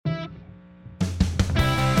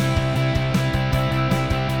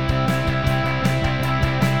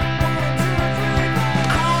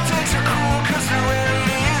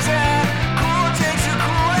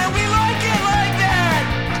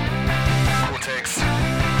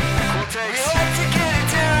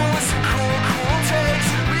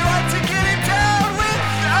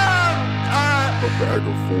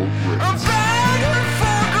I'm begging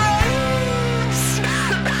for grace.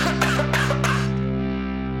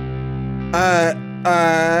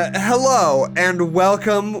 Hello and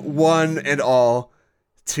welcome one and all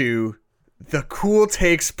to the Cool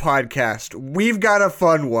Takes podcast. We've got a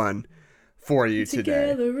fun one for you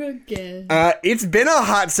today. Together again. It's been a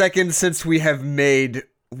hot second since we have made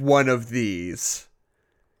one of these.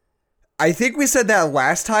 I think we said that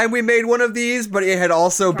last time we made one of these, but it had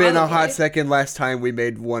also been a hot second last time we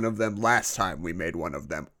made one of them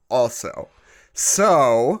also.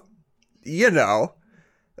 So, you know,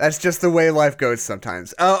 that's just the way life goes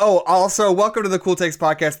sometimes. Also, welcome to the Cool Takes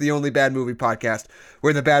podcast, the only bad movie podcast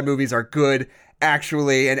where the bad movies are good,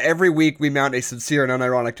 actually, and every week we mount a sincere and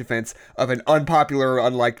unironic defense of an unpopular or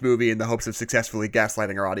unliked movie in the hopes of successfully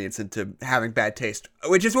gaslighting our audience into having bad taste,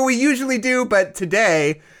 which is what we usually do, but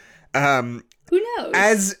today... who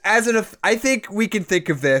knows? I think we can think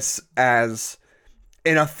of this as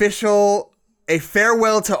a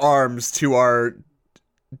farewell to arms to our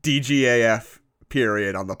DGAF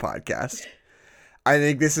period on the podcast. I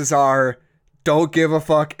think this is our don't give a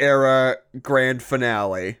fuck era grand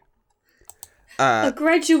finale. A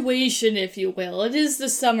graduation, if you will. It is the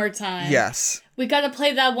summertime. Yes. We gotta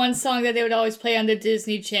play that one song that they would always play on the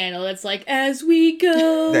Disney Channel. It's like, as we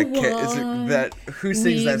go who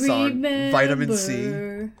sings that song? Vitamin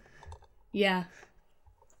C? Yeah.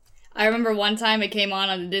 I remember one time it came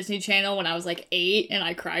on the Disney Channel when I was like 8 and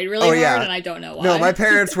I cried really hard and I don't know why. No, my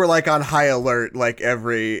parents were like on high alert like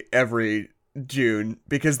every June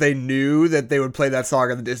because they knew that they would play that song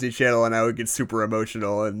on the Disney Channel and I would get super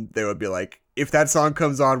emotional and they would be like, if that song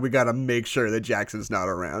comes on, we gotta make sure that Jackson's not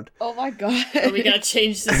around. Oh my god. We gotta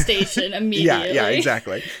change the station immediately. Yeah,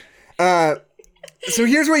 exactly. So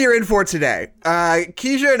here's what you're in for today.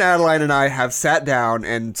 Keisha and Adeline and I have sat down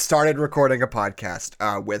and started recording a podcast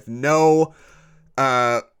with no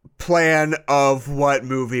plan of what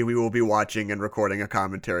movie we will be watching and recording a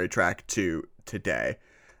commentary track to today.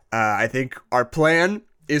 I think our plan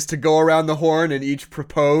is to go around the horn and each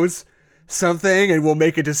propose something and we'll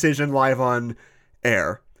make a decision live on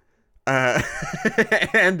air.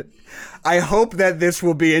 And I hope that this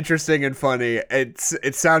will be interesting and funny.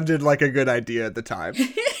 It sounded like a good idea at the time.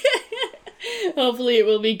 Hopefully it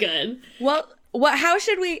will be good. Well, how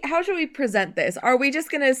should we present this? Are we just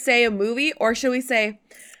going to say a movie or should we say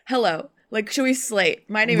hello? Like, should we slate?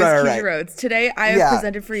 My name is Keisha Rhodes. Today I have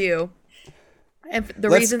presented for you. And the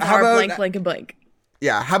reasons are blank, blank, and blank.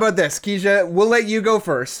 Yeah, how about this? Keisha, we'll let you go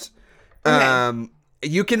first. Okay.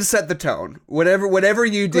 You can set the tone. Whatever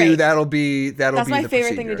you do, Great. that'll be That's be my the favorite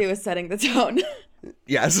procedure. thing to do is setting the tone.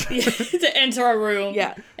 Yes. To enter a room.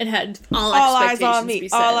 Yeah. And had all eyes expectations on me. be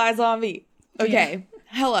set. All eyes on me. Okay. Yeah.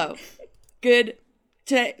 Hello. Good.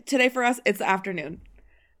 Today for us, it's the afternoon.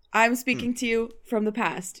 I'm speaking to you from the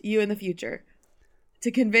past, you in the future,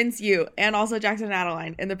 to convince you and also Jackson and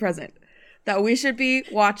Adeline in the present that we should be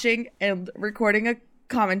watching and recording a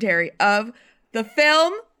commentary of the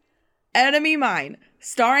film Enemy Mine,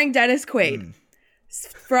 starring Dennis Quaid,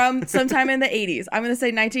 from sometime in the 80s. I'm going to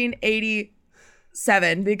say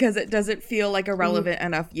 1987 because it doesn't feel like a relevant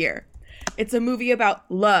enough year. It's a movie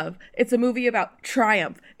about love. It's a movie about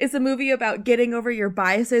triumph. It's a movie about getting over your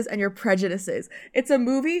biases and your prejudices. It's a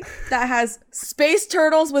movie that has space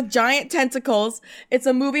turtles with giant tentacles. It's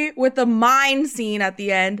a movie with the mine scene at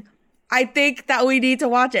the end. I think that we need to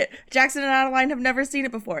watch it. Jackson and Adeline have never seen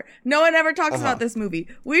it before. No one ever talks about this movie.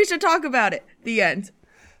 We should talk about it. The end.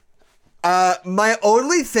 My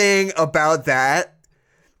only thing about that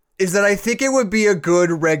is that I think it would be a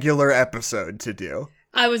good regular episode to do.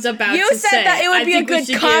 I was about to say. You said that it would be a good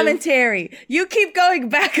commentary. You keep going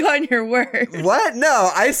back on your word. What?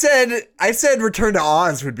 No, I said Return to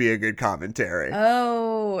Oz would be a good commentary.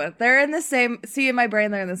 Oh, they're in the same. See, in my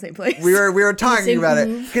brain, they're in the same place. We were talking about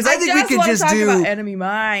it because I think we could just do about Enemy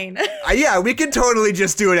Mine. Yeah, we could totally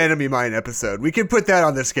just do an Enemy Mine episode. We could put that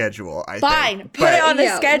on the schedule. Fine, put it on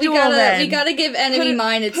the schedule. We gotta give Enemy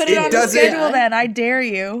Mine its put it on the schedule. Then I dare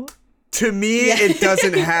you. To me, it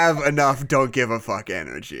doesn't have enough don't give a fuck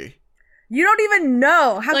energy. You don't even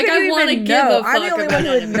know. How like, could you even know? I'm the only one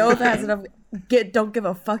who would know if it has enough don't give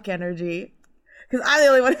a fuck energy. Because I'm the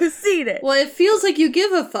only one who's seen it. Well, it feels like you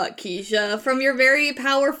give a fuck, Keisha, from your very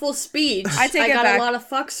powerful speech. I got a lot of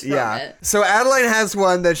fucks from it. So Adeline has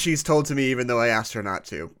one that she's told to me even though I asked her not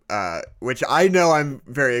to, which I know I'm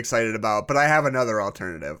very excited about, but I have another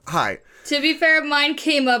alternative. Hi. To be fair, mine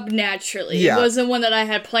came up naturally. Yeah. It wasn't one that I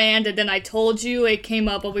had planned, and then I told you it came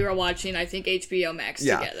up while we were watching, I think, HBO Max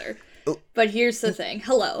together. But here's the thing.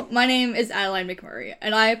 Hello, my name is Adeline McMurray,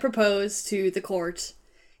 and I propose to the court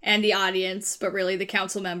and the audience, but really the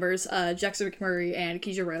council members, Jackson McMurray and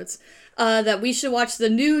Keisha Rhodes, that we should watch the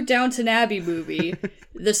new Downton Abbey movie,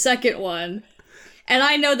 the second one. And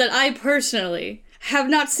I know that I personally have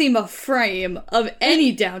not seen a frame of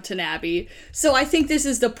any Downton Abbey, so I think this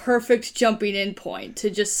is the perfect jumping in point to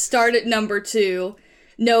just start at number 2.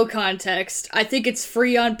 No context. I think it's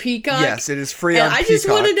free on Peacock. Yes, it is free on Peacock. I just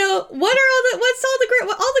want to know, all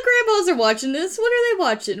the grandmas are watching this. What are they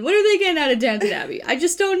watching? What are they getting out of Downton Abbey? I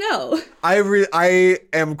just don't know. I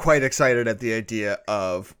am quite excited at the idea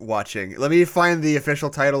of watching. Let me find the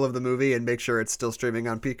official title of the movie and make sure it's still streaming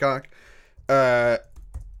on Peacock.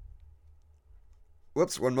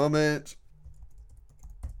 Whoops, one moment.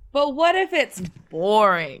 But what if it's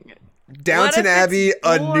boring? Downton Abbey,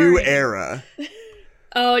 A New Era.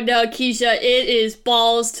 Oh no, Keisha, it is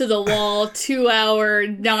balls to the wall, 2-hour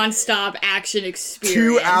nonstop action experience.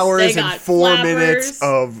 2 hours and 4 minutes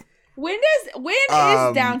of... When is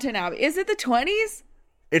Downton Abbey? Is it the 20s?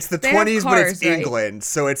 It's the 20s, but it's England, right?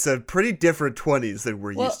 So it's a pretty different 20s than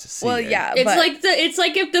we're used to seeing. Well, yeah, it's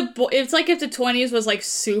like if the 20s was like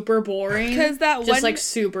super boring, because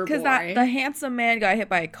super boring. Because the handsome man got hit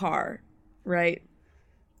by a car, right?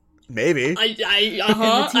 Maybe.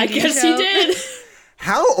 I guess he did.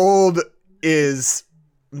 How old is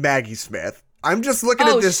Maggie Smith? I'm just looking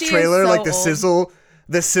at this trailer, like the sizzle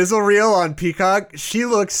reel on Peacock. She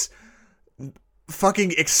looks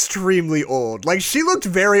fucking extremely old. Like, she looked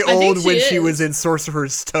very old when she was in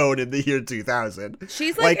Sorcerer's Stone in the year 2000.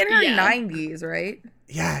 She's like in her 90s, right?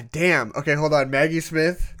 Yeah, damn. Okay, hold on. Maggie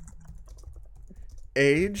Smith.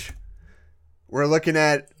 Age. We're looking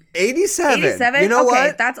at 87. 87? You know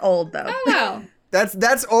what? That's old, though. Oh, wow.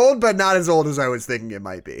 That's old, but not as old as I was thinking it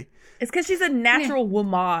might be. It's because she's a natural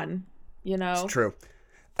woman, you know? It's true.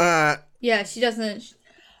 Yeah, she doesn't...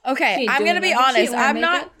 Okay, I'm going to be honest. I'm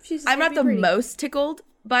not the most tickled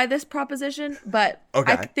by this proposition, but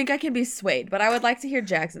I think I can be swayed. But I would like to hear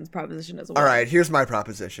Jackson's proposition as well. All right, here's my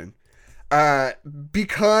proposition.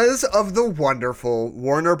 Because of the wonderful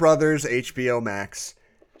Warner Brothers HBO Max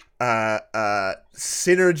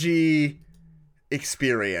synergy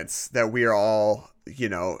experience that we are all,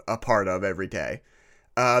 a part of every day,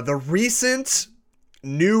 the recent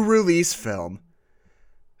new release film,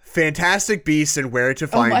 Fantastic Beasts and Where to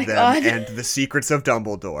Find Them and The Secrets of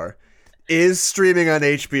Dumbledore, is streaming on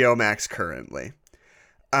HBO Max currently.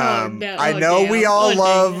 I know we all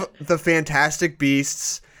love the Fantastic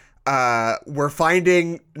Beasts. We're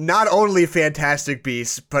finding not only Fantastic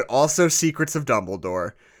Beasts, but also Secrets of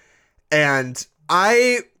Dumbledore. And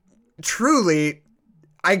I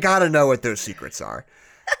gotta know what those secrets are.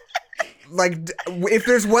 Like, if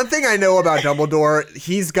there's one thing I know about Dumbledore,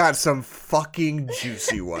 he's got some fucking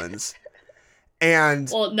juicy ones. And...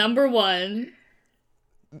 Well, number one...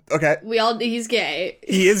 Okay. He's gay.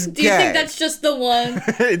 He is gay. Do you think that's just the one?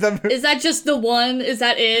 Is that just the one? Is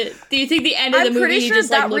that it? Do you think the end of the movie he just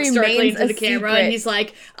looks directly into the camera and he's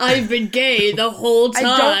like, I've been gay the whole time?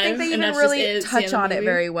 I don't think they even really touch on it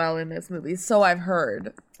very well in this movie, so I've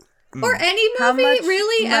heard. Or any movie,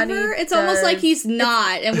 really, ever? It's almost like he's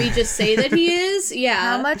not, and we just say that he is? Yeah.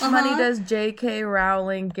 How much money does J.K.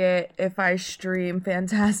 Rowling get if I stream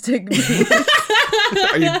Fantastic Beasts?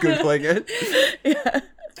 Are you Googling it? Yeah.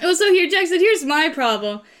 Oh, so here, Jackson, here's my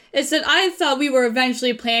problem. It's that I thought we were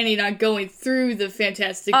eventually planning on going through the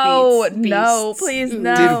Fantastic Beasts. Oh, no, please,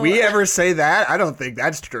 no. Did we ever say that? I don't think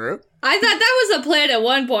that's true. I thought that was a plan at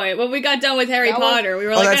one point. When we got done with Harry Potter, we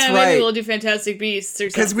were like, maybe we'll do Fantastic Beasts or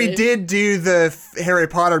something. Because we did do the Harry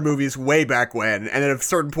Potter movies way back when, and at a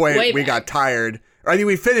certain point, we got tired. I think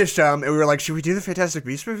we finished them, and we were like, should we do the Fantastic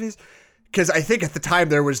Beasts movies? Because I think at the time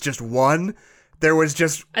there was just one. I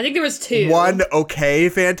think there was two. One okay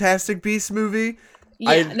Fantastic Beasts movie.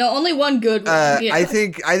 Yeah, only one good one. Yeah. I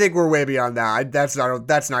think we're way beyond that. That's not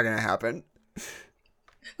going to happen.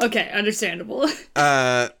 Okay, understandable.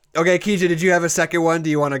 Okay, Keisha, did you have a second one? Do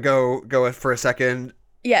you want to go for a second?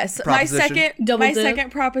 Yes, my second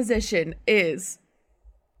proposition is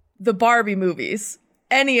the Barbie movies.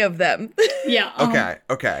 Any of them. Yeah.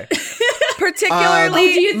 Okay.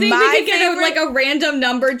 Particularly, do you think we could get a random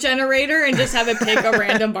number generator and just have it pick a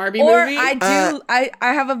random Barbie movie? Or I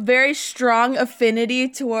have a very strong affinity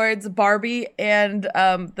towards Barbie and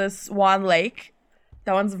the Swan Lake.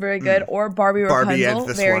 That one's very good. Or Barbie Rapunzel,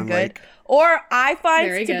 very good. Lake. Or I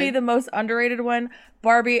find to be the most underrated one,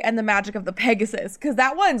 Barbie and the Magic of the Pegasus, because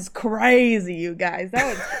that one's crazy, you guys. That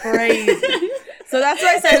one's crazy. So that's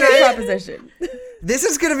my second proposition. This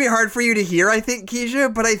is going to be hard for you to hear, I think,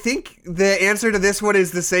 Keisha, but I think the answer to this one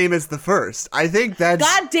is the same as the first. I think that's...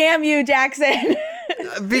 God damn you, Jackson.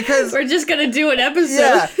 because We're just gonna do an episode.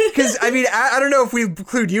 yeah, because I mean, I don't know if we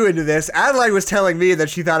include you into this. Adeline was telling me that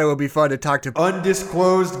she thought it would be fun to talk to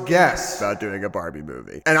undisclosed guests about doing a Barbie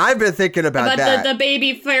movie, and I've been thinking about that.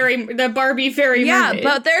 the Barbie fairy Yeah, mermaid.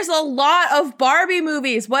 but there's a lot of Barbie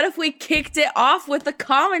movies. What if we kicked it off with the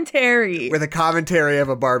commentary? With a commentary of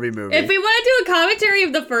a Barbie movie. if we want to do a commentary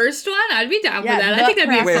of the first one, I'd be down Yeah, for that. I think that'd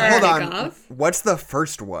be a Wait, fun hold on. kickoff. What's the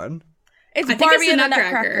first one? It's I think Barbie it's the and the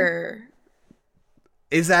Nutcracker. Nutcracker.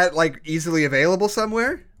 Is that like easily available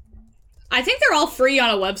somewhere? I think they're all free on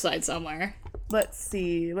a website somewhere. Let's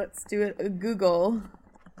see. Let's do it. Google.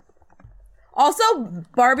 Also,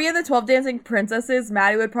 Barbie and the 12 Dancing Princesses.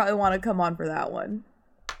 Maddie would probably want to come on for that one.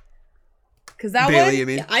 Because that Bailey, one, you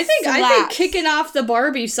mean? I think slaps. kicking off the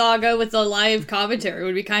Barbie saga with a live commentary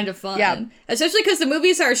would be kind of fun. Yeah. Especially because the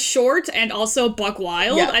movies are short and also buck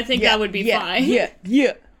wild. I think that would be fine.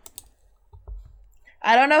 Yeah.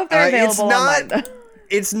 I don't know if they're available online, though.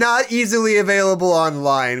 It's not easily available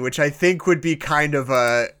online, which I think would be kind of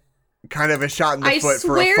a shot in the I foot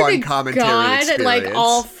for swear a fun to commentary God, experience. like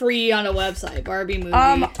all free on a website. Barbie movie.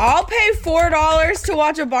 I'll pay $4 to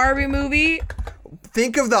watch a Barbie movie.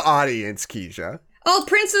 Think of the audience, Keisha. Oh,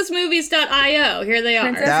 princessmovies.io. Here they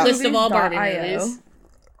are. List of all Barbie Princessmovies.io. movies.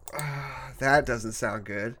 That doesn't sound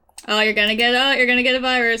good. Oh, you're gonna get a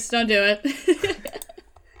virus. Don't do it.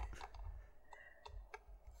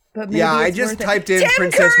 But maybe Yeah, I it's just worth it. typed in Tim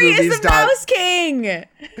Princess Curry Movies. is the Mouse King.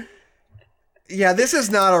 Yeah, this is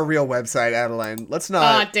not a real website, Adeline. Let's Oh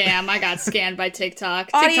not. damn! I got scanned by TikTok.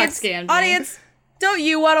 TikTok Audience, scanned me. audience, don't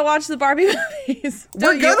you want to watch the Barbie movies?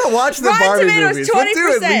 We're gonna watch the Rotten Barbie Tomatoes, movies. We'll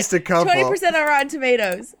do at least a couple. 20% on Rotten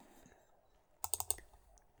Tomatoes.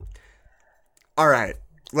 All right,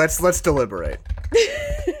 let's deliberate.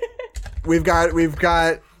 We've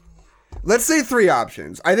got. Let's say 3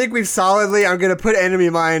 options. I think we've solidly. I'm gonna put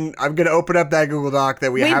Enemy Mine. I'm gonna open up that Google Doc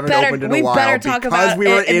that we haven't opened in a while better talk because about we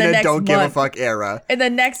were it in in the a next don't give a month. fuck era. In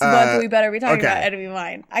the next month, we better be talking okay. about Enemy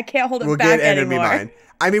Mine. I can't hold it We'll back get Enemy anymore. Mine.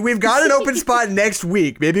 I mean, we've got an open spot next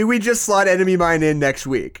week. Maybe we just slot Enemy Mine in next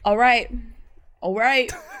week. All right.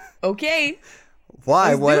 Okay.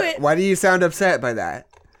 Why? Let's do it. Why do you sound upset by that?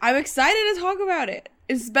 I'm excited to talk about it.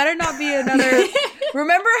 It's better not be another.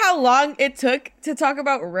 Remember how long it took to talk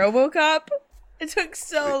about RoboCop? It took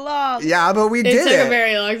so long. Yeah, but we It did took it. a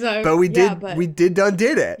very long time. But we Yeah, did. but- We did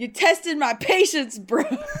it. You tested my patience, bro.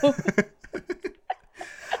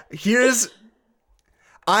 Here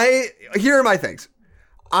are my things.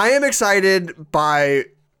 I am excited by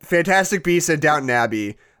Fantastic Beasts and Downton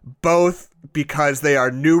Abbey, both because they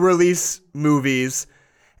are new release movies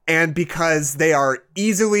and because they are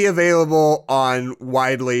easily available on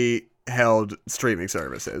widely held streaming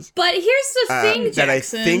services. But here's the thing, that I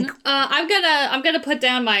Jackson. think- I'm gonna put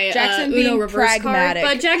down my Jackson Uno being reverse pragmatic.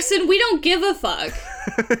 card. But Jackson, we don't give a fuck.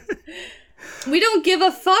 We don't give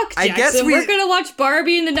a fuck, I Jackson. guess We're gonna watch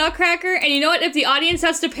Barbie and the Nutcracker, and you know what? If the audience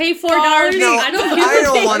has to pay $4, Barbie. I don't give I a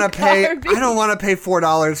don't fuck. want to pay. Barbie. I don't want to pay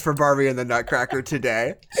 $4 for Barbie and the Nutcracker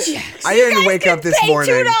today. I didn't wake up this Pay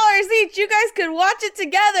morning. $2 each. You guys could watch it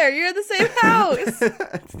together. You're in the same house.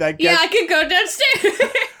 I Yeah, guess- I could go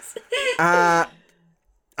downstairs.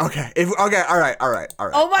 Okay. All right.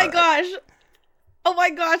 Oh my gosh. Oh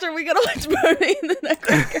my gosh, are we gonna watch Barbie and the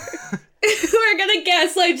Nutcracker? We're gonna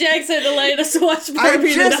gaslight Jackson to let us watch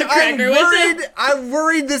Barbie and the Nutcracker with him. I'm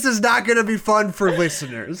worried this is not going to be fun for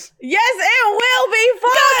listeners. Yes, it will be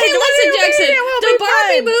fun. Okay, What listen, do you mean Jackson. it will The be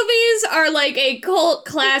Barbie fun? movies are like a cult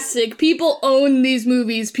classic. People own these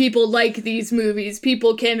movies. People like these movies.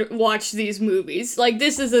 People can watch these movies. Like,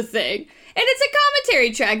 this is a thing. And it's a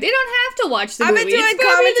commentary track. They don't have to watch the I've movie. been doing It's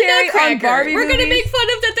Barbie and the commentary on Nutcracker. Barbie We're gonna movies. make fun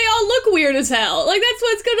of that they all look weird as hell. Like, that's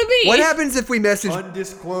what it's gonna be. What happens if we message?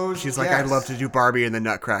 Undisclosed. She's like, I'd love to do Barbie and the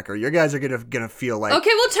Nutcracker. You guys are gonna feel like. Okay,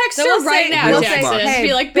 we'll text So her we'll right say- now, we'll Jackson. say, Just hey,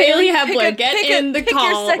 be like, Bailey Hebler, pick in the your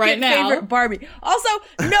call second right now. favorite Barbie. Also,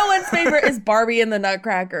 no one's favorite is Barbie and the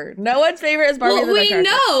Nutcracker. No one's favorite is Barbie Well, and the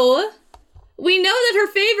Nutcracker. we know that her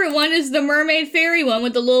favorite one is the mermaid fairy one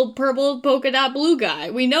with the little purple polka dot blue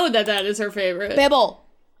guy. We know that that is her favorite. Bibble.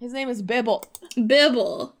 His name is Bibble.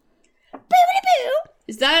 Bibble. Bibbidi-boo.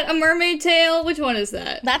 Is that a mermaid tail? Which one is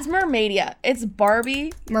that? That's Mermaidia. It's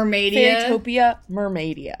Barbie, Mermaidia. Fairytopia,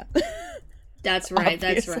 Mermaidia. That's right.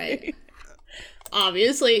 That's Obviously. right.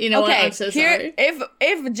 Obviously, you know what? I'm so sorry.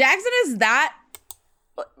 If Jackson is that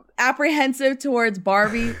apprehensive towards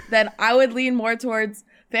Barbie, then I would lean more towards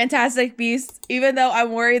Fantastic Beasts, even though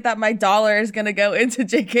I'm worried that my dollar is gonna go into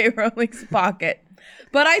J.K. Rowling's pocket.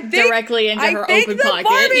 But I think Directly into I her think open the pocket,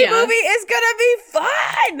 Barbie yeah. movie is gonna be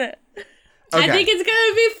fun. Okay. I think it's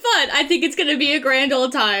gonna be fun. I think it's gonna be a grand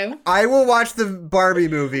old time. I will watch the Barbie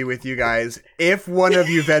movie with you guys if one of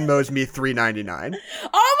you Venmos me $3.99.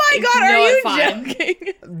 Oh my god, know are you it fine.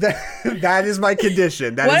 joking? That is my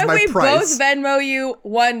condition. That What is if my we price. both Venmo you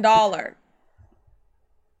 $1?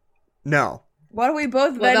 No. What if we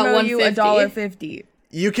both What about Venmo you $1.50? $1.50?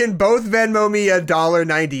 You can both Venmo me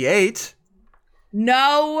 $1.98.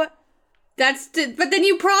 No. But then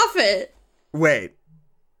you profit. Wait.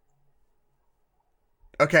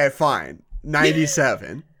 Okay, fine.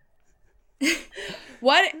 97.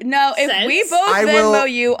 What? No, if we Cents? both I Venmo will-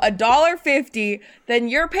 you $1.50, then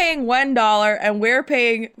you're paying $1 and we're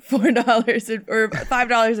paying $4 or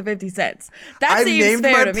 $5.50. That I've seems named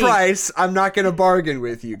fair my to me. price. I'm not going to bargain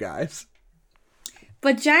with you guys.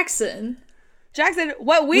 But Jackson, Jackson,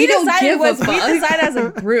 what we We don't decided give a was we fuck. decided as a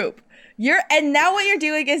group. And now what you're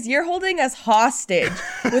doing is you're holding us hostage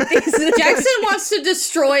with these. Jackson wants to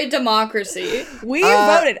destroy democracy. We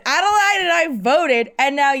voted. Adeline and I voted,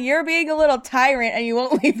 and now you're being a little tyrant and you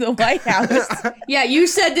won't leave the White House. Yeah, you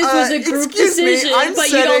said this was a group excuse me, decision, I'm but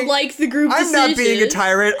you setting- don't like the group I'm decision. not being a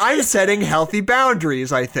tyrant. I'm setting healthy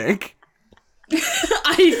boundaries, I think.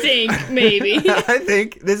 I think maybe. I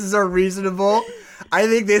think this is a reasonable. I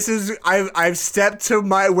think this is I've stepped to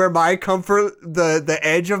where my comfort, the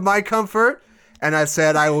edge of my comfort, and I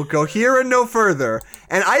said I will go here and no further.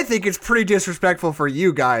 And I think it's pretty disrespectful for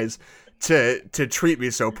you guys to treat me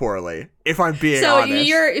so poorly, if I'm being honest.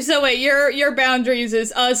 Your boundaries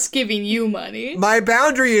is us giving you money. My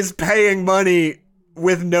boundary is paying money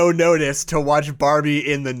with no notice to watch Barbie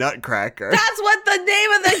in the Nutcracker. That's what the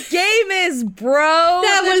name of the game is, bro.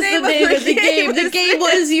 That was the name of the game. The is game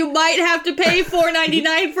this. was you might have to pay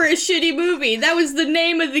 $4.99 for a shitty movie. That was the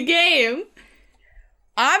name of the game.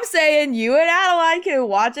 I'm saying you and Adeline can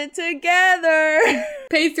watch it together.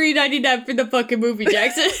 Pay $3.99 for the fucking movie,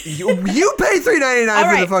 Jackson. You pay $3.99 for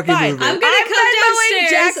right, the fucking fine. movie. I'm gonna I'm come Venmoing downstairs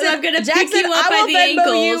Jackson. and I'm gonna pick Jackson, you up I by will the Venmo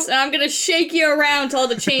you- ankles and I'm gonna shake you around till all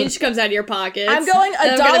the change comes out of your pockets. I'm going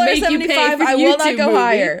and I'm gonna make you pay $1.75. for I will not YouTube go movie.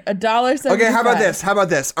 higher. $1.75. Okay, how about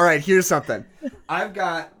this? All right, here's something. I've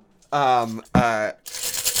got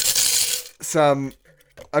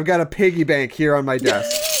I've got a piggy bank here on my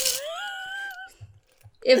desk.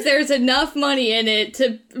 If there's enough money in it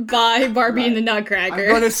to buy Barbie and the I'm Nutcracker.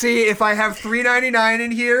 going to see if I have $3.99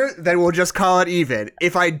 in here, then we'll just call it even.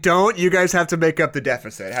 If I don't, you guys have to make up the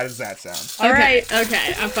deficit. How does that sound? All right.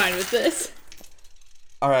 Okay, I'm fine with this.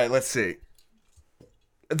 All right, let's see.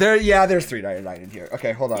 There's $3.99 in here.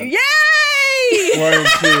 Okay, hold on. Yay! 1,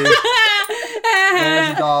 2.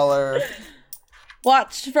 There's $1.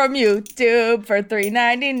 Watch from YouTube for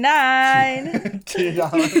 $3.99.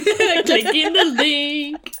 $2. Clicking the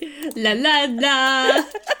link. La la la.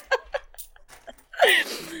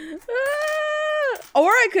 Or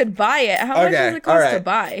I could buy it. How much Okay, does it cost to alright.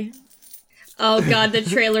 buy? Oh god, the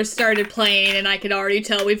trailer started playing and I can already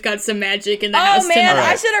tell we've got some magic in the house Oh man, tonight. Alright.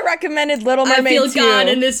 I should have recommended Little I Mermaid feel 2. God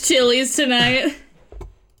in this Chili's tonight.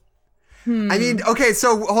 I mean, okay,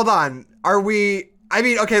 so hold on.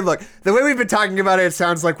 Okay, look, the way we've been talking about it, it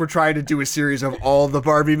sounds like we're trying to do a series of all the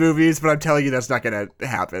Barbie movies, but I'm telling you that's not going to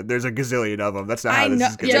happen. There's a gazillion of them. That's not how I this know,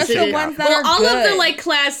 is going just to the shake ones out. that Well, are all good. of the like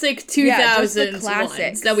classic 2000s Yeah, just the classics.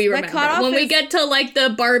 ones that we The remember. cutoff When we is- get to like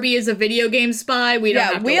the Barbie is a video game spy, we don't Yeah,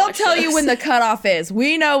 have to we'll watch tell you those. when the cutoff is.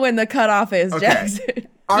 We know when the cutoff is, Okay. Jackson.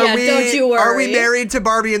 Yeah, don't you Are we worry. married to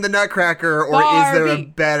Barbie and the Nutcracker, or is there a Barbie.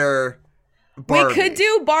 better Barbie? We could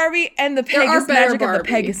do Barbie and the There are Pegasus, better Magic of the Barbie.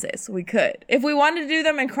 Pegasus. We could. If we wanted to do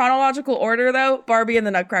them in chronological order, though, Barbie and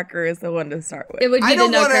the Nutcracker is the one to start with. It would be I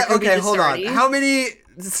don't the want Nutcracker. to. would be Okay, the hold on. starty. How many?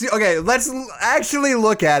 Okay, let's actually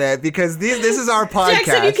look at it because this is our podcast.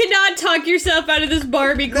 Jackson, you cannot talk yourself out of this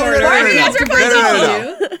Barbie No, no, corner. no, no, I no, no. have to No, bring no, no,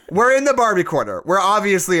 it no. to you. We're in the Barbie corner. We're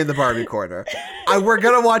obviously in the Barbie corner. We're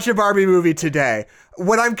gonna watch a Barbie movie today.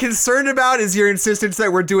 What I'm concerned about is your insistence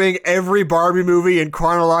that we're doing every Barbie movie in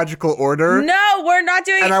chronological order. No, we're not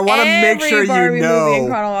doing And I wanna make every sure you Barbie know movie in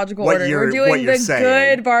chronological what order. you're- We're doing what you're the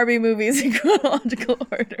saying. good Barbie movies in chronological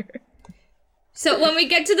order. So when we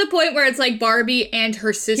get to the point where it's like Barbie and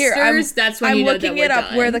her sisters, that's when I'm you know looking that we're it up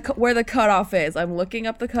done. where the cutoff is. I'm looking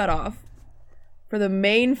up the cutoff for the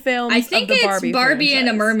main films. I think of the it's Barbie and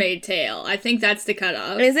a franchise. Mermaid Tale. I think that's the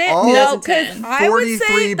cutoff. Is it? All No, because 10. I would say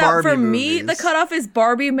 43 that for Barbie me, the movies. cutoff is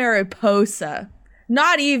Barbie Mariposa.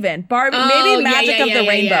 Not even. Barbie, Oh, maybe yeah, Magic yeah, of the yeah,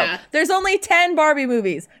 Rainbow. yeah. There's only 10 Barbie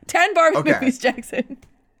movies. 10 Barbie Okay. movies, Jackson.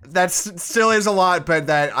 That still is a lot, but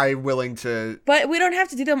that I'm willing to. But we don't have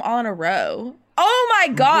to do them all in a row. Oh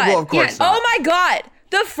my god. Well, of course not. Oh my god.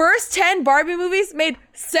 The first 10 Barbie movies made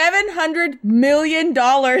 $700 million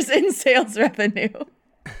in sales revenue.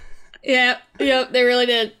 Yeah, yep, they really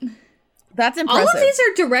did. That's All impressive. of these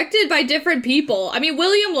are directed by different people. I mean,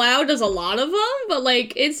 William Lau does a lot of them, but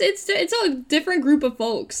like it's a different group of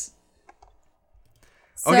folks.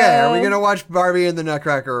 Okay, are we gonna watch Barbie and the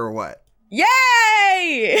Nutcracker or what? Yay!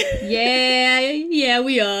 Yeah,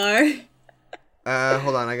 we are.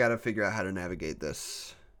 Hold on, I gotta figure out how to navigate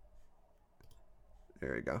this.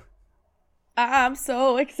 There we go. I'm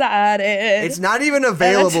so excited. It's not even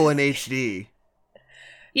available in HD.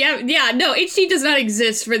 Yeah, no, HD does not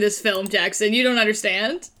exist for this film, Jackson. You don't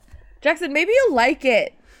understand. Jackson, maybe you'll like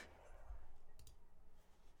it.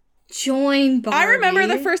 Join Barbie. I remember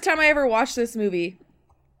the first time I ever watched this movie.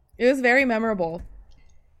 It was very memorable.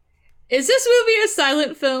 Is this movie a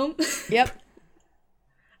silent film? Yep.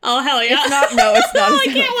 Oh, hell yeah. It's not. No, it's not. Oh, a I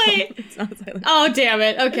can't silent wait. film. It's not silent. Oh, damn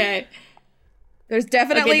it. Okay. There's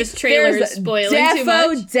definitely this trailer there's is spoiling too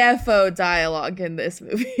much. defo dialogue in this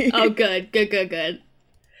movie. Oh, good.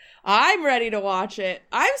 I'm ready to watch it.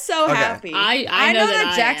 I'm so Okay. happy. I know that I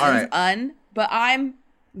am. Jackson's Alright. but I'm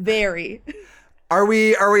very Are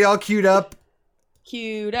we all queued up?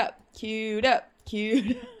 queued up.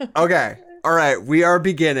 Okay. All right, we are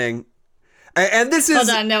beginning. And this is Hold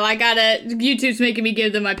on, no, I gotta... YouTube's making me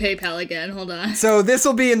give them my PayPal again. Hold on. so this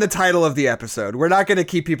will be in the title of the episode. We're not going to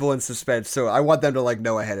keep people in suspense, so I want them to like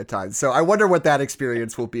know ahead of time. So I wonder what that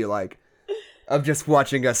experience will be like of just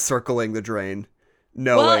watching us circling the drain.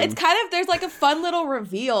 Knowing. Well, it's kind of there's like a fun little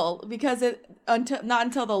reveal because not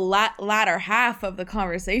until the latter half of the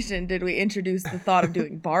conversation did we introduce the thought of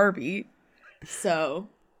doing Barbie. So,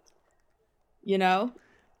 you know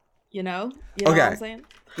Okay. what I'm saying?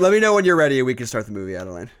 Let me know when you're ready and we can start the movie,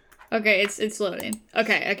 Adeline. Okay, it's loading.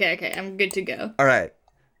 Okay. I'm good to go. All right.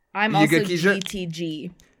 I'm You also good, Keisha?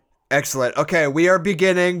 GTG. Excellent. Okay, we are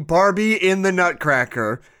beginning Barbie in the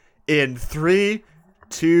Nutcracker in 3,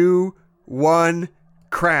 2, 1,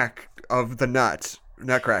 crack of the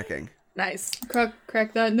nutcracking. Nice.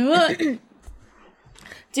 Crack that nut.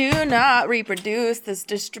 Do not reproduce. This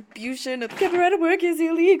distribution of copyrighted work is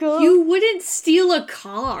illegal. You wouldn't steal a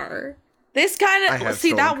car. This I kind have of see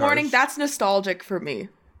stolen that warning. cars. That's nostalgic for me.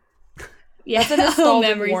 Yeah, That's a nostalgic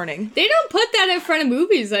memories. warning. They don't put that in front of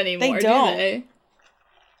movies anymore, They don't. do they?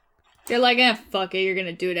 They're like, fuck it, you're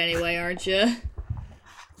gonna do it anyway, aren't you?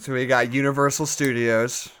 So we got Universal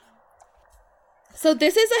Studios. So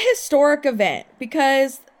this is a historic event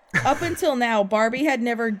because up until now, Barbie had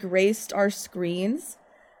never graced our screens,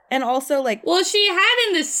 and also like Well, she had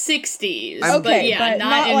in the 60s, okay, but yeah, but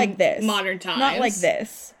not in like this. modern times. Not like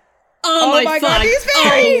this. Oh, my god, fuck. these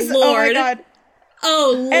fairies! Oh, Lord. Oh my god.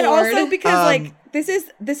 Oh, Lord. And also because Um, like this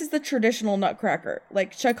is the traditional Nutcracker,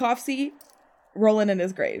 like Tchaikovsky rolling in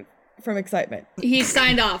his grave from excitement. He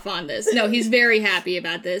signed off on this. No, he's very happy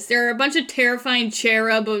about this. There are a bunch of terrifying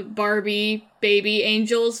cherub Barbie baby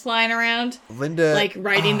angels flying around, Linda. like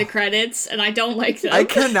writing the credits, and I don't like them. I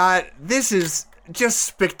cannot. This is just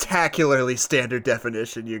spectacularly standard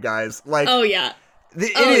definition, you guys. Like, Oh, yeah.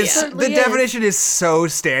 it oh, is. yeah. The Certainly is. definition is so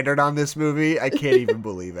standard on this movie. I can't even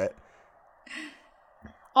believe it.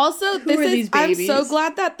 Also, are this is these I'm so babies?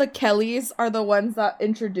 glad that the Kellys are the ones that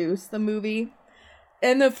introduced the movie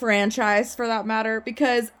and the franchise for that matter,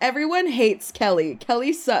 because everyone hates Kelly.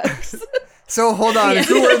 Kelly sucks. So hold on. Yeah.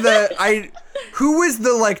 Who was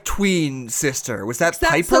the like tween sister? Was that So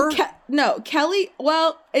Piper? no, Kelly.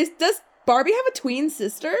 Well, does Barbie have a twin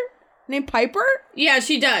sister named Piper? Yeah,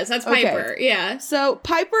 she does. That's Okay. Piper. Yeah. So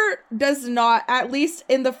Piper does not, at least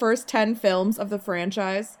in the first 10 films of the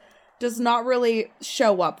franchise, does not really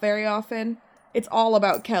show up very often. It's all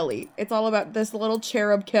about Kelly. It's all about this little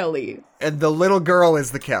cherub Kelly. And the little girl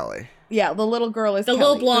is the Kelly. Yeah, the little girl is The Kelly,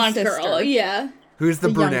 little blonde the girl. sister. Yeah. Who's the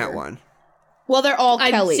The brunette younger. one? Well, they're all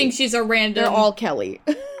I Kelly. think she's a random. They're all Kelly.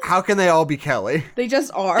 How can they all be Kelly? They just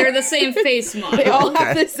are. They're the same face model. They all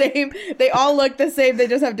have Okay. the same. They all look the same. They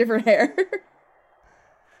just have different hair.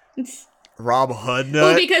 Rob Hudnut.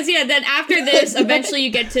 Well, because then after this, eventually you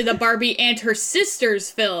get to the Barbie and her sisters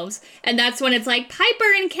films, and that's when it's like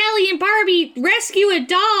Piper and Kelly and Barbie rescue a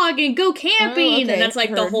dog and go camping, okay, and that's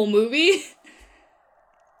like the heard. whole movie.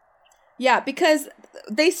 Yeah, because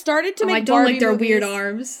they started to make I don't Barbie like their movies weird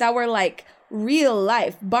arms. that were like real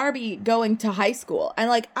life Barbie going to high school, and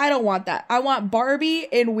like I don't want that. I want Barbie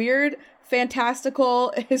in weird,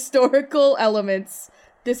 fantastical, historical elements.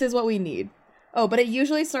 This is what we need. Oh, but it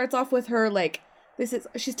usually starts off with her like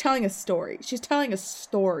she's telling a story. She's telling a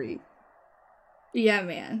story. Yeah,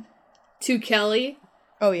 man. To Kelly.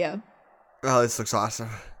 Oh yeah. Oh, this looks awesome.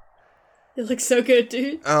 It looks so good,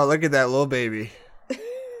 dude. Oh, look at that little baby.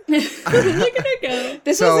 Look at her go.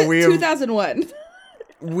 This So was in we have- 2001.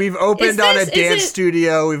 We've opened Is on a this- is dance it-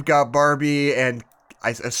 studio. We've got Barbie and I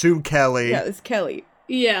assume Kelly. Yeah, it's Kelly.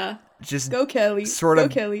 Yeah. just Go Kelly. sort Go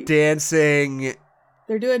of Kelly. dancing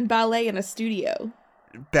They're doing ballet in a studio.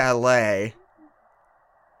 ballet.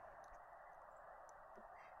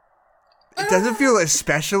 It doesn't feel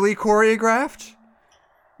especially choreographed.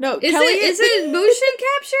 No, Is Kelly it motion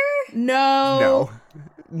capture? No.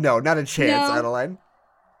 No, not a chance, No. Adeline.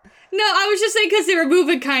 No, I was just saying because they were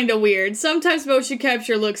moving kind of weird. Sometimes motion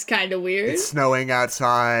capture looks kind of weird. It's snowing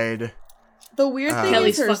outside. The weird thing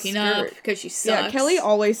Kelly's is her fucking up skirt. because she sucks. Yeah, Kelly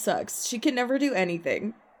always sucks. She can never do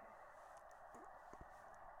anything.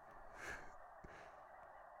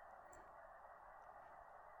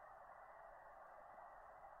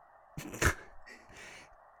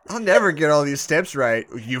 I'll never get all these steps right.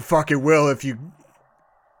 You fucking will if you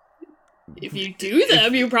If you do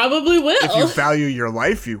them, you probably will. if you value your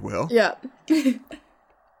life, you will. Yeah.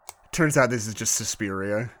 Turns out this is just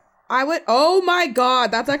Suspiria. I would. Oh my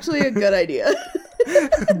god, that's actually a good idea.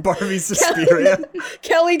 Barbie Suspiria.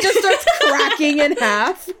 Kelly just starts cracking in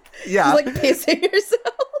half. Yeah. She's like pissing herself.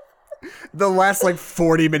 The last like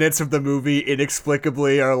 40 minutes of the movie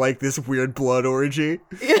inexplicably are like this weird blood orgy.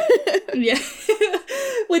 Yeah.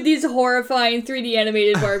 With these horrifying 3D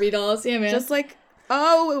animated Barbie dolls. Yeah, man. Just like,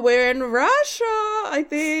 oh, we're in Russia, I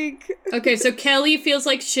think. Okay, so Kelly feels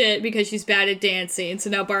like shit because she's bad at dancing. So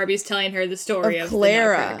now Barbie's telling her the story of the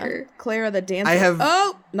Clara. Nutcracker. Clara the dancer. I have-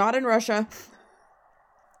 Oh, not in Russia.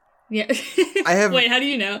 Yeah. I have Wait, how do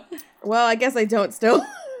you know? Well, I guess I don't still.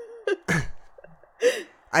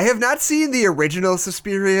 I have not seen the original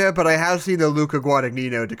Suspiria, but I have seen the Luca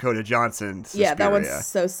Guadagnino, Dakota Johnson Suspiria. Yeah, that one's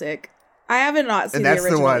so sick. I haven't not seen And the that's the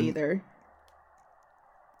original one- either.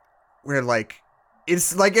 Where like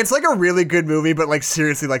it's like a really good movie, but like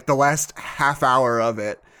seriously, like the last half hour of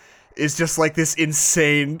it is just like this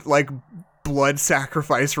insane like blood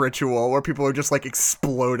sacrifice ritual where people are just like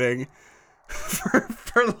exploding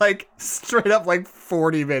for like straight up like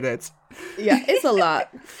 40 minutes. Yeah, it's a lot.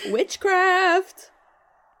 Witchcraft.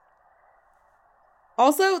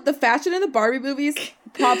 Also, the fashion in the Barbie movies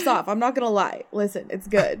pops off. I'm not gonna lie. Listen, it's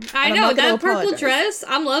good. I And I'm know, not gonna that purple apologize. dress,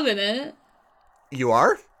 I'm loving it. You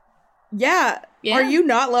are? Yeah. Yeah. Are you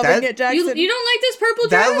not loving That- it, Jackson? You don't like this purple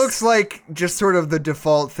dress? That looks like just sort of the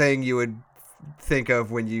default thing you would think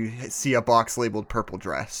of when you see a box labeled purple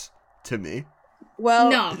dress to me. Well,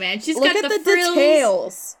 No, man, she's look got at the the frills.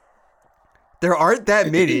 details. There aren't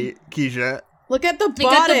that many, Keisha. Look at the bodice. You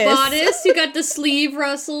got the bodice, you got the sleeve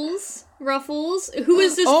ruffles. Who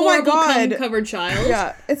is this Oh my horrible God. cum-covered child?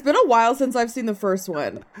 Yeah, it's been a while since I've seen the first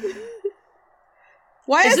one.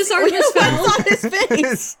 Why Is this Artemis Fowl? What's on his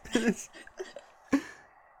face?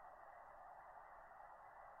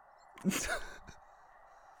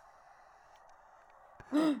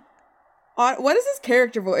 What is his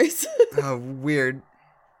character voice? Oh, weird.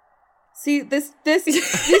 See, these kinds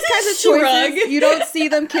of Shrug. choices, you don't see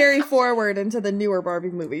them carry forward into the newer Barbie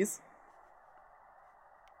movies.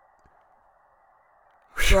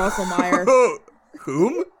 Drosselmeyer.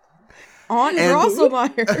 Whom? Aunt And-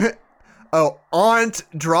 Drosselmeyer. Oh, Aunt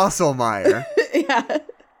Drosselmeyer. Yeah.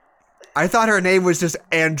 I thought her name was just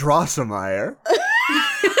Androsselmeyer.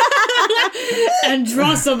 And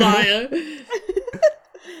Drosselmeyer.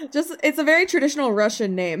 Just, it's a very traditional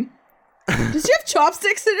Russian name. Does she have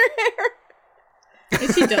chopsticks in her hair?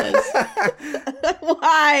 Yes, she does.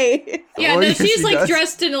 Why? Yeah, Oh, no, yeah, she's she like does.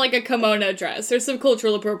 dressed in like a kimono dress. There's some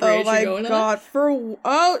cultural Oh appropriation my going on. god.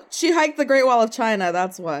 Oh, she hiked the Great Wall of China,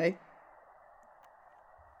 that's why.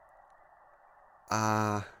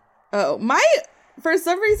 Oh, for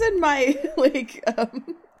some reason, my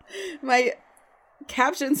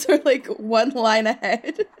captions are like one line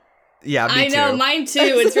ahead. Yeah, me I know, too. mine too.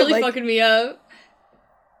 It's really Like- fucking me up.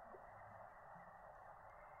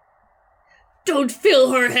 Don't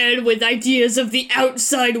fill her head with ideas of the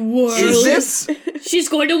outside world. Is this? She's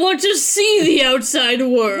going to want to see the outside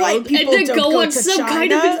world White and people then don't go go on to some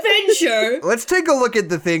kind of China. adventure. Let's take a look at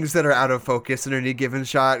the things that are out of focus in any given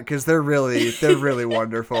shot because they're really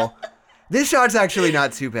wonderful. This shot's actually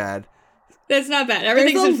not too bad. That's not bad. There's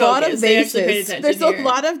Everything's a in lot focus. of They actually paid vases. attention There's here. a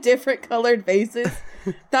lot of different colored vases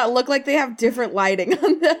that look like they have different lighting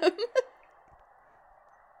on them.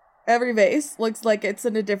 Every vase looks like it's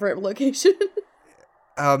in a different location.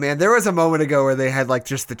 Oh man, there was a moment ago where they had like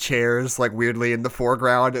just the chairs like weirdly in the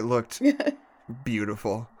foreground. It looked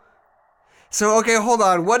beautiful. So okay, hold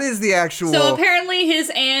on. What is the actual? So apparently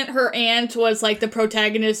her aunt was like the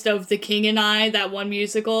protagonist of The King and I, that one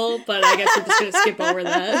musical, but I guess we're just gonna skip over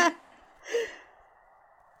that.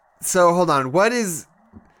 So hold on. What is?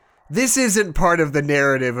 This isn't part of the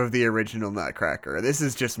narrative of the original Nutcracker. This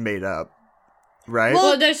is just made up. right?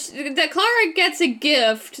 Well, the Clara gets a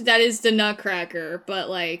gift that is the Nutcracker, but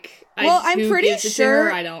like, I'm who pretty gives it to sure.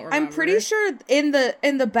 her? I don't remember. I'm pretty sure in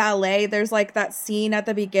the ballet, there's like that scene at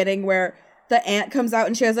the beginning where the aunt comes out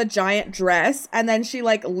and she has a giant dress, and then she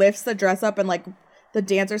like lifts the dress up, and like the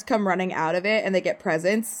dancers come running out of it, and they get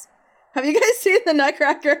presents. Have you guys seen the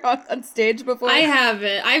Nutcracker on stage before? I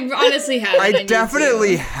haven't. I honestly haven't. I need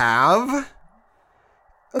definitely to. have. Okay,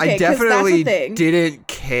 I 'cause that's definitely the thing. didn't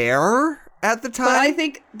care at the time. But I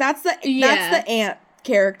think that's the aunt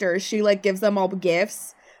character. She like gives them all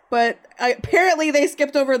gifts, but apparently they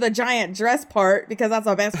skipped over the giant dress part because that's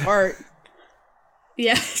the best part.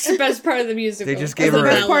 Yeah, it's the best part of the musical. They just It's gave the her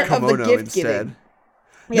best a part of the kimono gift instead. giving.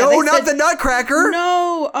 Yeah, No, they not said- the Nutcracker.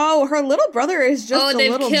 No, oh, her little brother is just Oh, a they've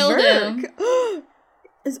little killed jerk.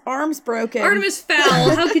 His arm's broken. Artemis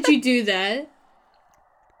Fowl. How could you do that?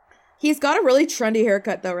 He's got a really trendy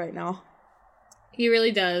haircut though right now. He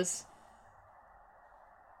really does.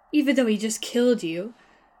 Even though he just killed you.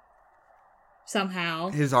 Somehow.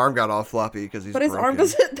 His arm got all floppy because he's But his broken. arm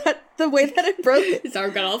doesn't. The way that it broke. His arm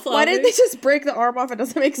got all floppy. Why didn't they just break the arm off? It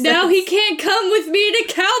doesn't make sense. Now he can't come with me to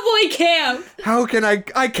cowboy camp. How can I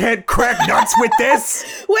can't crack nuts with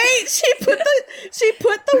this. Wait, she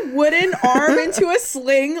put the wooden arm into a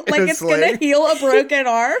sling like a it's gonna sling? heal a broken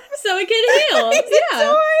arm. So it can heal.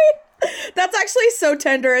 Yeah. That's actually so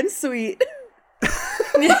tender and sweet.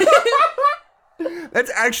 That's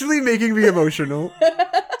actually making me emotional.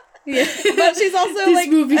 Yeah. But she's also This like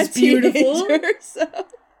movie's a teenager, beautiful. so.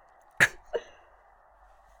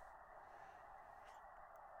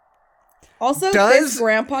 Also, Does- this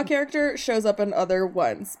grandpa character shows up in other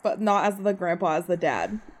ones, but not as the grandpa, as the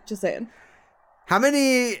dad. Just saying. How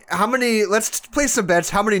many, let's place some bets.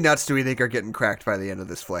 How many nuts do we think are getting cracked by the end of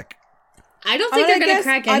this flick? I don't think they're gonna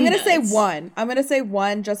crack any I'm gonna say nuts. one. I'm gonna say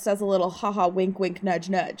one just as a little haha wink wink nudge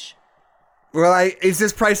nudge. Well, is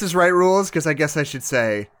this Price is Right rules? Because I guess I should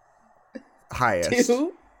say highest.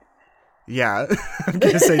 Two? Yeah, I'm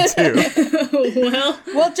gonna say 2.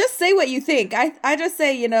 Well, just say what you think. I just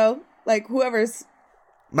say, like whoever's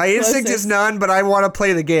My instinct is Closest. none, but I want to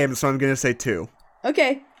play the game, so I'm gonna say 2.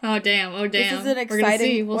 okay. Oh damn! Oh damn! This is an We're gonna see.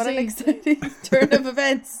 exciting, We'll what see. an exciting turn of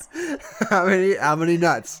events. How many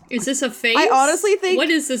nuts? Is this a face? I honestly think- What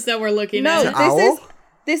is this that we're looking No, at? Owl?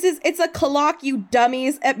 it's a clock, you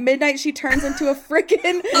dummies. At midnight, she turns into a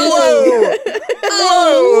freaking. Whoa!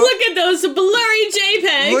 Oh, look at those blurry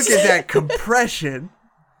JPEGs. Look at that compression.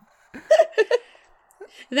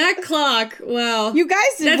 That clock. Wow. You guys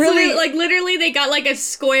That's really literally they got like a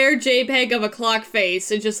square JPEG of a clock face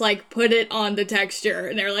and just like put it on the texture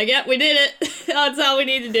and they're like, "Yep, we did it. That's all we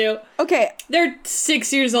need to do." okay. They're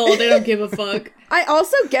 6 years old. They don't give a fuck. I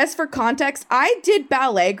also guess for context, I did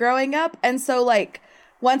ballet growing up, and so like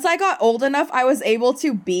once I got old enough, I was able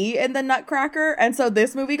to be in the Nutcracker, and so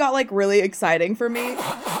this movie got like really exciting for me.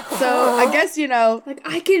 So I guess Like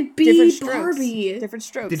I could be different strokes. Barbie. Different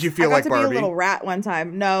strokes. Did you feel I got like to Barbie? be a little rat one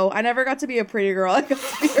time? No, I never got to be a pretty girl. I got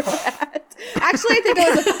to be a rat. Actually, I think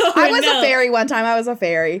I was no. a fairy one time. I was a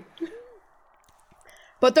fairy.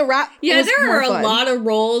 But the rat Yeah, was there more are a fun. lot of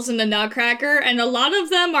roles in the Nutcracker, and a lot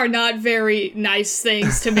of them are not very nice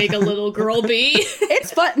things to make a little girl be.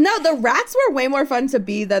 It's fun. No, the rats were way more fun to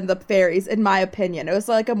be than the fairies, in my opinion. It was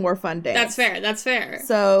like a more fun dance. That's fair. That's fair.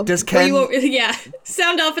 So, Does Were Ken? you yeah,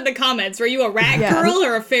 sound off in the comments. Were you a rat Yeah. girl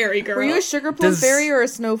or a fairy girl? were you a sugar plum Does- fairy or a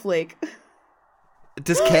snowflake?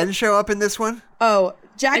 Does Ken show up in this one? Oh,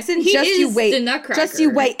 Jackson, He just you is wait. the Nutcracker. Just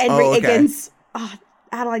you wait, Henry Oh, okay. Higgins. Ah,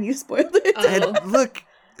 Adeline, you spoiled it. Oh. And look,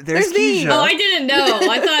 there's There's me. Keisha. Oh, I didn't know.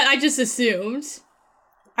 I just assumed.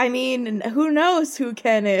 I mean, who knows who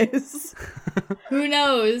Ken is? Who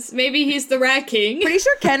knows? Maybe he's the Rat King. Pretty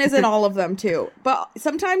sure Ken is in all of them too. But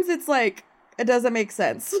sometimes it's like it doesn't make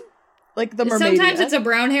sense. Like the mermaid. Sometimes it's a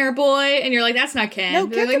brown hair boy, and you're like, "That's not Ken." No,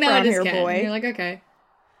 They're Ken's like, a "No, brown it is hair Ken." boy. And you're like, "Okay."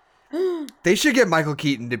 They should get Michael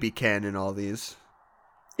Keaton to be Ken in all these.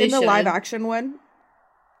 They in the should. live action one.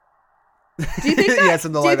 Do you think that? Yes,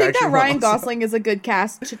 in the do you live think that action one Ryan also. Gosling is a good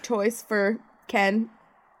cast choice for Ken?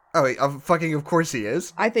 Oh, wait, of course he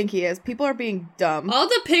is. I think he is. People are being dumb. All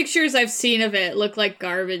the pictures I've seen of it look like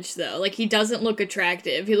garbage, though. Like he doesn't look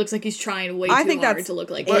attractive. He looks like he's trying way I too think hard that's to look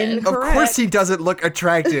like in- Ken. Of course Correct. he doesn't look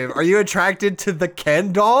attractive. Are you attracted to the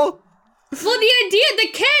Ken doll? Well, the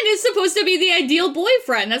Ken is supposed to be the ideal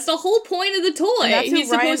boyfriend. That's the whole point of the toy. And that's who He's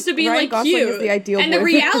supposed to be Ryan like Gosling cute. is the ideal and the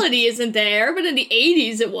boyfriend. reality isn't there, but in the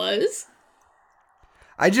 80s it was.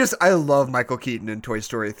 I love Michael Keaton in Toy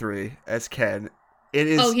Story 3 as Ken. It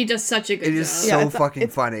is. Oh, he does such a good it job. is so fucking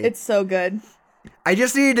funny. It's so good. I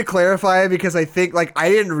just needed to clarify because I think I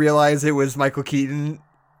didn't realize it was Michael Keaton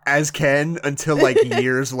as Ken until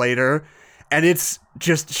years later. and it's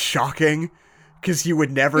just shocking because you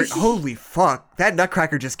would never. Holy fuck! That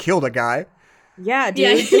Nutcracker just killed a guy. Yeah, dude. Yeah,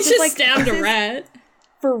 he this is just stabbed a rat.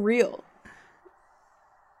 For real.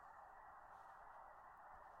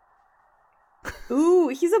 Ooh,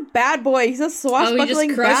 he's a bad boy. He's a Oh, he swashbuckling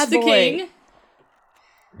just crushed bad the boy. king.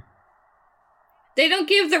 They don't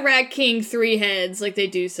give the Rat King 3 heads like they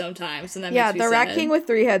do sometimes, and that Yeah, makes me the Rat sad. King with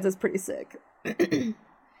 3 heads is pretty sick.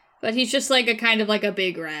 But he's just like a kind of like a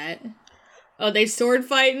big rat. Oh, they sword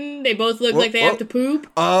fighting. They both look Whoa, like they whoa. have to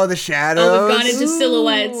poop. Oh, the shadows. Oh, we've gone into Ooh.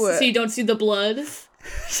 silhouettes, so you don't see the blood.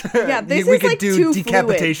 Yeah, this we is, could like, do too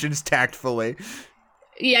decapitations tactfully.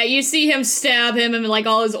 Yeah, you see him stab him, and like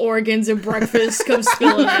all his organs and breakfast come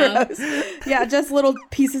spilling out. Yeah, just little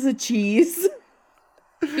pieces of cheese.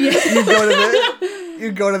 Yeah.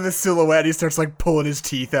 You go to the silhouette. He starts like pulling his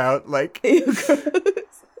teeth out. Like Ew,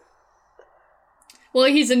 gross. Well,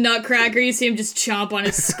 he's a nutcracker. You see him just chomp on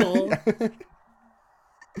his skull.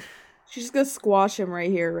 She's just gonna squash him right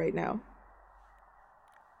here, right now.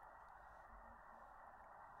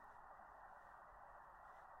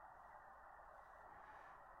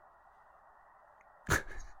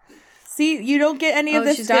 See, you don't get any of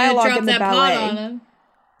this she's gonna dialogue drop in the that pot on ballet. him.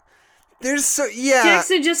 there's so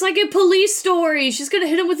Jackson, just like in Police Story, she's gonna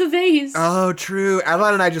hit him with a vase. Oh, true.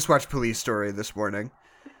 Adeline and I just watched Police Story this morning.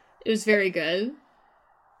 It was very good.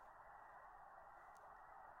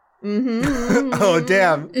 Mm-hmm. Oh,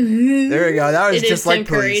 damn. There we go. That was It just is like Tim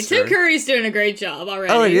Curry. Police Tim Story. Curry's doing a great job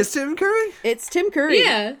already. Oh, it is Tim Curry? It's Tim Curry.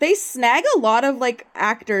 Yeah. They snag a lot of like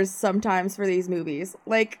actors sometimes for these movies.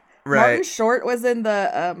 Like Martin Right. Short was in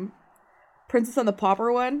the Princess and the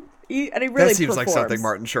Pauper one. And he really That seems like performs. something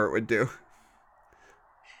Martin Short would do.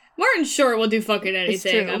 Martin Short will do fucking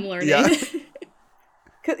anything, true. I'm learning. Yeah.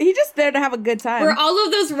 'Cause he's just there to have a good time. Were all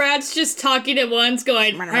of those rats just talking at once,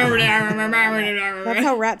 going... That's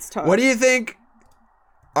how rats talk. What do you think?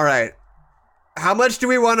 All right. How much do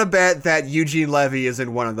we want to bet that Eugene Levy is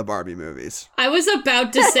in one of the Barbie movies? I was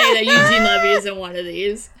about to say that Eugene Levy is in one of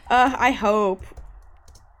these. I hope.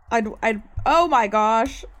 I'd. Oh my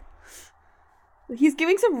gosh. He's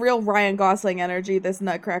giving some real Ryan Gosling energy. This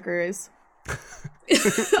Nutcracker is.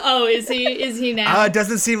 Oh, is he? Is he now? It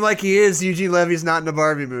doesn't seem like he is. Eugene Levy's not in a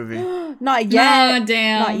Barbie movie. Not yet. Nah,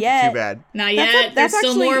 damn. Not yet. Too bad. Not yet. There's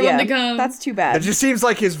still more of them to come. That's too It bad. just seems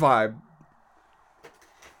like his vibe.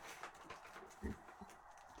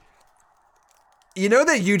 You know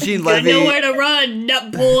that Eugene Got Levy... nowhere to run,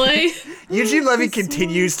 nut boy. Eugene Levy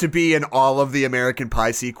continues to be in all of the American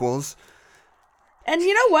Pie sequels. And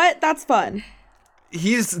you know what? That's fun.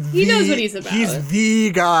 He knows what he's about. He's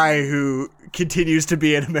the guy who continues to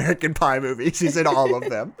be in American Pie movies. He's in all of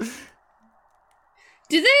them.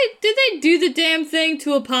 Did they do the damn thing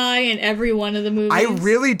to a pie in every one of the movies? I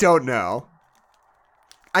really don't know.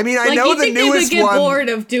 I mean, I like, know you the think they would newest get one. bored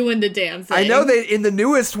of doing the damn thing. I know that in the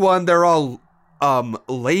newest one, they're all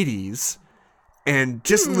ladies, and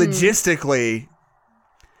just logistically,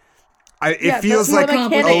 it feels the like a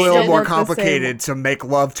mechanics little don't more work the same. complicated to make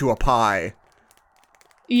love to a pie.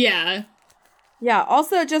 Yeah. Yeah.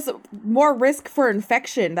 Also, just more risk for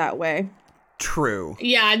infection that way. True.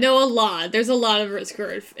 Yeah, I know a lot. There's a lot of risk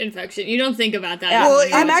for infection. You don't think about that. Yeah. Well, when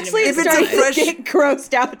you're I'm watching actually if it's a starting to fresh- get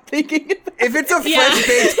grossed out thinking. If it's a Yeah. fresh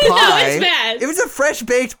baked No, pie, it's bad. if it's a fresh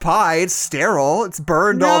baked pie, it's sterile. It's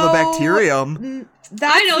burned all the No. bacterium.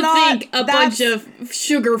 That's I don't not, think a that's- bunch of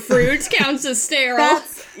sugar fruits counts as sterile.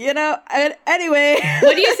 That's anyway.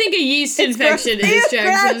 What do you think a yeast infection gross. is, Ew,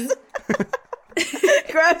 Jackson?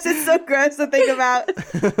 Gross. It's so gross to think about.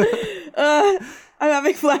 I'm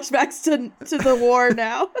having flashbacks to the war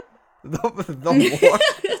now. The war.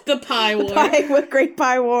 The pie war. Great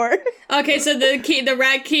Pie War. Okay, so the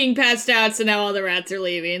Rat King passed out, so now all the rats are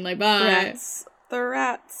leaving. Like, bye. Rats. The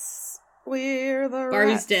rats. We're the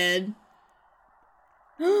Barbie's rats. dead.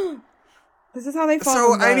 This is how they fall.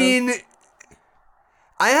 So, in I love. mean,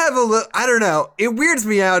 I have a little, I don't know. It weirds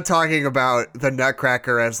me out talking about the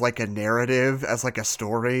Nutcracker as like a narrative, as like a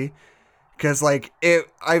story. Because, like,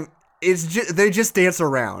 they just dance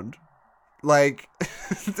around. Like,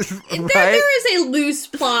 right? There is a loose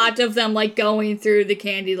plot of them, like, going through the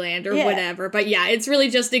Candyland or Yeah. whatever. But yeah, it's really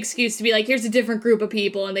just an excuse to be like, here's a different group of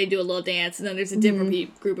people and they do a little dance. And then there's a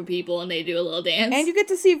different group of people and they do a little dance. And you get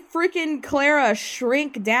to see freaking Clara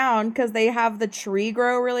shrink down because they have the tree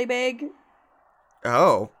grow really big.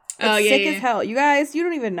 Oh. It's sick yeah. as hell. You guys, you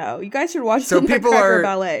don't even know. You guys should watch So the people Nutcracker are-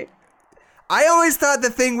 Ballet. I always thought the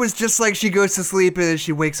thing was just like she goes to sleep and then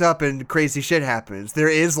she wakes up and crazy shit happens. There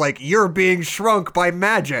is like, you're being shrunk by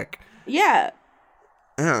magic. Yeah,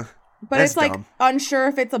 Ugh, but that's it's like dumb. unsure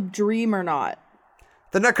if it's a dream or not.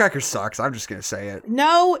 The Nutcracker sucks. I'm just gonna say it.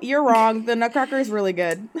 No, you're wrong. The Nutcracker is really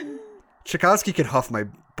good. Tchaikovsky can huff my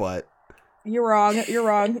butt. You're wrong. You're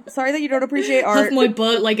wrong. Sorry that you don't appreciate art. Huff my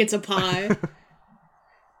butt like it's a pie.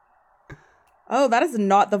 Oh, that is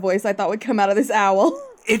not the voice I thought would come out of this owl.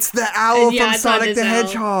 It's the owl Yeah, from it's not Sonic his the owl.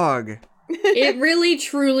 Hedgehog. It really,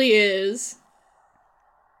 truly is.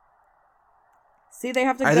 See, they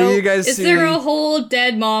have to Either go. you guys Is see... there a whole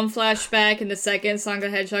dead mom flashback in the second Sonic the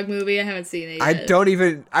Hedgehog movie? I haven't seen it yet. I don't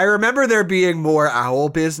even... I remember there being more owl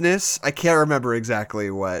business. I can't remember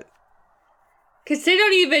exactly what. Because they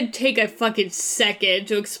don't even take a fucking second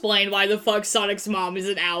to explain why the fuck Sonic's mom is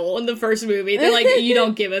an owl in the first movie. They're like, you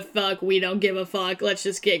don't give a fuck, we don't give a fuck, let's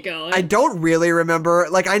just get going. I don't really remember.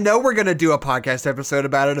 Like, I know we're going to do a podcast episode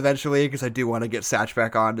about it eventually, because I do want to get Satch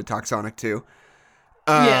back on to talk Sonic 2.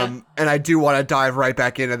 Yeah. And I do want to dive right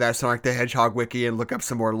back into that Sonic the Hedgehog wiki and look up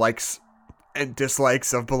some more likes and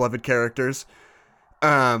dislikes of beloved characters.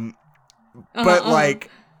 But, like,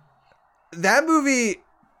 that movie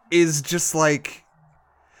is just, like...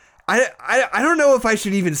 I don't know if I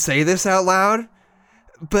should even say this out loud,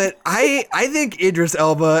 but I think Idris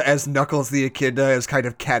Elba as Knuckles the Echidna is kind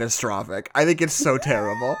of catastrophic. I think it's so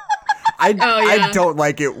terrible. I don't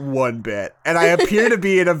like it one bit. And I appear to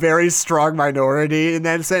be in a very strong minority in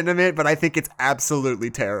that sentiment, but I think it's absolutely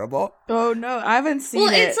terrible. Oh no, I haven't seen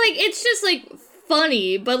well, it. it's just like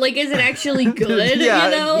funny, but like, is it actually good? Yeah,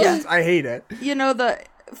 you know? yes, I hate it. You know the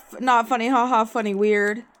not funny, haha, funny,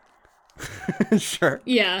 weird, Sure.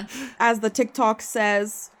 Yeah. as the TikTok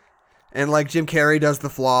says. And like Jim Carrey does the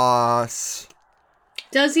floss.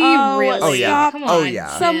 Does he Oh, really? oh, yeah. Come Oh, on,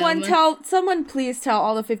 yeah. Someone please tell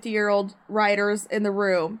all the 50-year-old writers in the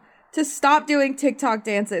room to stop doing TikTok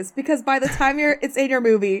dances, because by the time it's in your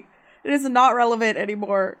movie, it is not relevant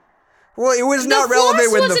anymore. Well, it was The not relevant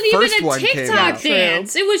floss when wasn't the first even a one came TikTok out.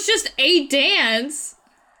 dance. It was just a dance.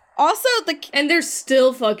 Also, And they're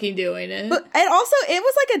still fucking doing it. it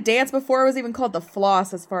was like a dance before it was even called the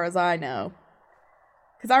floss, as far as I know.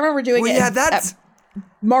 Because I remember doing Well, it yeah, at that's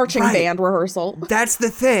marching right. band rehearsal. That's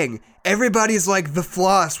the thing. Everybody's like, the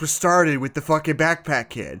floss was started with the fucking Backpack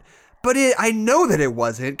Kid. But I know that it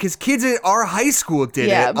wasn't, because kids at our high school did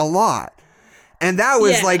it a lot. And that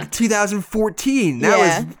was like 2014.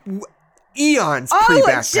 That was eons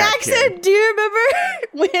pre-Backpack Jackson, Kid. do you remember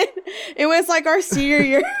when it was like our senior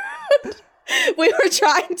year? We were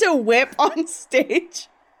trying to whip on stage.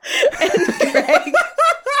 And Greg...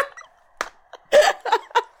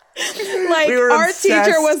 like, We were our obsessed.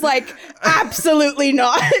 teacher was like, absolutely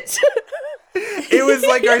not. It was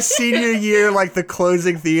like our senior year, like the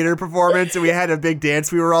closing theater performance, and we had a big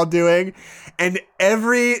dance we were all doing. And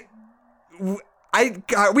we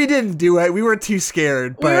didn't do it. We were too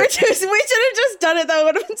scared. But we should have just done it though. It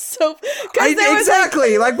would have been so...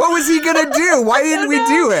 exactly. Like, what was he gonna do? Why didn't we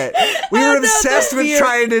do it? We were obsessed with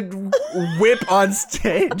trying to whip on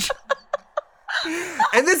stage.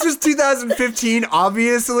 And this was 2015,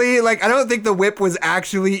 obviously. Like, I don't think the whip was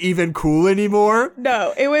actually even cool anymore.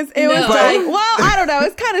 No, it was No. still, well, I don't know.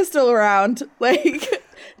 It's kind of still around. Like,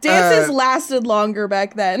 dances lasted longer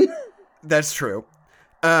back then. That's true.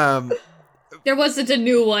 There wasn't a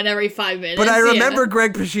new one every 5 minutes. But I remember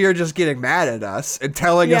Greg Bashir just getting mad at us and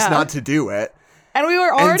telling us not to do it. And we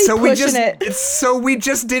were already pushing it. So we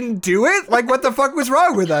just didn't do it? Like, what the fuck was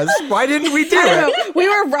wrong with us? Why didn't we do I it? don't know. We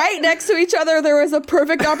were right next to each other. There was a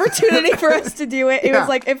perfect opportunity for us to do it. It was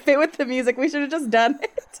like, it fit with the music. We should have just done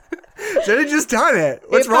it. Should have just done it.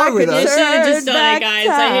 What's If I wrong with could You us? should have just Turn done it, back guys.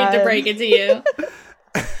 I hate to time. break it to you.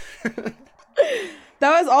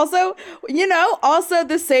 That was also, also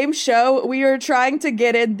the same show we were trying to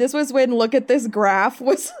get in. This was when Look at This Graph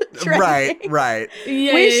was trending. Right.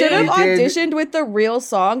 Yeah, We should have We did. auditioned with the real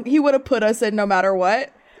song. He would have put us in no matter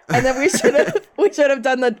what. And then we should have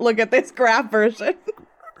done the Look at This Graph version.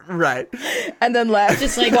 Right. And then left.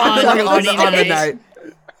 Just like Watch on it the on the morning night.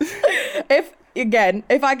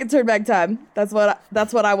 If I could turn back time, that's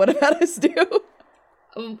what I would have had us do.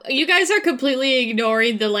 You guys are completely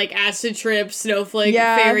ignoring the like acid trip snowflake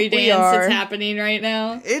Yeah, fairy we dance are. that's happening right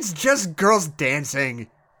now. It's just girls dancing.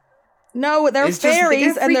 No, they're It's just-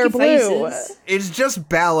 fairies They got and they're freaky blue. faces. It's just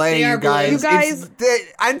ballet, They are you guys. blue. You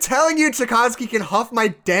guys- I'm telling you, Tchaikovsky can huff my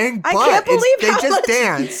dang butt. I can't believe they how just much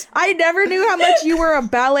dance. I never knew how much you were a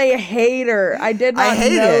ballet hater. I did I not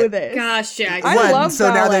hate know it. this. Gosh, Jack. I What? love So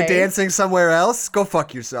now they're ballet. dancing somewhere else? Go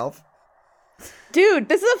fuck yourself. Dude,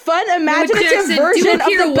 this is a fun, imaginative Jackson, do version a of the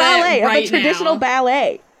pirouette ballet, of right a traditional now.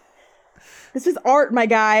 ballet. This is art, my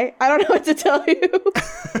guy. I don't know what to tell you.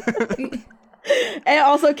 And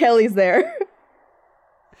also, Kelly's there.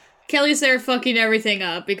 Kelly's there fucking everything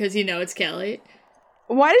up because you know it's Kelly.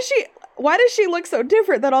 Why does she... Why does she look so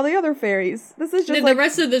different than all the other fairies? This is just The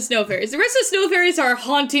rest of the snow fairies. The rest of the snow fairies are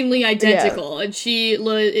hauntingly identical, and she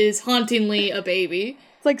is hauntingly a baby.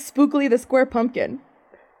 It's like Spookily the Square Pumpkin.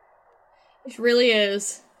 It really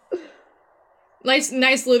is. Nice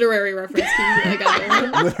literary reference. I got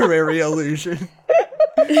there. Literary illusion.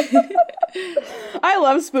 I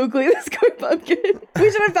love Spookily the Square Pumpkin.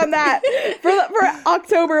 We should have done that. For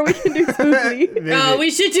October, we can do Spookily. Oh,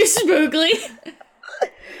 we should do Spookly.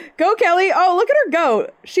 Go, Kelly. Oh, look at her go.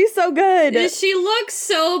 She's so good. She looks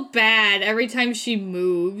so bad every time she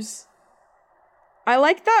moves. I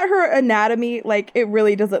like that her anatomy, like, it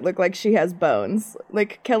really doesn't look like she has bones.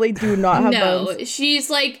 Like, Kelly do not have bones. No, she's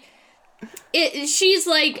like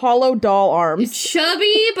Hollow doll arms.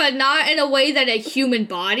 chubby, but not in a way that a human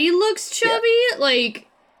body looks chubby. Yeah. Like,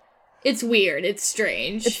 it's weird. It's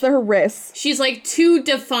strange. It's her wrists. She's like too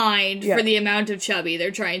defined for the amount of chubby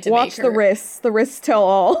they're trying to make her. Watch the wrists. The wrists tell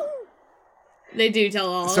all. They do tell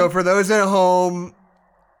all. So for those at home,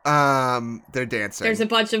 they're dancing. There's a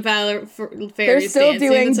bunch of fairies They're still dancing.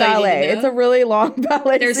 doing ballet. It's a really long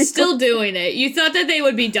ballet. They're sequence. still doing it. You thought that they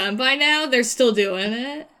would be done by now? They're still doing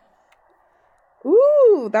it.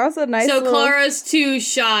 Ooh, that was a nice. So little... Clara's too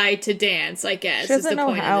shy to dance, I guess. She doesn't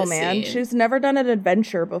know how, man. Scene. She's never done an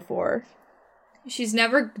adventure before. She's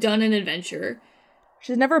never done an adventure.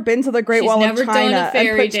 She's never been to the Great Wall of China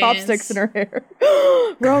and put chopsticks in her hair.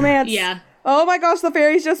 Romance. Yeah. Oh my gosh, the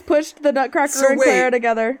fairies just pushed the Nutcracker and Clara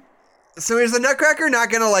together. So is the Nutcracker not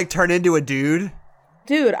gonna, like, turn into a dude?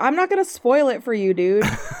 Dude, I'm not gonna spoil it for you, dude.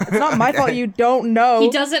 It's not my fault you don't know. He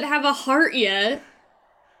doesn't have a heart yet.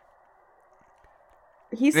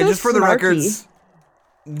 He's and so just for snarky. the records,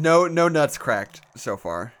 no nuts cracked so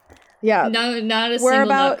far. Yeah. No, not a single We're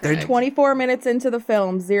about nut cracked. 24 minutes into the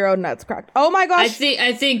film, 0 nuts cracked. Oh my gosh.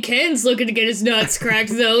 I think Ken's looking to get his nuts cracked,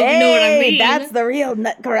 though. Hey, you know what I mean? That's the real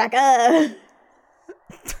Nutcracker.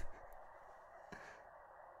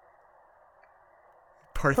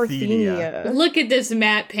 Parthenia. Look at this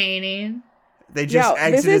matte painting. They just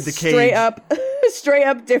exited this the is cage. straight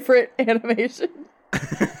up different animation.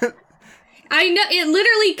 I know, it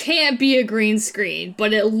literally can't be a green screen,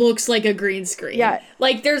 but it looks like a green screen. Yeah.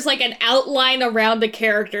 Like, there's like an outline around the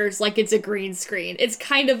characters like it's a green screen. It's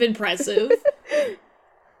kind of impressive.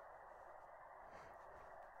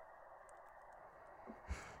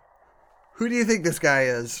 Who do you think this guy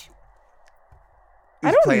is?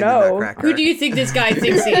 I don't playing know. The Nutcracker? Who do you think this guy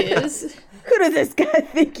thinks he is? Who does this guy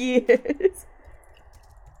think he is?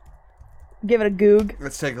 Give it a goog.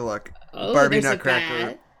 Let's take a look. Oh, Barbie there's Nutcracker.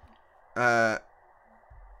 a bat.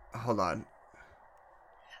 Hold on.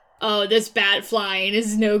 Oh, this bat flying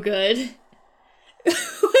is no good. What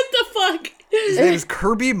the fuck? His name is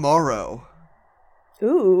Kirby Morrow.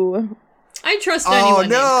 Ooh. I trust anyone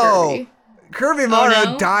named Kirby. Kirby Morrow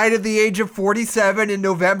no? died at the age of 47 in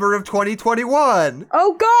November of 2021.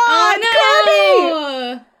 Oh God,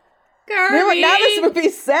 Oh, no! Kirby! Now this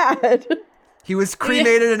movie's sad. He was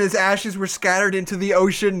cremated and his ashes were scattered into the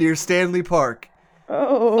ocean near Stanley Park.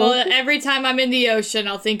 Oh. Well, every time I'm in the ocean,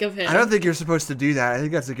 I'll think of him. I don't think you're supposed to do that. I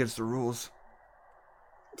think that's against the rules.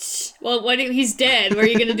 Well, he's dead. What are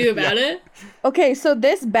you gonna do about it? Okay, so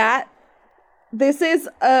this bat, this is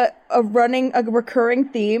a recurring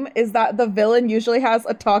theme, is that the villain usually has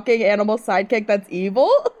a talking animal sidekick that's evil.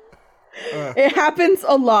 It happens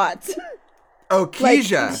a lot. Oh,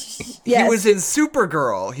 Keisha. He yes. was in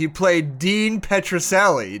Supergirl. He played Dean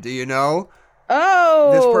Petrocelli. Do you know?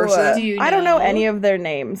 Oh, This person? Do you I don't know know? any of their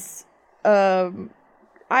names. I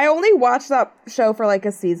only watched that show for like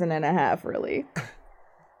a season and a half, really.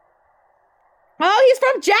 Oh, he's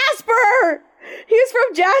from Jasper! He's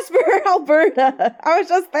from Jasper, Alberta. I was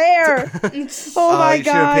just there. Oh my You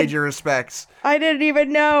should have God. paid your respects. I didn't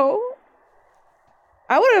even know.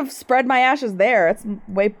 I would have spread my ashes there. It's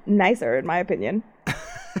way nicer, in my opinion.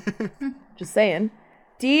 Just saying.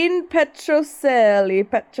 Dean Petrocelli.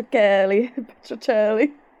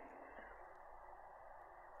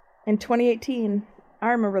 In 2018. I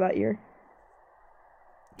remember that year.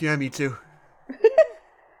 Yeah, me too.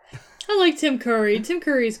 I like Tim Curry. Tim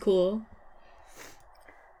Curry's cool.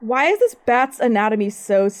 Why is this bat's anatomy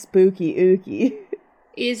so spooky ooky?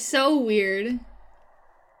 He's so weird.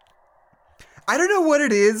 I don't know what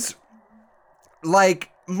it is. Like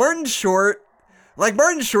Martin Short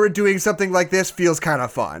doing something like this feels kind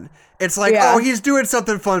of fun. It's like, Yeah. oh, he's doing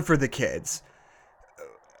something fun for the kids.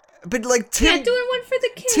 But like Yeah, doing one for the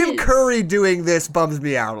kids. Tim Curry doing this bums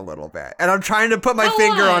me out a little bit. And I'm trying to put my Oh,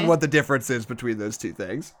 finger why? on what the difference is between those two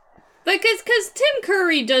things. Because Tim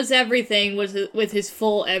Curry does everything with his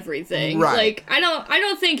full everything. Right. Like I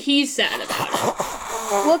don't think he's sad about it.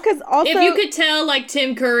 Well, because also If you could tell, like,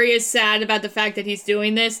 Tim Curry is sad about the fact that he's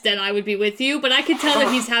doing this, then I would be with you. But I could tell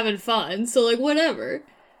that he's having fun, so, like, whatever.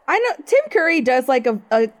 I know Tim Curry does like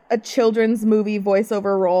a children's movie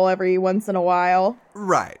voiceover role every once in a while.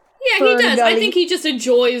 Right. Yeah, he does. I Ferngully. think he just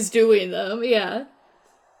enjoys doing them, yeah.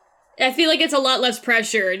 I feel like it's a lot less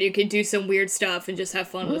pressure, and you can do some weird stuff and just have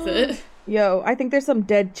fun with it. Yo, I think there's some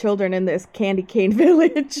dead children in this candy cane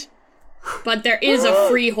village. But there is a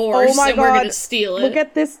free horse, Oh my and we're God. gonna steal it. Look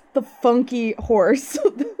at the funky horse.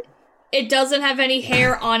 It doesn't have any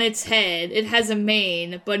hair on its head. It has a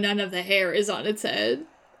mane, but none of the hair is on its head.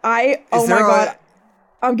 Oh my there God.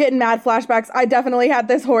 I'm getting mad flashbacks. I definitely had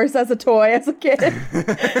this horse as a toy as a kid.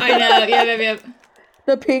 I know, yep.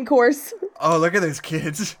 The pink horse. Oh, look at those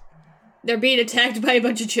kids. They're being attacked by a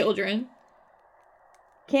bunch of children.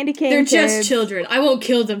 Candy cane They're kids. just children. I won't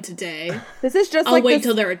kill them today. This is just I'll like wait this,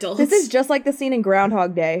 till they're adults. This is just like the scene in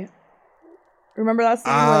Groundhog Day. Remember that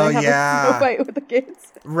scene Oh, where they have yeah. a snow fight with the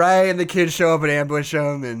kids? Right, and the kids show up and ambush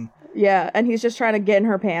them, and Yeah, and he's just trying to get in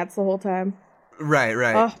her pants the whole time. right.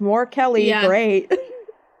 Oh, more Kelly. Yeah. Great.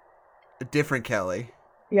 A different Kelly.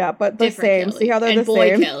 Yeah, but the Different same. Kelly. See how they're and the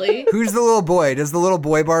boy same? Kelly. Who's the little boy? Does the little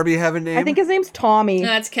boy Barbie have a name? I think his name's Tommy. No,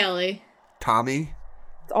 that's Kelly. Tommy.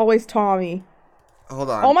 It's always Tommy. Hold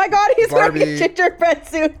on. Oh my God, he's wearing Barbie- a gingerbread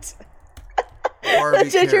suit. Barbie The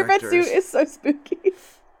gingerbread characters. suit is so spooky.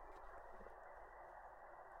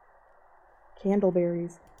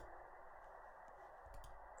 Candleberries.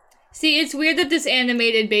 See, it's weird that this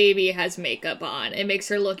animated baby has makeup on. It makes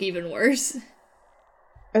her look even worse.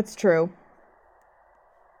 It's true.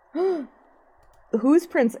 Who's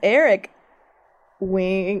Prince Eric?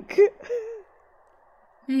 Wink.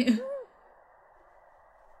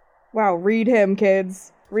 Wow, read him,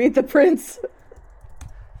 kids. Read the prince.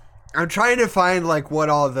 I'm trying to find like what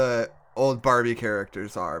all the old Barbie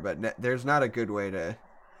characters are, but there's not a good way to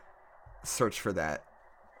search for that.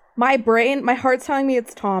 My heart's telling me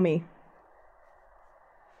it's Tommy.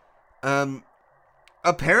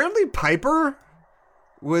 Apparently Piper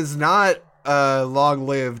was not a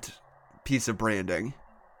long-lived piece of branding.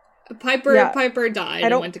 Piper Yeah. died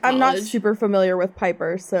and went to college. I'm not super familiar with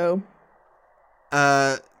Piper, so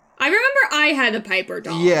I remember I had a Piper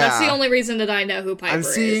doll. Yeah. That's the only reason that I know who Piper I'm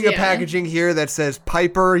is. seeing a yeah. packaging here that says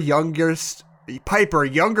Piper, younger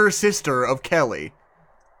sister of Kelly.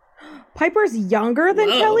 Piper's younger than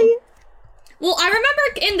Whoa. Kelly? Well, I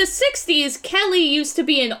remember in the 60s, Kelly used to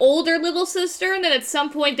be an older little sister, and then at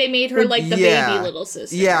some point they made her like the baby little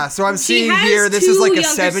sister. Yeah, so I'm She seeing has here, this is two like a younger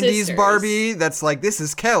 70s sisters. Barbie that's like, this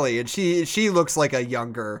is Kelly, and she looks like a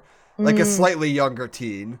younger, like a slightly younger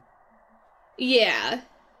teen. Yeah.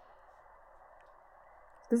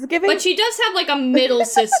 This is giving. But she does have like a middle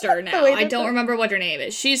sister now. way I that don't the- remember what her name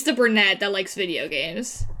is. She's the brunette that likes video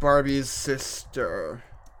games. Barbie's sister.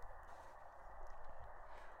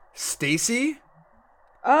 Stacy?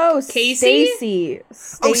 Oh, Casey? Stacy.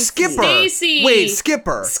 Oh, Skipper. Stacy. Wait,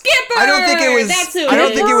 Skipper. Skipper! I don't think it was. That's who I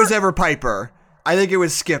don't it think is. it was ever Piper. I think it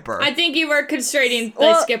was Skipper. I think you were constraining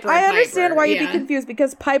Well, Skipper I and understand Piper. why you'd yeah. be confused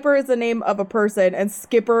because Piper is the name of a person and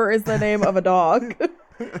Skipper is the name of a dog.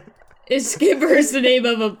 Skipper is the name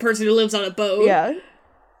of a person who lives on a boat. Yeah.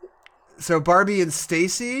 So Barbie and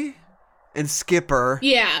Stacy and Skipper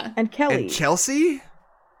Yeah. And Kelly. and Chelsea.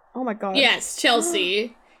 Oh my god. Yes,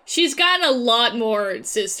 Chelsea. She's gotten a lot more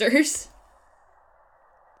sisters.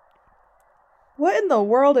 What in the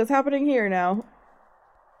world is happening here now?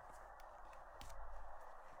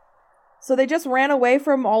 So they just ran away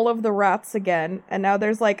from all of the rats again, and now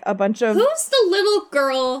there's like a bunch of Who's the little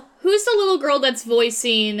girl? Who's the little girl that's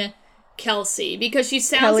voicing Kelsey? Because she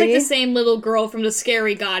sounds like Kelly? the same little girl from the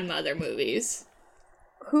Scary Godmother movies.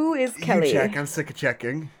 who is Kelly? You check. I'm sick of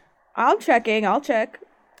checking. I'm checking. I'll check.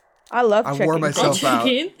 I love I checking. wore I'll myself check out.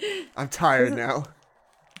 in. I'm tired now.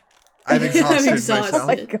 I've exhausted exhausted. Oh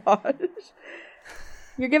my myself. gosh.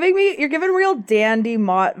 You're giving real Dandy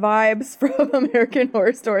Mott vibes from American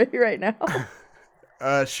Horror Story right now.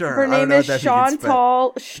 Sure. Her I don't name know is what that means, but-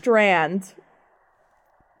 Chantal Strand.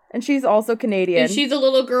 And she's also Canadian. Is she the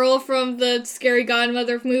little girl from the Scary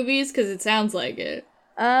Godmother movies? Because it sounds like it.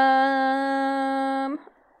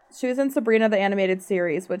 She was in Sabrina the Animated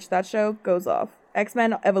Series, which that show goes off.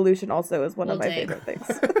 X-Men Evolution also is one of Well, my dang. favorite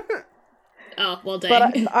things. Oh, well,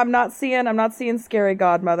 dang. But I'm not seeing Scary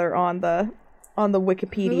Godmother on the Who was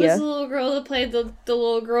Wikipedia. the little girl that played the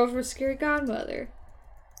little girl from Scary Godmother?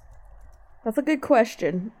 That's a good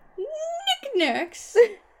question. Next.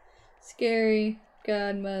 Scary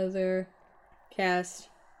Godmother cast.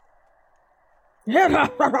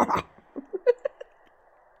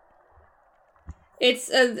 It's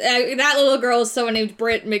that little girl is someone named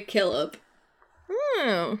Britt McKillop.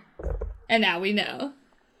 Oh. And now we know.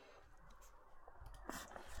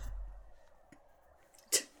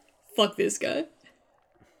 Fuck this guy.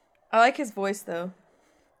 I like his voice, though.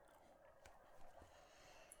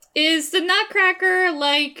 Is the Nutcracker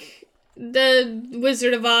like the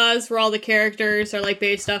Wizard of Oz, where all the characters are like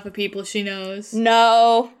based off of people she knows?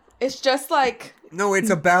 No. It's just like... No, it's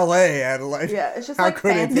a ballet, Adeline. Yeah, it's just How like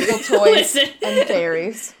could it be? fanciful toys Listen. and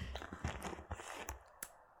fairies.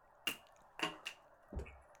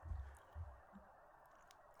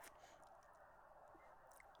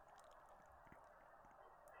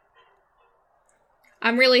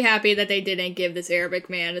 I'm really happy that they didn't give this Arabic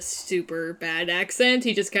man a super bad accent.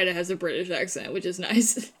 He just kind of has a British accent, which is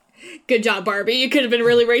nice. Good job, Barbie. You could have been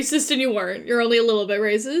really racist and you weren't. You're only a little bit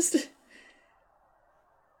racist.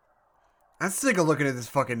 I'm sick of looking at this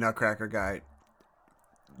fucking Nutcracker guy.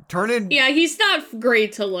 Turn He's not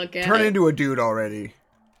great to look at. into a dude already.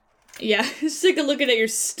 Yeah, sick of looking at your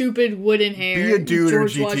stupid wooden hair. Be a dude or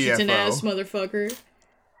George Washington GTFO. ass motherfucker.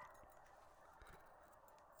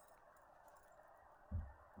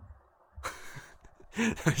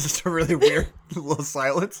 It's just a really weird little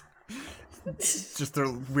silence. Just their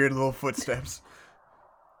weird little footsteps.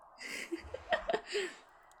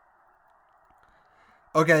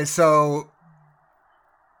 Okay, so...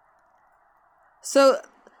 So,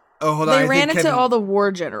 Oh, hold on. they I ran think into Ken- all the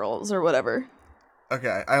war generals or whatever.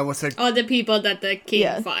 Okay, I almost said... All the people that the king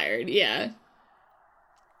Yeah. fired, yeah.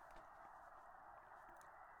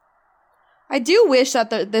 I do wish that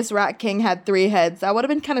this Rat King had 3 heads. That would have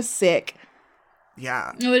been kind of sick.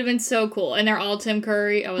 Yeah. It would have been so cool. And they're all Tim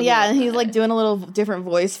Curry. I would Yeah, love and he's that. like doing a little different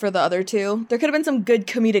voice for the other 2. There could have been some good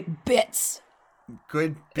comedic bits.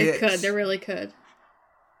 Good It bits. could. They really could.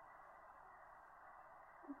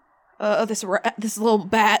 This little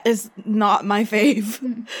bat is not my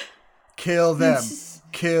fave. Kill them.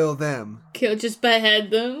 Kill them. Kill, just behead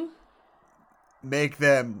them. Make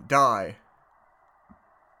them die.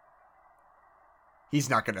 He's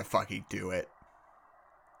not gonna fucking do it.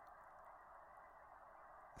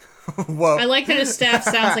 Whoa. I like that his staff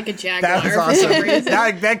sounds like a jaguar That was for some awesome. reason.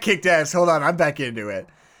 that kicked ass. Hold on, I'm back into it.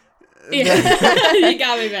 Yeah. You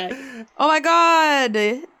got me back. Oh my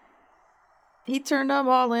god! He turned them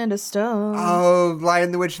all into stone. Oh,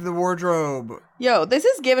 Lion the Witch in the Wardrobe. Yo, this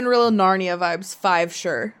is giving real Narnia vibes, 5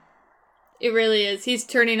 sure. It really is. He's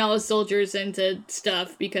turning all his soldiers into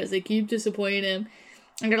stuff because they keep disappointing him.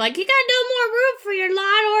 And they're like, you got no more room for your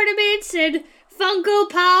lawn ornaments and Funko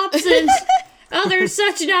Pops and other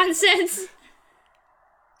such nonsense.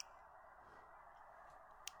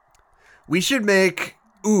 We should make...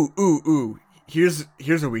 Ooh. Here's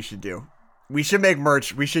what we should do. We should make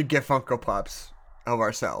merch. We should get Funko Pops of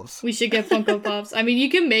ourselves. We should get Funko Pops. I mean, you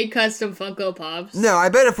can make custom Funko Pops. No, I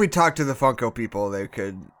bet if we talk to the Funko people, they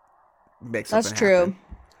could make something That's true. happen.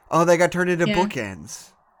 Oh, they got turned into Yeah.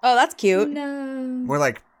 bookends. Oh, that's cute. No. More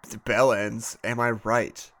like bell ends. Am I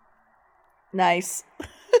right? Nice.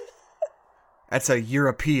 That's a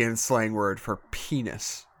European slang word for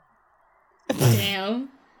penis. Damn.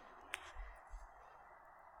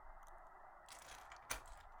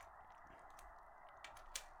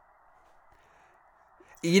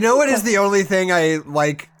 You know what is the only thing I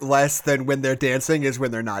like less than when they're dancing is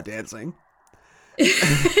when they're not dancing.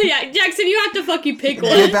 Yeah, Jackson, you have to fucking pick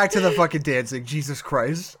Get one. back to the fucking dancing. Jesus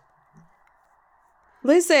Christ.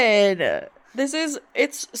 Listen,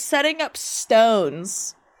 it's setting up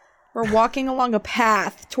stones. We're walking along a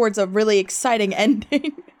path towards a really exciting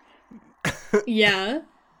ending. Yeah.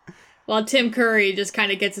 While Tim Curry just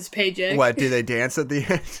kind of gets his paycheck. What, do they dance at the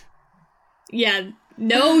end? Yeah.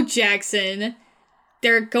 No, Jackson.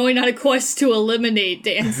 They're going on a quest to eliminate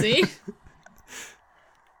dancing.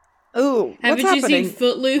 Ooh, what's Haven't you happening? seen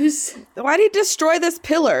Footloose? Why did he destroy this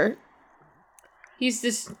pillar? He's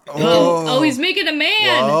just... Oh. Oh, he's making a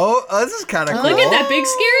man. Whoa, this is kind of cool. Look at that big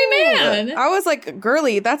scary man. I was like,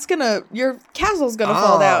 girly, your castle's gonna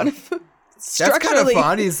fall down. That's kind of Structurally.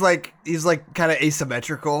 fun. He's like kind of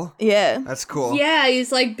asymmetrical. Yeah. That's cool. Yeah,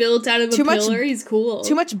 he's like built out of a Too much- pillar. He's cool.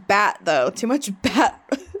 Too much bat, though. Too much bat.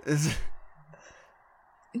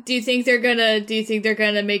 Do you think they're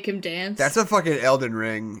gonna make him dance? That's a fucking Elden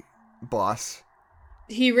Ring boss.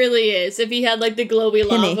 He really is. If he had like the glowy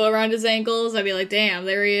Penny. lava around his ankles, I'd be like, damn,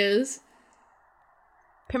 there he is.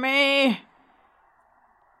 Pimmy.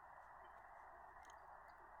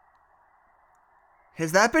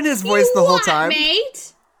 Has that been his voice the whole What, time?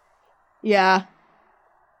 mate? Yeah.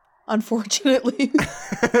 Unfortunately.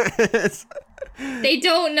 They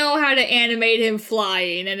don't know how to animate him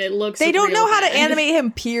flying, and it looks. They don't real know how to bad. animate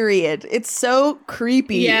him, period. It's so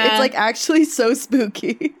creepy. Yeah. It's like actually so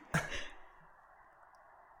spooky.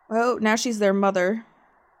 Oh, now she's their mother.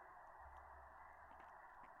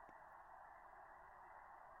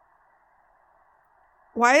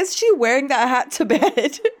 Why is she wearing that hat to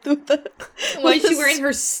bed? Why is she wearing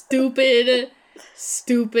her stupid,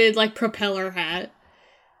 like, propeller hat?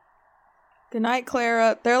 Good night,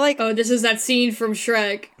 Clara. They're like, Oh, this is that scene from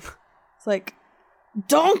Shrek. it's like,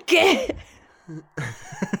 donkey!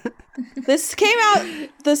 This came out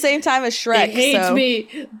the same time as Shrek, They hate so...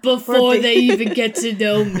 me before they even get to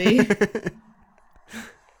know me.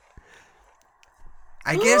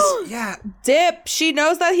 I guess, yeah. Dip, she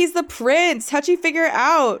knows that he's the prince. How'd she figure it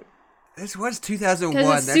out? This was 2001.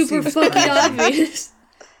 Because That it's super seems fucking crazy. obvious.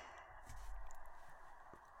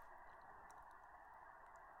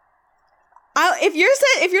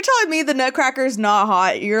 If you're telling me the Nutcracker's not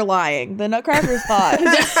hot, you're lying. The Nutcracker's hot.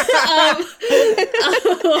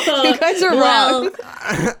 You guys are wrong.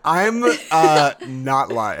 I'm not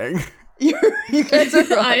lying. You guys are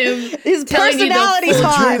wrong. I am His telling you the personality's full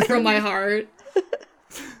hot. truth from my heart.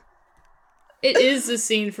 It is the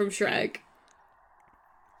scene from Shrek.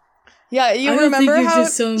 Yeah, you I don't remember think you're how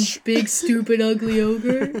just some big, stupid, ugly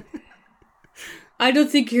ogre. I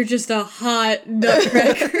don't think you're just a hot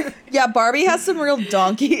nutcracker. Yeah, Barbie has some real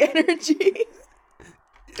donkey energy.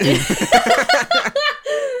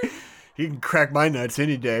 You can crack my nuts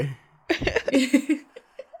any day.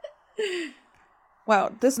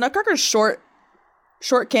 Wow, this Nutcracker's short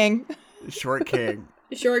king. Short king.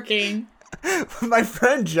 Short King. My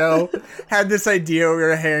friend Joe had this idea. We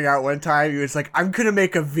were hanging out one time. He was like, I'm going to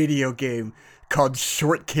make a video game called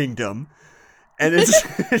Short Kingdom. And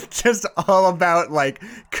it's just all about, like,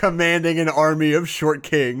 commanding an army of short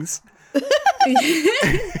kings.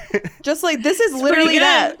 Just like, this is literally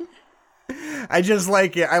that. I just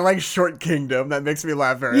like it. I like Short Kingdom. That makes me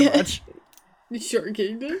laugh very much. Short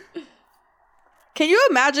Kingdom. Can you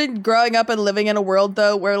imagine growing up and living in a world,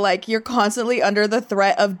 though, where, like, you're constantly under the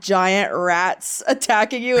threat of giant rats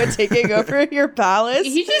attacking you and taking over your palace?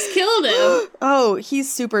 He just killed him. Oh,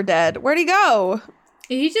 he's super dead. Where'd he go?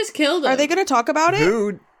 He just killed him. Are they going to talk about it?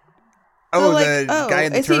 Who? Oh, the guy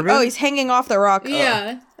in the turban? He's hanging off the rock.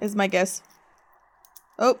 Yeah. Is my guess.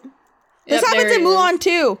 Oh. Yep, This happens there in he Mulan is.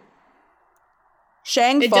 too.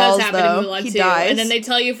 Shang It falls, does happen though. in Mulan He too. dies. And then they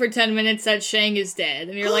tell you for 10 minutes that Shang is dead.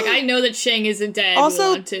 And you're like, I know that Shang isn't dead.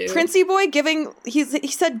 Also, Mulan 2. Princey Boy he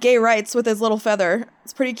said gay rights with his little feather.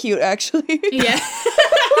 It's pretty cute, actually. Yeah.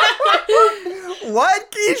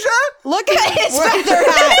 What, Keisha? Look at his feather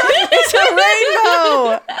hat. It's a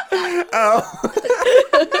rainbow.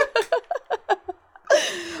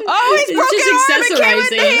 Oh, he's broken just arm. It came in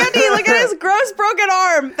accessorizing. handy. Look at his gross broken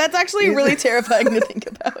arm. That's actually really terrifying to think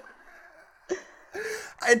about.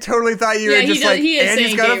 I totally thought you were Yeah, he just does- like, he is and he's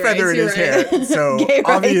saying got a gay feather in rights, his you're hair. So Gay rights.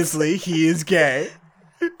 obviously he is gay.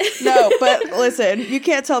 No, but listen, you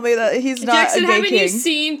can't tell me that he's not Jackson, a gay haven't king. you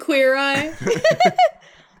seen Queer Eye?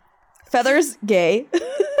 Feather's gay.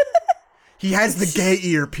 He has the gay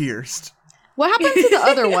ear pierced. What happened to the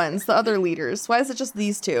other ones, the other leaders? Why is it just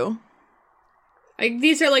these two? Like,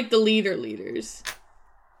 these are like the leaders.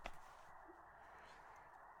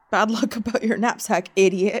 Bad luck about your knapsack,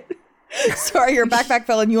 idiot. Sorry, your backpack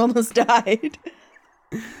fell and you almost died.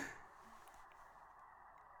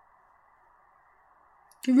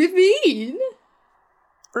 Ravine.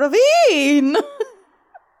 Ravine!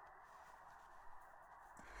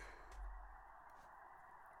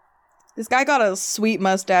 This guy got a sweet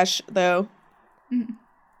mustache, though.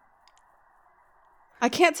 I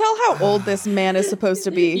can't tell how old this man is supposed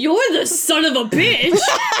to be. You're the son of a bitch.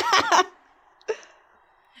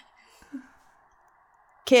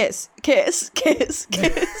 Kiss, kiss, kiss,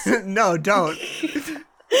 kiss. No, don't.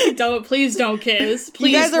 Please don't kiss.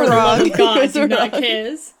 Please, guys are for the love wrong. of You God, guys do are not wrong.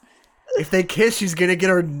 kiss. If they kiss, she's gonna get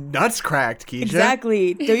her nuts cracked, Keisha.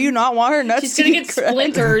 Exactly. Do you not want her nuts She's to gonna be get cracked?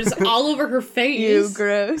 splinters all over her face. You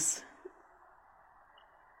gross.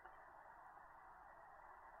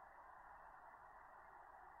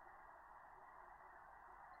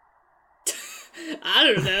 I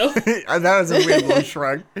don't know. That was a weird little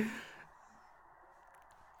shrug.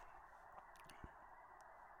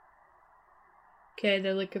 Okay,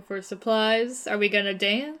 they're looking for supplies. Are we gonna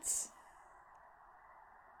dance?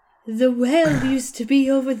 The well used to be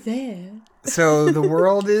over there. So the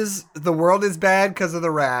world is bad because of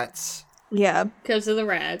the rats. Yeah. Because of the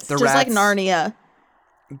rats. The Just like rats Narnia.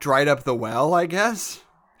 dried up the well, I guess.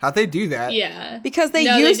 How'd they do that? Yeah. Because they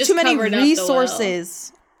No, use just too many covered up the well.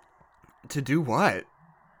 resources. To do what?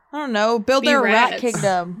 I don't know. Build Be their rat rats.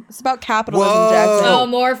 kingdom. It's about capitalism, Whoa. Jackson. Oh,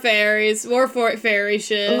 more fairies. More fairy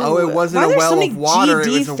shit. Oh, it wasn't Why a are there well so many of water, GD it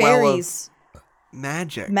was a well of fairies?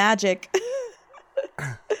 magic. Magic.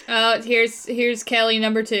 Oh, here's Kelly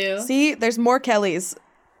number 2. See, there's more Kellys.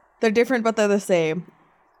 They're different, but they're the same.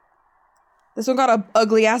 This one got a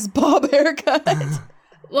ugly ass bob haircut.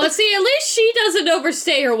 Well, see, at least she doesn't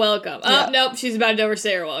overstay her welcome. Yeah. Oh, nope, she's about to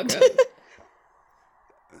overstay her welcome.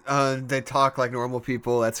 They talk like normal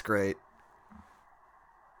people. That's great.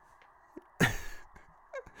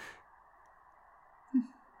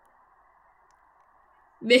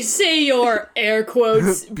 They say you're, air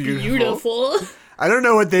quotes, Beautiful. beautiful. I don't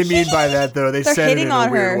know what they mean by that, though. They They're said it hitting in a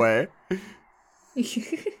on weird her. way.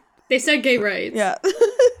 They said gay rights. Yeah.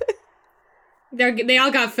 They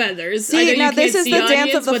all got feathers. See, I know now you this can't is see the dance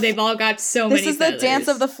audience, of the but they've all got so many This is feathers. the dance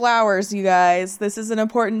of the flowers, you guys. This is an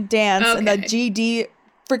important dance in the Okay. GD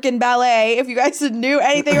freaking ballet. If you guys knew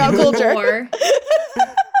anything about culture. Lore.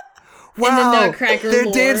 Wow, Nutcracker they're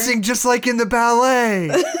lore. dancing just like in the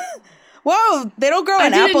ballet. Whoa, they don't grow I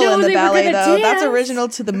an didn't apple know in the they were ballet, gonna though. That's dance. original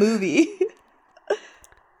to the movie.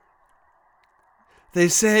 They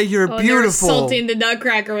say you're Oh, they're beautiful. assaulting the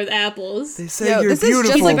Nutcracker with apples. They say Yo, you're this is just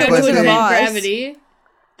beautiful, like About a but to Wizard of they, invent Oz. gravity.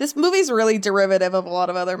 This movie's really derivative of a lot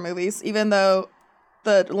of other movies, even though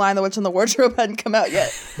the Lion, the Witch, and the Wardrobe hadn't come out yet.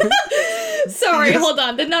 Sorry, hold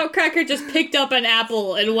on. The Nutcracker just picked up an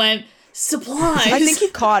apple and went, supplies. I think he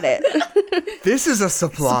caught it. this is a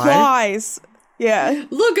supply. Supplies. Yeah.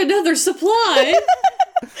 Look, another supply.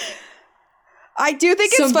 I do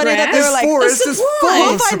think Some it's funny that they grass? were like, Forest is full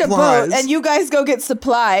we'll of find a supplies. boat and you guys go get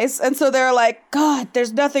supplies. And so they're like, God,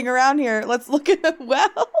 there's nothing around here. Let's look at a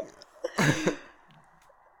well.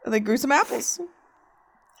 And they grew some apples.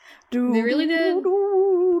 They really did?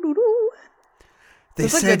 They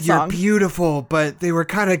It's a said good you're song. beautiful, but they were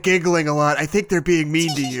kind of giggling a lot. I think they're being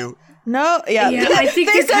mean to you. No, yeah. Yeah, I think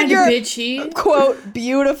they they're said kind of you're, bitchy. quote,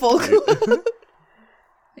 beautiful.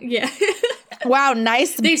 Yeah. Wow,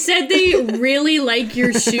 nice They said they really like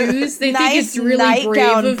your shoes. They think nice it's really brave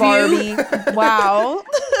nightgown, of Barbie. you. Wow.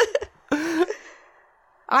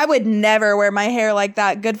 I would never wear my hair like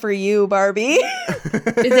that. Good for you, Barbie.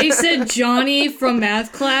 They said Johnny from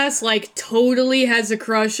math class, like, totally has a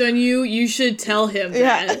crush on you. You should tell him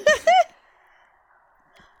Yeah. that.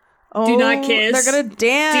 Oh, not kiss. They're gonna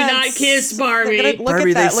dance. Do not kiss, Barbie. They're gonna, look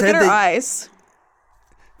Barbie, at they that. Look said at her they- eyes.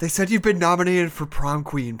 They said you've been nominated for prom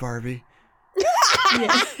queen, Barbie.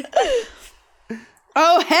 Yeah.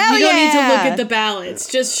 Oh hell You don't yeah! need to look at the ballots.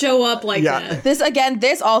 Just show up like Yeah. that.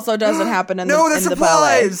 This also doesn't happen in No, the the in the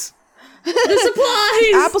ballet. supplies. The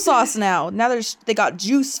supplies. Applesauce now. Now they got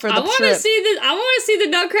juice for the I want to trip. see the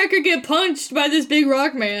Nutcracker get punched by this big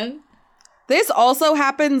rock man. This also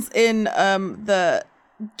happens in the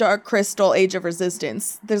Dark Crystal Age of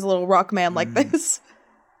Resistance. There's a little rock man like this.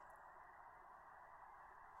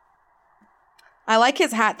 I like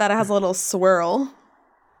his hat that has a little swirl.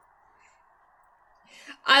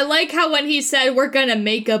 I like how when he said we're gonna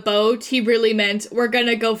make a boat, he really meant we're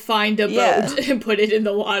gonna go find a Yeah. boat and put it in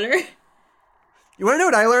the water. You want to know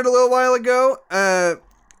what I learned a little while ago?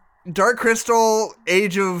 Dark Crystal,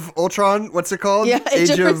 Age of Ultron. What's it called? Yeah,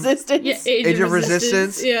 Age of Resistance. Yeah, Age of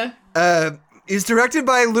Resistance. Yeah. Is directed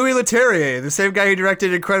by Louis Leterrier, the same guy who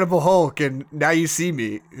directed Incredible Hulk and Now You See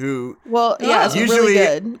Me, who Well, yeah, it's Usually- really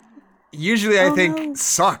good. usually I Oh, think no.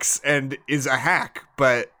 sucks and is a hack,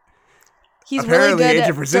 but He's apparently really good Age at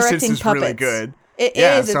of Resistance directing is puppets. really good. It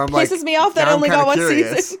Yeah, is. so It I'm like, pisses me off that now it I'm only kinda got one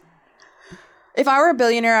curious. season. If I were a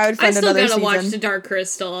billionaire, I would I find still another gotta watch season. the Dark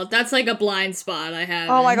Crystal. That's like a blind spot I have.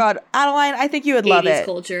 Oh my in god, Adeline, I think you would love 80s it.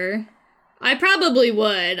 culture. I probably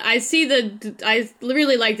would. I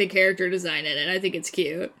really like the character design in it. I think it's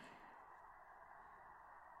cute.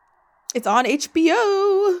 It's on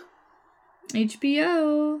HBO.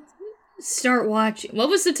 HBO. Start watching. What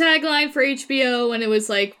was the tagline for HBO when it was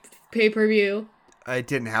like pay-per-view? I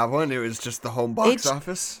didn't have one. It was just the home box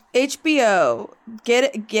office. HBO.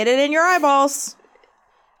 Get it in your eyeballs.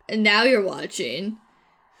 And now you're watching.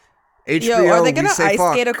 HBO, Yo, are they we gonna say ice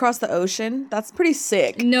fuck. skate across the ocean? That's pretty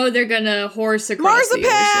sick. No, they're gonna horse across the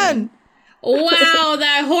Marzipan! ocean. Wow,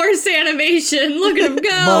 that horse animation. Look at him go.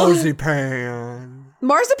 Marzipan.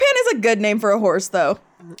 Marzipan is a good name for a horse, though.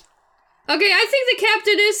 Okay, I think the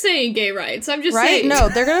captain is saying gay rights. I'm just Right? saying. No,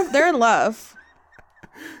 they're in love.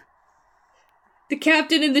 The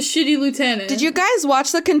captain and the shitty lieutenant. Did you guys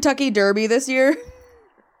watch the Kentucky Derby this year?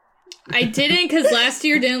 I didn't, because last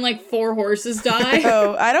year didn't like 4 horses die.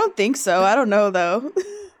 Oh, I don't think so. I don't know though.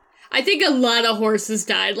 I think a lot of horses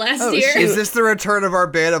died last Oh, year. shoot. Is this the return of our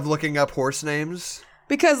bit of looking up horse names?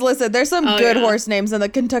 Because listen, there's some Oh, good yeah. horse names in the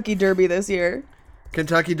Kentucky Derby this year.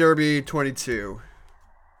 Kentucky Derby 22.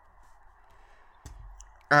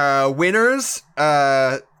 Winners,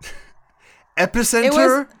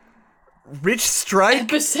 Epicenter, Rich Strike,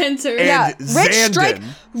 Epicenter. And Yeah, Rich Zandon. Strike.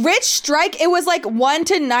 Rich Strike. It was like 1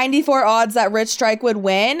 to 94 odds that Rich Strike would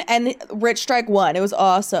win, and Rich Strike won. It was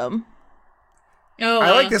awesome. Oh,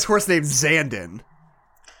 I like this horse named Zandon.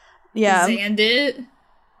 Yeah. Zandit.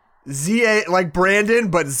 Z-A, like Brandon,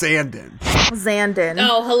 but Zandon. Zandon.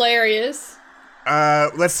 Oh, hilarious.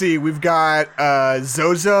 Let's see. We've got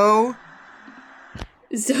Zozo.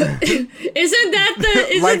 So, isn't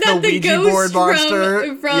that Like the the Ouija ghost board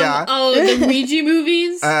monster? from Yeah. the Ouija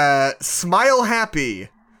movies? Smile Happy.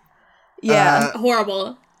 Yeah.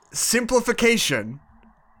 Horrible. Simplification.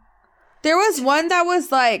 There was one that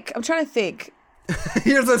was like, I'm trying to think.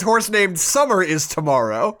 Here's this horse named Summer is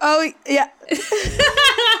Tomorrow. Oh, yeah.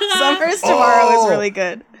 Summer's Tomorrow is really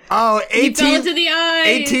good. Oh, He fell 18th, into the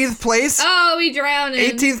ice. 18th place. Oh, he drowned.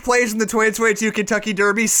 18th place in the 2022 Kentucky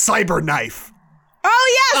Derby, Cyberknife.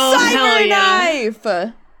 Oh, yes, Oh, hell yeah.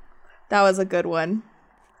 Cyberknife. That was a good one.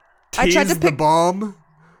 I Tiz tried to the pick. Bomb.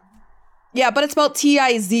 Yeah, but it's spelled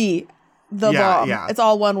T-I-Z. The Yeah, bomb. yeah. It's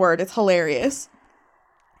all one word. It's hilarious.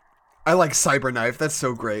 I like Cyberknife. That's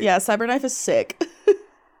so great. Yeah, Cyberknife is sick.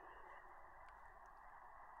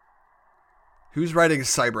 Who's writing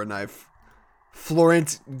Cyberknife?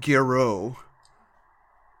 Florent Guerreau.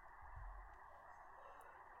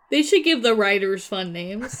 They should give the writers fun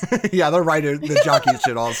names. Yeah, the jockeys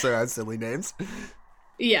should also have silly names.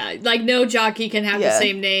 Yeah, like no jockey can have the Yeah.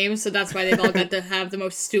 same name, so that's why they've all got to have the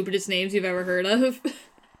most stupidest names you've ever heard of.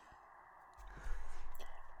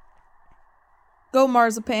 Go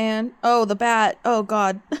Marzipan. Oh, the bat. Oh,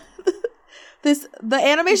 God. The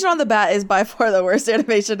animation on the bat is by far the worst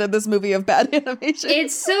animation in this movie of bad animation.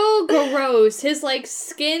 It's so gross. His like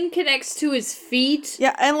skin connects to his feet.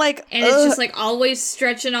 Yeah, and like, And it's just like always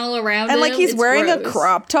stretching all around and him. like he's It's wearing a gross.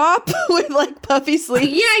 crop top with like puffy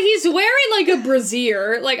sleeves. Yeah, he's wearing like a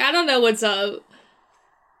brassiere. Like I don't know what's up.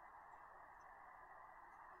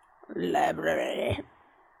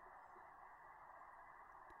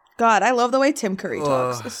 God, I love the way Tim Curry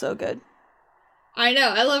talks. Ugh. It's so good. I know.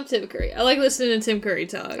 I love Tim Curry. I like listening to Tim Curry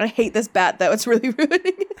talk. I hate this bat though. It's really ruining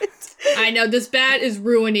it. I know this bat is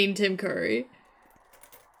ruining Tim Curry.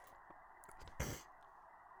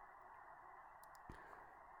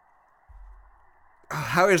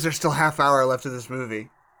 How is there still half hour left of this movie?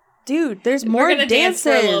 Dude, there's more We're gonna dances.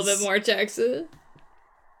 dance for a little bit more, Jackson.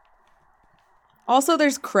 Also,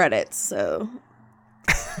 there's credits, so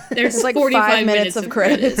There's it's like 45 5 minutes of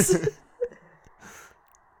credits.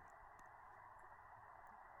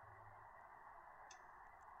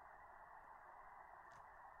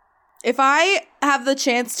 If I have the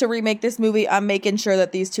chance to remake this movie, I'm making sure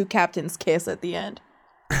that these two captains kiss at the end.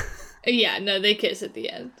 Yeah, no, they kiss at the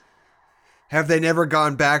end. Have they never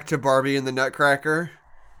gone back to Barbie and the Nutcracker?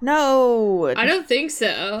 No. I don't think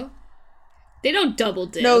so. They don't double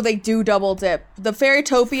dip. No, they do double dip. The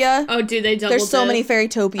Fairytopia. Oh, do they double There's so dip? many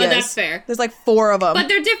Fairytopias. Oh, that's fair. There's like 4 of them. But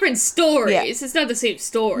they're different stories. Yeah. It's not the same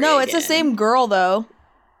story. No, it's the again. same girl though.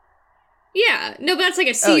 Yeah, no, but that's like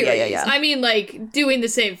a Oh, series. yeah. I mean, like, doing the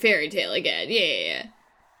same fairy tale again. Yeah.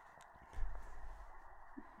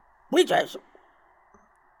 We just.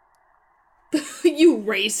 You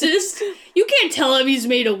racist? You can't tell him he's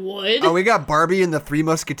made of wood. Oh, we got Barbie and the Three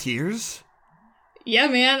Musketeers? Yeah,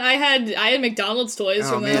 man, I had McDonald's toys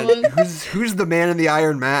Oh from man, that one. who's the man in the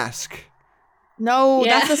Iron Mask? No,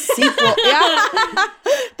 Yeah. that's a sequel. Yeah.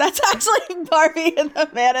 That's actually Barbie and the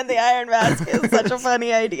Man in the Iron Mask. Is such a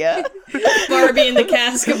funny idea. Barbie in the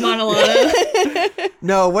Cask of Montalana.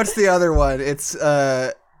 No, what's the other one? It's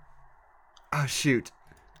oh shoot,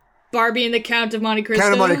 Barbie and the Count of Monte Cristo.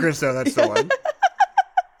 Count of Monte Cristo. That's the one.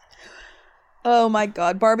 Oh my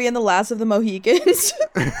God, Barbie and the Last of the Mohicans.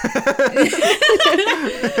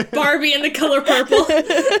 Barbie in the Color Purple.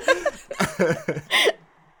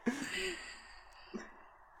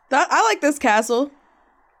 I like this castle.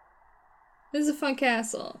 This is a fun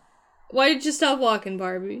castle. Why did you stop walking,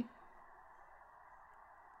 Barbie?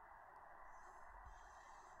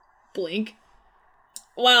 Blink.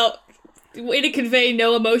 Wow. Way to convey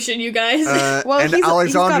no emotion, you guys. Well, and he's got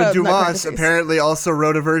Alexandre a Nutcracker Dumas face. apparently also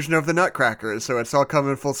wrote a version of the Nutcracker, so it's all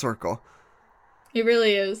coming full circle. It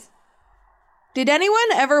really is. Did anyone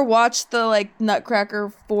ever watch the like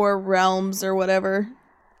Nutcracker 4 Realms or whatever?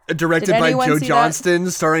 Directed Did by anyone Joe see that? Johnston,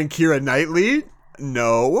 starring Keira Knightley?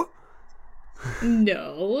 No.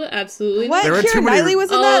 No, absolutely What? not. There were too Keira many- Knightley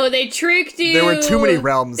was in Oh, that? they tricked you. There were too many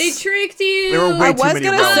realms. They tricked you. There were way I too was many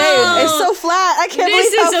gonna realms. say it's so flat. I can't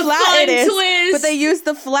This believe is how a flat fun it is. twist. But they used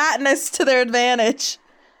the flatness to their advantage.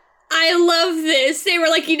 I love this. They were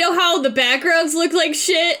like, you know how the backgrounds look like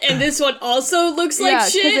shit, and this one also looks like Yeah,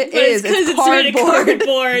 'cause shit, it but is. it's because It's it's made of cardboard.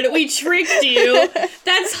 cardboard. We tricked you.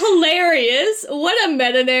 That's hilarious. What a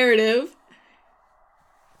meta narrative.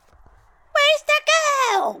 Where's the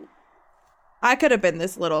girl? I could have been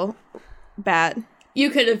this little bat. You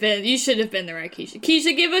should have been the right Keisha.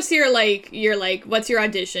 Keisha, give us your what's your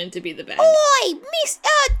audition to be the bad? Oi, Miss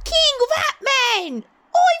King of Batman!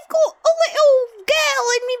 I've got a little girl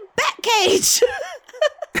in me bat cage.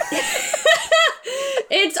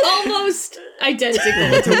 It's almost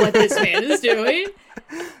identical to what this man is doing.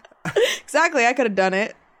 Exactly, I could have done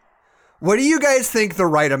it. What do you guys think the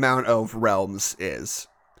right amount of realms is?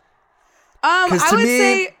 I would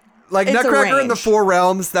say like it's a Nutcracker in the range. 4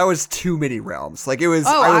 realms, that was too many realms. Like it was.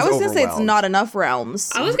 Oh, I I was gonna say it's overwhelmed. not enough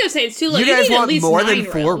realms. I was gonna say it's too late. You guys need at want least more 9 than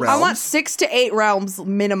 4 realms. realms? I want 6 to 8 realms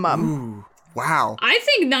minimum. Ooh, wow. I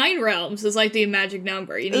think 9 realms is like the magic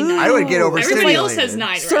number. You need Ooh. 9. I would get Everybody else has overstimulated.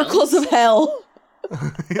 9 Circles realms. of hell.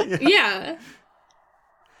 Yeah.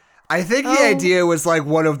 I think the idea was like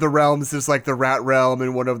one of the realms is like the rat realm,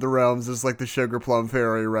 and one of the realms is like the sugar plum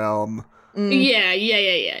fairy realm.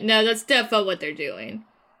 Yeah. No, that's definitely what they're doing.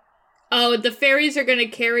 Oh, the fairies are gonna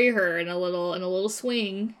carry her in a little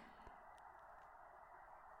swing.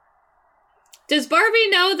 Does Barbie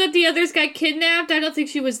know that the others got kidnapped? I don't think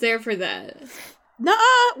she was there for that.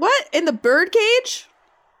 Nuh-uh. What? In the bird cage?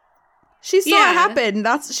 She saw Yeah. it happen.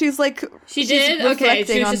 She's like She she's did? Okay, reflecting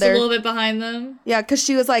she was on just their- a little bit behind them. Yeah, because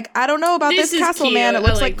she was like, I don't know about This this is castle, cute. man. It I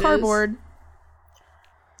looks like like this. cardboard.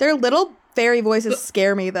 Their little fairy voices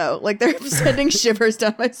scare me though. Like they're sending shivers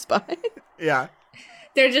down my spine. Yeah.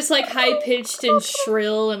 They're just like high pitched and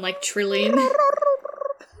shrill and like trilling.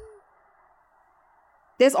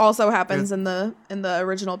 This also happens in the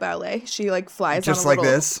original ballet. She like flies Just on a like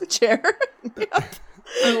little this? chair. Yep. On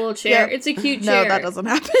a little chair. Yeah. It's a cute chair. No, that doesn't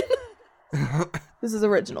happen. This is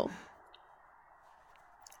original.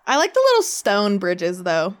 I like the little stone bridges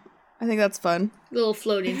though. I think that's fun. Little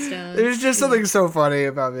floating stones. There's just something so funny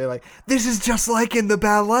about being like, this is just like in the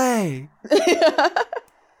ballet.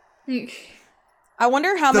 I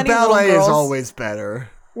wonder how The many ballet little girls is always better.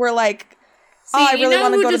 were like, See, I really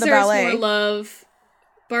want to who go to the deserves ballet. more love?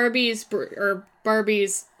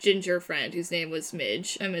 Barbie's ginger friend, whose name was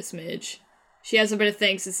Midge. I miss Midge. She hasn't been a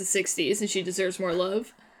thing since the 60s, and she deserves more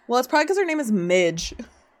love. Well, it's probably because her name is Midge.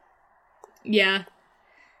 Yeah.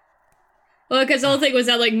 Well, because the whole thing was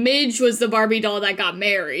that, like, Midge was the Barbie doll that got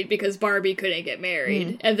married because Barbie couldn't get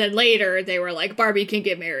married. And then later, they were like, Barbie can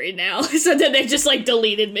get married now. So then they just, like,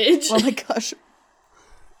 deleted Midge. Oh my gosh.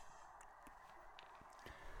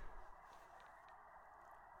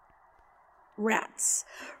 Rats.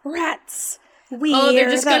 We Oh, they're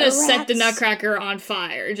just are gonna the set the rats. Nutcracker on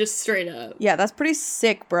fire, just straight up. Yeah, that's pretty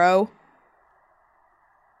sick, bro.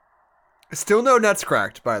 Still no nuts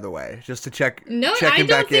cracked, by the way, just to check. No, check I him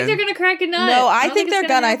don't back think in. they're gonna crack a nut. No, I don't think they're it's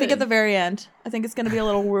gonna. I think at happen. the very end. I think it's gonna be a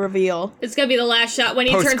little reveal. It's gonna be the last shot when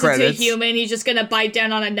he turns into a Post-credits. human. He's just gonna bite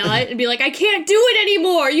down on a nut and be like, "I can't do it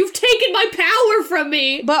anymore. You've taken my power from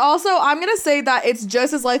me." But also, I'm gonna say that it's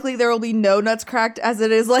just as likely there will be no nuts cracked as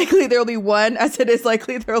it is likely there will be one, as it is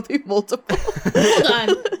likely there will be multiple.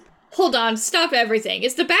 Hold on, stop everything.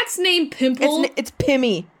 Is the bat's name Pimple? It's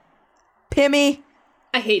Pimmy. Pimmy.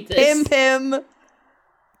 I hate this. Pim.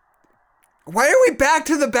 Why are we back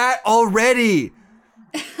to the bat already?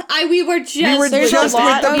 We were just We were just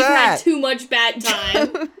with the we've had bat. too much bat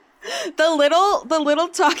time. The little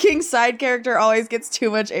talking side character always gets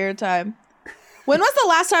too much airtime. When was the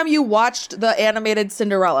last time you watched the animated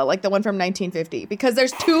Cinderella, like the one from 1950? Because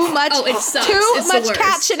there's too much, Oh, it sucks. It's the much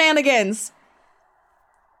cat worst. shenanigans.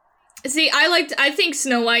 See, I think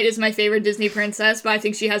Snow White is my favorite Disney princess, but I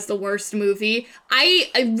think she has the worst movie.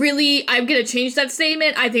 I'm gonna change that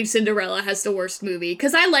statement. I think Cinderella has the worst movie.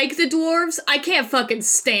 Because I like the dwarves. I can't fucking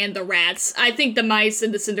stand the rats. I think the mice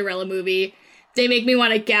in the Cinderella movie, they make me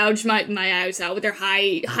want to gouge my eyes out with their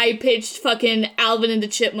high-pitched fucking Alvin and the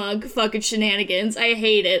Chipmunk fucking shenanigans. I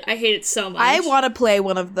hate it. I hate it so much. I want to play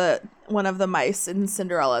one of the mice in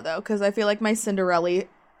Cinderella though, because I feel like my Cinderella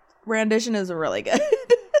rendition is really good.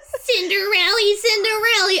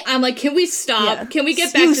 Cinderella. I'm like, can we stop? Yeah. Can we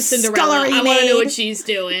get back You to Cinderella? scullery I want to know maid. what she's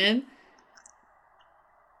doing.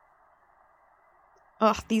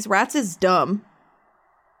 Ugh, these rats is dumb.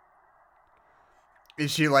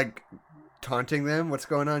 Is she like taunting them? What's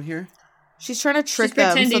going on here? She's trying to trick She's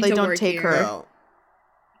them so pretending they to don't work take here. her. No.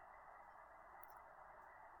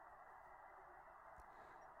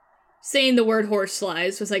 Saying the word horse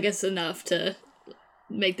slice was, I guess, enough to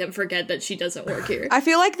make them forget that she doesn't work here. I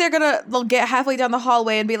feel like they'll get halfway down the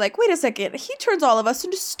hallway and be like, wait a second, he turns all of us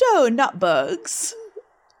into stone, not bugs.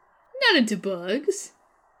 Not into bugs.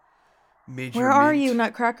 Major Where are Mint. you,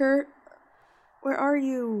 Nutcracker? Where are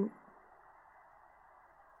you?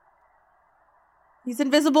 He's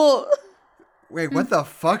invisible. Wait, what the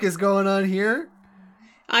fuck is going on here?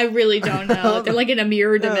 I really don't know. They're like in a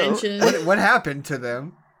mirror dimension. What happened to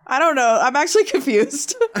them? I don't know. I'm actually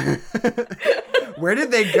confused. Where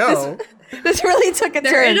did they go? This really took a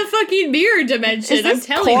They're turn. in a fucking mirror dimension. Is I'm this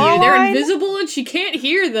telling you, they're Coraline? invisible and she can't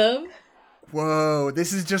hear them. Whoa,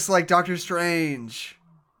 this is just like Doctor Strange.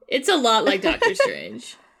 It's a lot like Doctor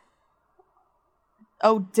Strange.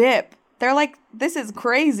 Oh, dip. They're like, this is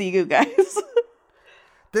crazy, you guys.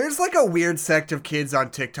 There's like a weird sect of kids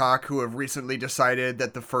on TikTok who have recently decided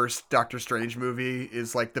that the first Doctor Strange movie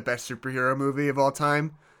is like the best superhero movie of all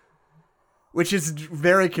time, which is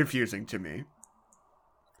very confusing to me.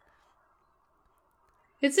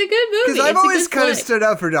 It's a good movie. Because I've It's a always good kind of flick. stood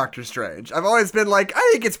up for Doctor Strange. I've always been like, I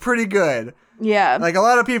think it's pretty good. Yeah. Like, a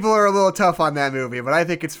lot of people are a little tough on that movie, but I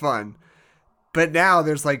think it's fun. But now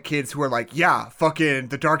there's like kids who are like, yeah, fucking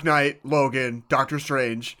The Dark Knight, Logan, Doctor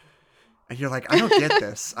Strange. And you're like, I don't get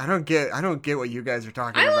this. I don't get what you guys are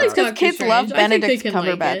talking I about. like Doctor kids Strange. love I think Benedict they can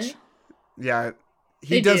like Cumberbatch. it. Yeah.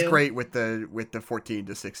 He They does do. great with the 14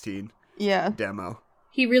 to 16 Yeah. demo.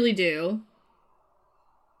 He really do.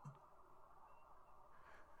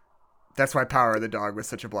 That's why Power of the Dog was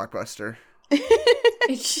such a blockbuster.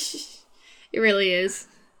 It really is.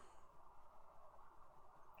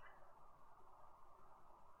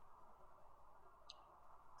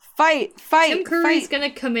 Fight. Tim Curry's Fight.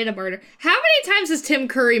 gonna commit a murder. How many times has Tim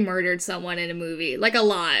Curry murdered someone in a movie? Like a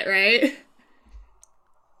lot, right?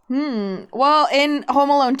 Well, in Home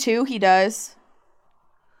Alone 2, he does.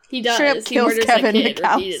 He does. Straight up He kills murders Kevin that kid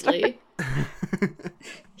McAllister. repeatedly.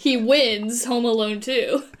 He wins Home Alone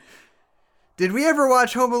 2. Did we ever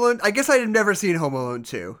watch Home Alone? I guess I've never seen Home Alone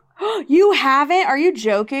 2. You haven't? Are you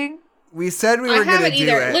joking? We said we I were going to haven't do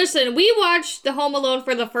either. it. Listen, we watched the Home Alone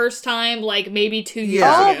for the first time like maybe 2 years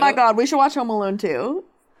Yeah. Oh ago. my god, we should watch Home Alone 2.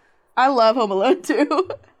 I love Home Alone 2.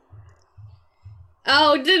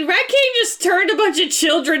 Oh, did Red King just turn a bunch of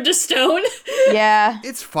children to stone? Yeah.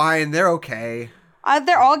 It's fine. They're okay.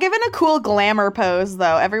 They're all given a cool glamour pose,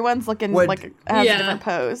 though. Everyone's looking What- like has Yeah. a different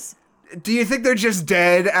pose. Do you think they're just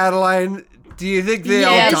dead, Adeline? Do you think they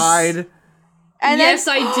all Yes. died? And Yes,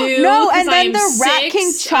 then, I do, No, 'cause and I then am the Rat 6, King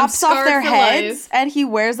I'm chops off their scarred for heads, life. and he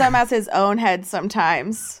wears them as his own head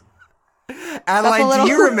sometimes. Adeline, little-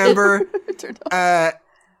 do you remember Turned off.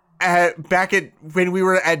 back at when we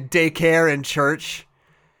were at daycare in church?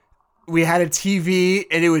 We had a TV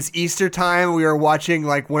and it was Easter time. We were watching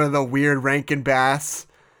like one of the weird Rankin Bass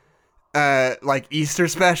like Easter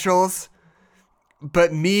specials.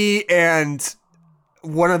 But me and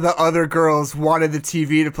one of the other girls wanted the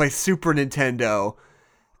TV to play Super Nintendo.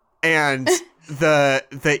 And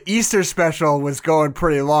the Easter special was going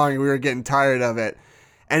pretty long and we were getting tired of it.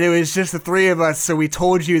 And it was just the three of us, so we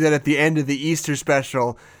told you that at the end of the Easter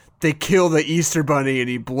special, they kill the Easter bunny and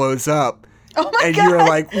he blows up. Oh my And god! you were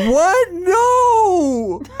like, what?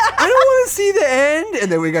 No! I don't want to see the end! And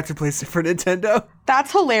then we got to play Super Nintendo.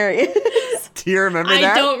 That's hilarious. Do you remember I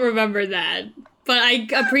that? don't remember that. But I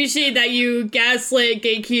appreciate that you gaslit,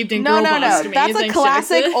 gatekeeped, and No. girlbossed me. That's a Thanks,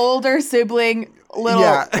 classic Jackson. older sibling little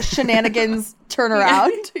Yeah. shenanigans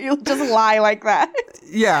turnaround. You just lie like that.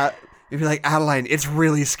 Yeah. You'd be like, Adeline, it's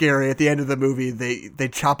really scary. At the end of the movie, they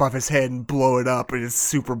chop off his head and blow it up, and it's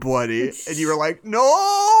super bloody. And you were like,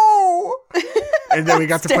 no! And then we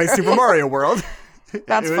got to play Super Mario World.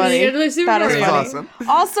 That's It was- funny. You get to play Super That is It was Mario. funny. awesome.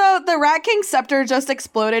 Also, the Rat King scepter just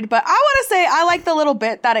exploded, but I want to say I like the little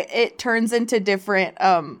bit that it turns into different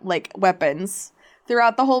like weapons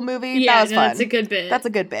throughout the whole movie. Yeah, that was no, fun. that's a good bit. That's a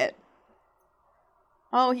good bit.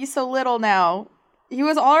 Oh, he's so little now. He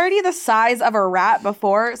was already the size of a rat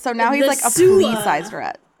before, so now he's The like a Sua. police-sized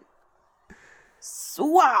rat.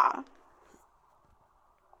 Sua.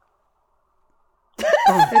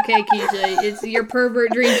 Okay, Keisha, it's your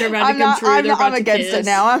pervert dreams are about to come true. They're about I'm to against kiss. it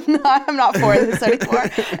now. I'm not for this anymore.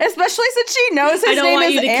 Especially since she knows I his don't name want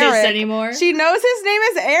is you to Eric. kiss anymore. She knows his name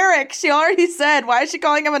is Eric. She already said. Why is she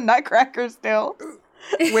calling him a nutcracker still?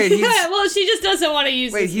 Wait, he's Well, she just doesn't want to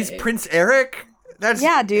use. wait, his he's name. Prince Eric? That's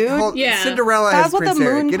Yeah, dude. Yeah. Cinderella That has was what Prince the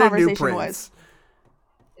Eric. moon Get a new conversation prince. was.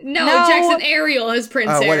 No, No. Jackson Ariel has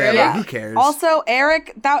Prince Oh, Eric. whatever. Yeah. Who cares? Also,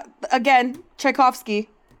 Eric. That again, Tchaikovsky.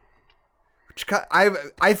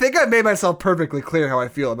 I think I made myself perfectly clear how I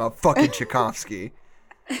feel about fucking Tchaikovsky.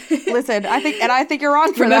 Listen, I think you're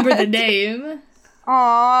wrong for Remember that. the name.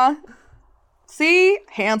 Aw. See,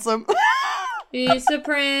 handsome. He's the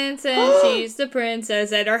prince and she's the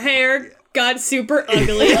princess, and her hair got super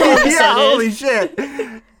ugly all of a Yeah, sudden. holy shit.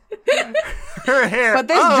 Her hair. But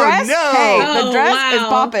this oh, dress, no. hey, the Oh, dress is wow.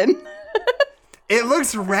 popping. It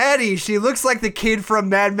looks ratty. She looks like the kid from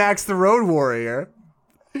Mad Max the Road Warrior.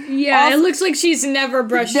 Yeah, it looks like she's never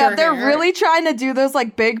brushed Yeah, her they're hair. really trying to do those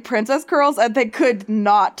like big princess curls, and they could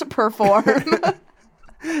not perform.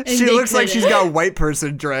 She they looks like she's couldn't. got white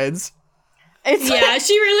person dreads. It's Yeah,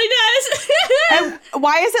 she really does. and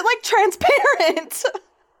why is it like transparent?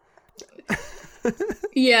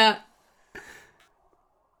 Yeah.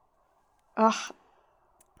 Ugh,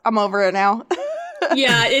 I'm over it now.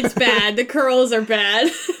 Yeah, it's bad. The curls are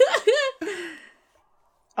bad.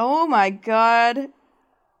 Oh my god.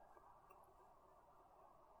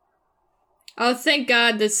 Oh, thank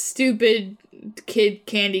God the stupid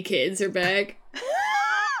candy kids are back.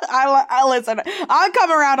 I listen. I'll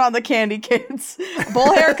come around on the candy kids.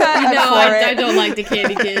 Bull haircut. I'm No, for I it. don't like the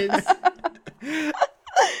candy kids.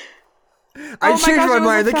 I my changed gosh, my it was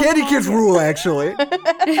mind. a The Candy Kids fun rule, actually.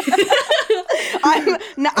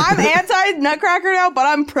 I'm anti Nutcracker now, but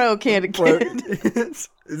I'm pro candy kid. This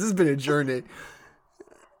has been a journey.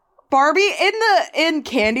 Barbie in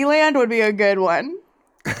Candyland would be a good one.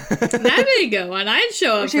 That'd be a good one. I'd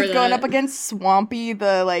show up She's for that. going up against Swampy,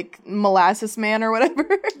 the like molasses man or whatever.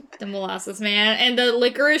 The molasses man and the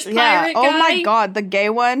licorice Yeah. pirate Oh guy. my god, the gay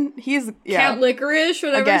one. He's Count Licorice,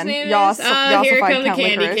 whatever Again, his name y'all is. y'all Here find come the Count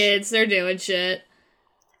candy Licorice. kids. They're doing shit.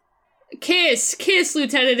 Kiss,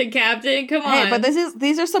 Lieutenant and Captain. Come on. Hey, but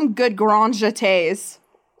these are some good grand jetés.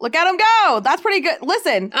 Look at them go. That's pretty good.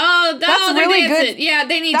 Listen, Oh, That's they're really dancing. good. Yeah,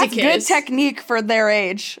 they need that's to good kiss. technique for their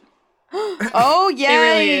age. Oh yay!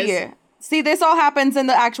 really is. See, this all happens in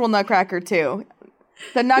the actual Nutcracker too.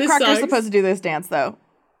 The Nutcracker's sucks. supposed to do this dance though.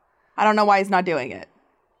 I don't know why he's not doing it.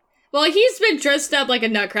 Well, he's been dressed up like a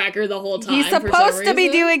Nutcracker the whole time. He's for some supposed to be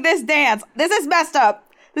reason. doing this dance. This is messed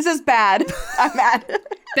up. This is bad. I'm mad.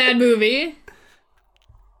 Bad movie.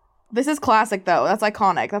 This is classic though. That's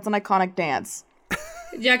iconic. That's an iconic dance.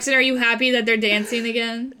 Jackson, are you happy that they're dancing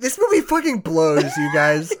again? This movie fucking blows, you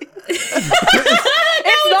guys.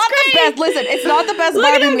 It's not the best. Listen, it's not the best Look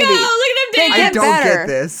at Barbie him movie. go! Look at They him I get dance! don't better. get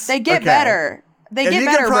this. They get Okay. better. They If get you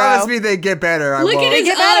better, can promise bro. me they get better, I Look won't. at his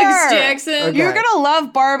get Uggs, better. Jackson. Okay. You're gonna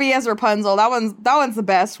love Barbie as Rapunzel. That one's the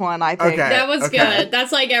best one, I think. Okay. That was Okay. good.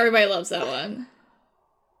 That's like everybody loves that one.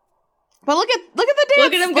 But look at the dance.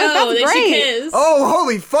 Look at him go. That's They great. should kiss. Oh,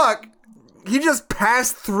 holy fuck. He just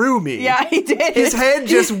passed through me. Yeah, he did. His head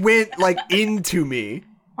just went, like, into me.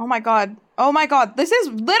 Oh my god. Oh my god. This is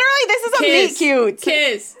a meet cute.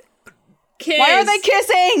 Kiss. Kiss. Why are they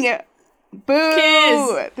kissing? Boo.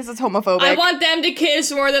 Kiss. This is homophobic. I want them to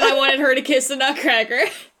kiss more than I wanted her to kiss the Nutcracker.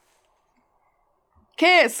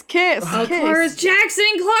 kiss. Oh, Clara's Jackson.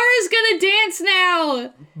 Clara's gonna dance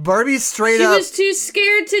now. Barbie's straight She up. was too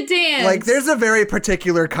scared to dance. Like, there's a very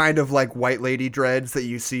particular kind of, like, white lady dreads that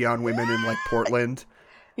you see on women in, like, Portland.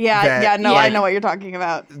 Yeah, that- yeah, no, Yeah. I know what you're talking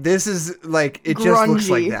about. This is, like, it just looks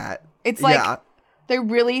like Grungy. that. It's like Yeah. they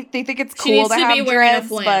think it's She cool needs to to be have wearing a dreads,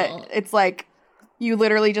 flannel. but it's like you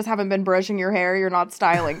literally just haven't been brushing your hair. You're not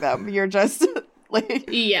styling them. You're just like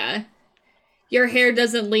Yeah. Your hair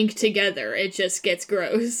doesn't link together. It just gets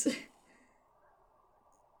gross.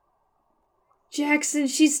 Jackson,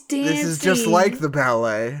 she's dancing. This is just like the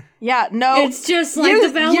ballet. yeah, no. It's just like the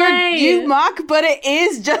ballet. You mock, but it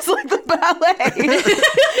is just like the ballet.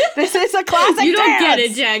 This is a classic. You don't dance. get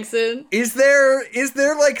it, Jackson. Is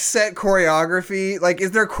there like set choreography? Like,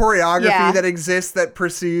 is there choreography Yeah. that exists that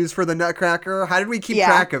pursues for the Nutcracker? How did we keep Yeah.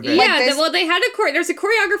 track of it? Like Yeah, this- well, they had there's a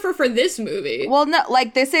choreographer for this movie. Well, no,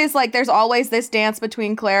 like this is like there's always this dance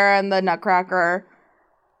between Clara and the Nutcracker.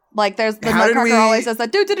 Like there's the How did Nutcracker we- always does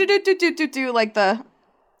that do like the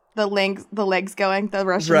legs going the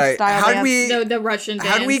Russian Right. style How did dance. we the Russian dance.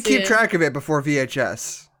 how do we keep yeah. track of it before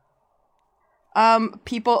VHS?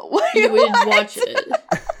 People You would what? watch it.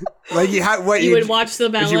 Like You would watch the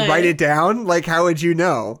ballet. Did you write it down? Like, how would you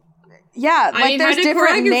know? Yeah, I like mean, there's how do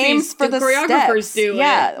different names for do the choreographers steps. do it?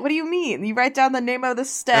 Yeah, what do you mean? You write down the name of the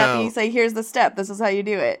step and Oh. you say, "Here's the step. This is how you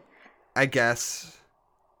do it." I guess.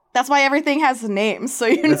 That's why everything has names, so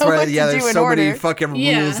you That's know why, what yeah, to there's do in so order. many fucking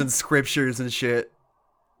Yeah. rules and scriptures and shit.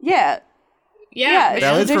 Yeah, Yeah, It's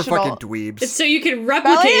Ballet's for traditional. fucking dweebs. It's so you can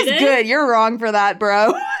replicate ballet is it. good. You're wrong for that,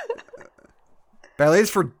 bro. Ballet's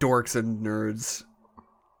for dorks and nerds.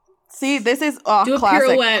 See, this is Do a classic.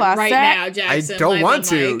 pirouette classic. right now, I Jackson. don't live want on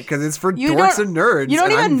to mic. because it's for You dorks don't- and nerds. You don't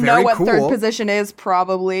and even I'm know very what cool. third position is,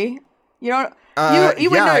 probably. You don't. You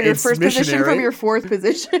would yeah, know your it's first position from missionary. your fourth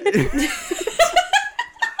position.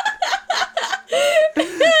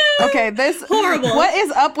 Okay, this Horrible. What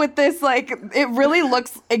is up with this? Like, it really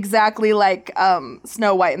looks exactly like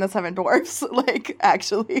Snow White and the Seven Dwarfs. Like,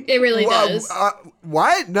 actually, It really Wha- does.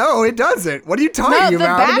 what? No, it doesn't. What are you no, talking the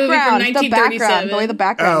about? movie from background, the 1937. way the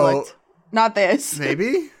background Oh. looked. Not this.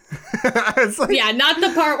 Maybe. I was like, Yeah, not the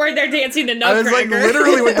part where they're dancing to I was Nutcracker. like,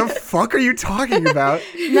 literally, what the fuck are you talking about?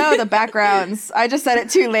 No, the backgrounds. I just said it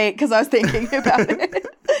too late because I was thinking about it.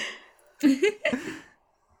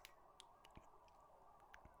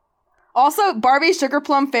 Also, Barbie's Sugar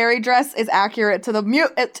Plum Fairy dress is accurate to the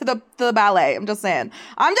to the ballet. I'm just saying.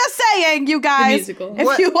 You guys. musical.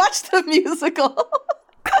 If you watch the musical,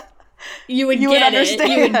 You would would get it.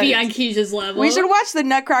 You would be understand. on Keisha's level. we should watch the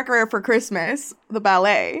Nutcracker for Christmas, the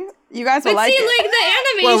ballet. You guys will But like see, it. like,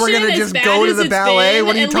 the animation, Well, we're gonna as just bad go to as the it's ballet? been,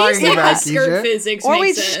 What are you at least, talking like, about, the skirt Keisha? physics Or we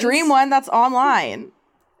makes sense. stream one that's online.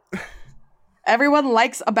 Everyone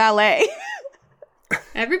likes a ballet.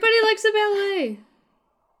 Everybody likes a ballet.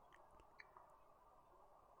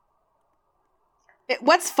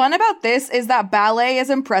 What's fun about this is that ballet is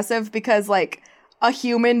impressive because, like, a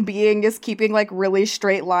human being is keeping, like, really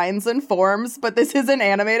straight lines and forms, but this is an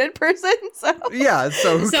animated person, so... Yeah,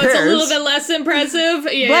 so who So cares? it's a little bit less impressive.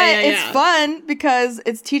 Yeah, but yeah, it's yeah. fun because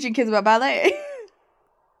it's teaching kids about ballet.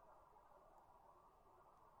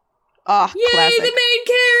 Oh, Yay, classic. the main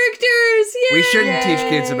characters! Yay! We shouldn't teach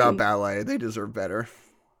kids Yay. about ballet. They deserve better.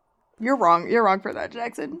 You're wrong. You're wrong for that,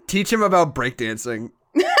 Jackson. Teach them about breakdancing.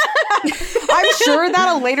 I'm sure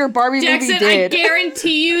that a later Barbie Jackson, movie I did.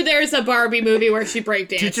 guarantee you there's a Barbie movie where she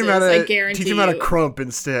breakdances. Teach them how I to guarantee teach them how to you. crump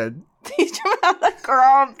instead. Teach them how to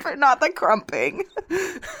crump, not the crumping.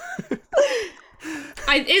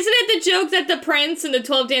 Isn't it the joke that the prince and the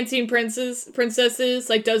 12 dancing princesses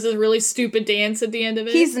like does a really stupid dance at the end of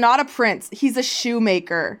it? He's not a prince. He's a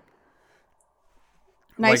shoemaker.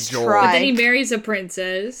 Nice Joel. try. But then he marries a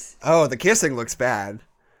princess. Oh, the kissing looks bad.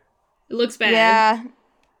 It looks bad. Yeah,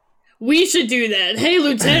 We should do that. Hey,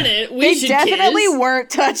 Lieutenant, we they should definitely kiss. weren't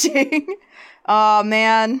touching. Oh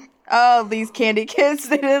man. Oh, these candy kids.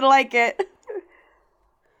 They didn't like it.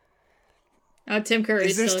 Oh, Tim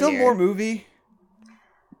Curry's Is there still still here. more movie?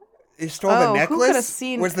 Is still Oh, the who necklace? could've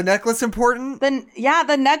seen- Was the necklace important? Then yeah,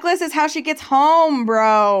 the necklace is how she gets home,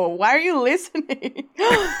 bro. Why are you listening?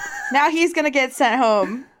 Now he's gonna get sent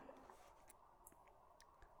home.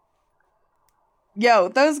 Yo,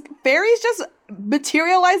 those fairies just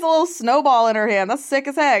materialize a little snowball in her hand. That's sick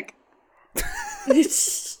as heck.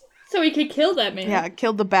 So he could kill that man. Yeah,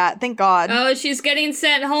 killed the bat. Thank God. Oh, she's getting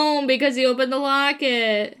sent home because he opened the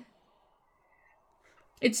locket.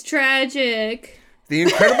 It's tragic. The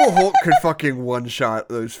Incredible Hulk could fucking one-shot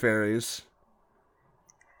those fairies.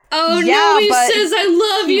 Oh Yeah, no, he but says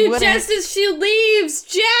I love he you wouldn't. just as she leaves.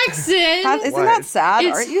 Jackson! Isn't What? that sad?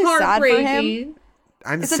 It's Aren't you sad for him? heartbreaking.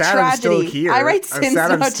 I'm It's a sad I'm still tragedy. here. I write I'm sins,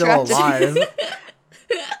 sad I'm not still tragedies.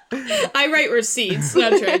 alive. I write receipts,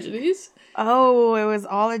 not tragedies. Oh, it was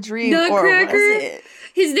all a dream. Or was Nutcracker? it?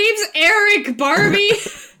 His name's Eric, Barbie!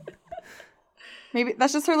 Maybe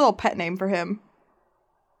that's just her little pet name for him.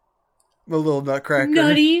 The little nutcracker.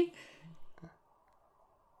 Nutty.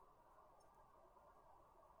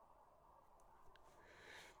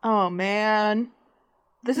 Oh man.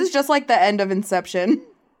 This is just like the end of Inception.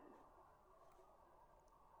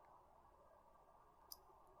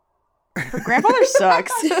 Her grandfather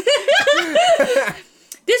sucks.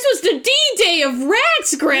 This was the D-Day of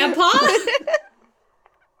rats, Grandpa!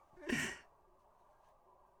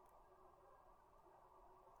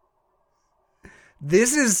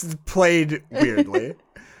 This is played weirdly.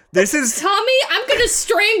 This is Tommy, I'm gonna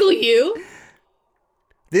strangle you!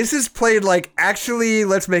 this is played like, actually,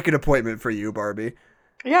 let's make an appointment for you, Barbie.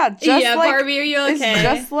 Yeah, just Yeah, like Barbie, are you it's okay?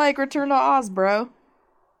 just like Return to Oz, bro.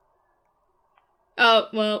 Oh,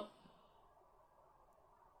 well,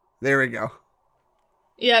 There we go.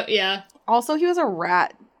 yep, yeah. Also, he was a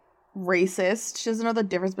rat. Racist. She doesn't know the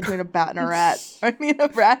difference between a bat and a rat. I mean, a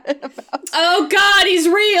rat and a mouse. Oh god, he's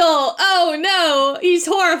real! Oh no, he's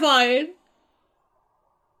horrified.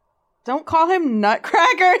 Don't call him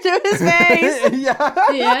Nutcracker to his face.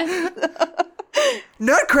 Yeah. Yeah,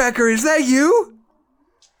 Nutcracker, is that you?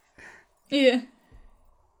 yeah.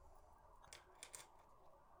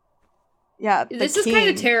 Yeah, the This is kind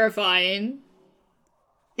of king. terrifying.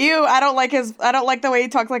 Ew, I don't like the way he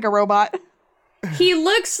talks like a robot. He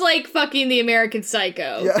looks like fucking the American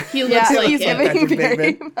Psycho. Yeah. He looks Yeah, like he's him. giving Patrick very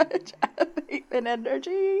Bateman. much Bateman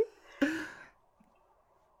energy.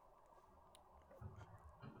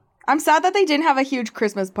 I'm sad that they didn't have a huge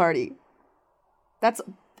Christmas party. That's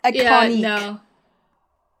iconic. Yeah, no.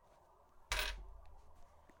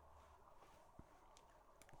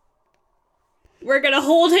 We're gonna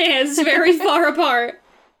hold hands very far apart.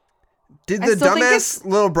 Did I the still think dumbass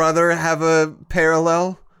little brother have a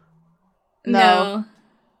parallel? No.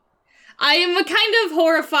 I am kind of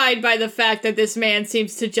horrified by the fact that this man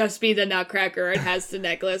seems to just be the Nutcracker and has the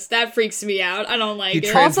necklace. That freaks me out. I don't like He it.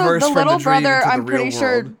 trans- Also, Transverse the from little the dream brother, to the I'm pretty real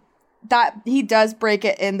sure world. that he does break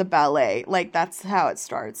it in the ballet. Like, that's how it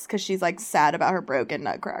starts. Because she's, like, sad about her broken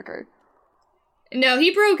Nutcracker. No,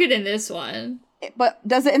 he broke it in this one. But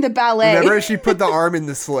does it in the ballet? Remember she put the arm in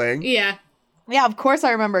the sling? Yeah. Yeah, of course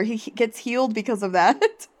I remember. He gets healed because of that.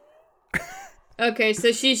 Okay,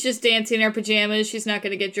 so she's just dancing in her pajamas. She's not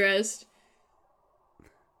gonna get dressed.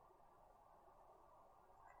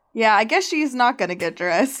 Yeah, I guess she's not gonna get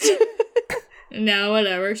dressed. No,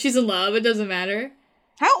 whatever. She's in love. It doesn't matter.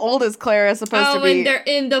 How old is Clara supposed to Oh, be? and they're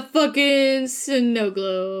in the fucking snow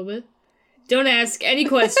globe. Don't ask any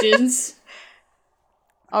questions.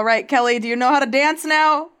 All right, Kelly, do you know how to dance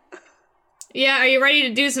now? Yeah, are you ready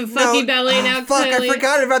to do some fucking ballet now, Fuck, Kelly? I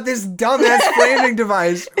forgot about this dumbass flaming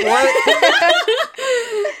device. What?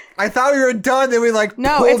 I thought we were done, then we like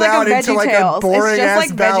No, pulled it's like out a into like a VeggieTales. It's boring just ass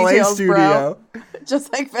like ballet VeggieTales, studio. bro.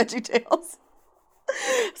 Just like VeggieTales.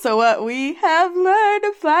 So what we have learned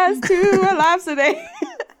applies to our lives today.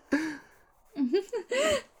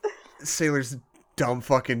 Sailor's dumb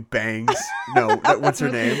fucking bangs. No, what's her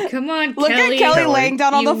name? Come on, Look Kelly. at Kelly Kelly. laying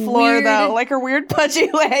down on You the floor, weird- though, like her weird pudgy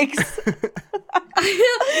legs.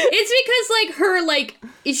 It's because, like, her, like,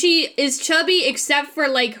 she is chubby except for,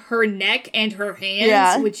 like, her neck and her hands,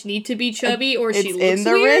 Yeah. which need to be chubby or It's she looks in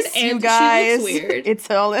the weird, wrist, and you guys. she looks weird. It's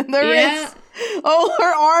all in the Yeah. wrist. Oh,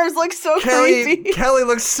 her arms look so creepy. Kelly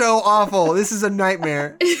looks so awful. This is a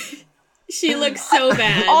nightmare. She looks so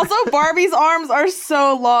bad. Also, Barbie's arms are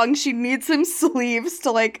so long. She needs some sleeves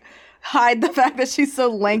to like hide the fact that she's so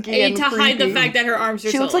lanky and to hide the creepy. fact that her arms are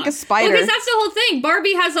She so looks like a long. spider. Well, because that's the whole thing.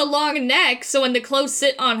 Barbie has a long neck, so when the clothes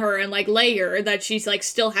sit on her and like lay her, that she's like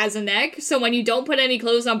still has a neck. So when you don't put any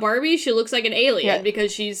clothes on Barbie, she looks like an alien Yeah.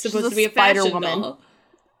 because she's supposed a to be a spider fashion woman. doll.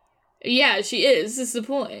 Yeah, she is. This is the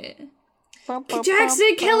point.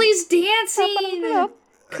 Jackson, Kelly's dancing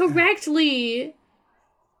correctly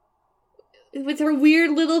with her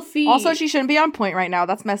weird little feet. Also, she shouldn't be on point right now.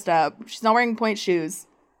 That's messed up. She's not wearing point shoes.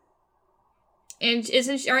 and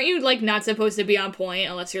aren't you like not supposed to be on point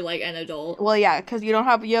unless you're like an adult? Well, yeah, because you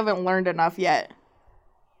haven't learned enough yet.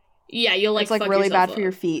 Yeah, you'll like It's like fuck really yourself bad up. for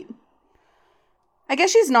your feet. I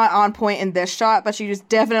guess she's not on point in this shot, but she's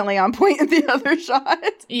definitely on point in the other shot.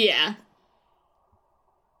 Yeah.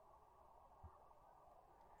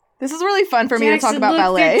 This is really fun for me to talk Jackson, about look,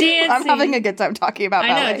 ballet. they're I'm dancing. having a good time talking about I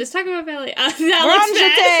ballet. know, just talk about ballet. That Grand looks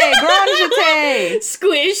bad. jeté, grand jeté.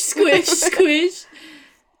 Squish, squish, squish.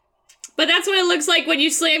 But that's what it looks like when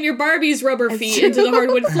you slam your Barbie's rubber feet true. into the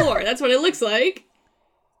hardwood floor. That's what it looks like.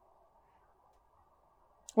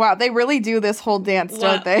 Wow, they really do this whole dance,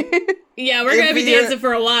 Wow. don't they? Yeah, we're If gonna be you're- dancing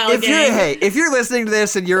for a while. If gang. if you're listening to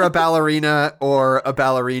this and you're a ballerina or a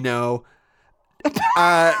ballerino,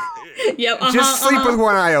 Yep, just sleep with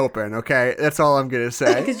one eye open, okay? That's all I'm gonna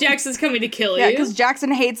say. Because Jackson's coming to kill Yeah, you. because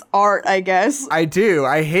Jackson hates art, I guess. I do.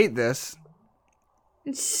 I hate this.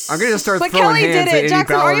 I'm gonna start But throwing Kelly hands did at it. any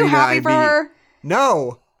Jackson, are you ballerina happy I for meet. her?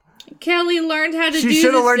 No, Kelly learned how to do she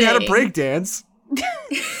should have the learned how to thing. break dance.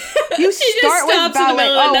 You She just start with stops in the ballet.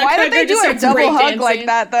 middle of Oh, that why did cracker they do just a starts double hug breakdancing. like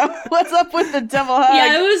that, though? What's up with the double hug?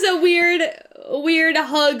 Yeah, it was a weird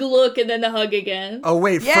hug look and then the hug again. Oh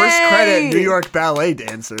wait, first Yay! credit New York ballet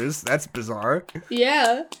dancers. That's bizarre.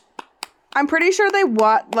 Yeah. I'm pretty sure they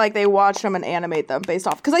watch them and animate them based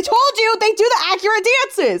off. Because I told you they do the accurate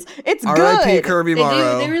dances. It's R.I.P. good. Kirby They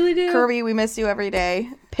Morrow. do. They really do. Kirby, we miss you every day.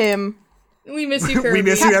 Pim. We miss you, Kirby. We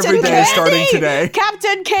miss you every day, starting today.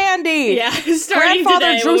 Captain Candy. Yeah, starting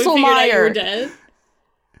Grandfather today when we figured out you were Drusselmeyer. dead.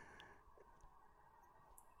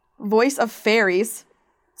 Voice of fairies.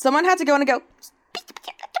 Someone had to go in and go.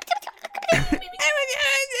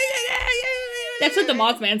 That's what the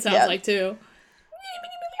Mothman sounds Yeah. like too.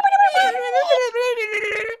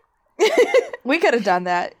 We could have done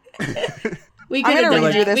that. We I'm could have gonna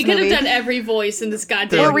done redo that. this We could have movie. done every voice in this They're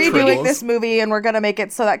goddamn. We're like redoing tribbles. this movie and we're gonna make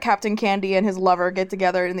it so that Captain Candy and his lover get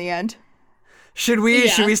together in the end. Should we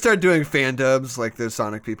Yeah. start doing fan dubs like the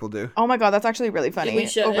Sonic people do? Oh my god, that's actually really funny. We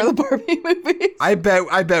should. Over the Barbie movie. I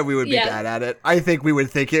bet we would be Yeah. bad at it. I think we would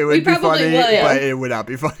think it would be probably funny, would. but it would not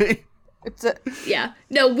be funny. It's a, Yeah.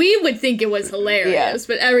 No, we would think it was hilarious, Yeah.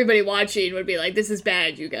 but everybody watching would be like, "This is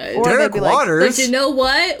bad, you guys." Or- Derek they'd be like, Waters. But you know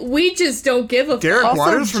what? We just don't give a Derek fuck. Also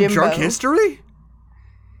Waters from Jimbo. Drunk History?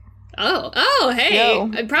 Oh, hey.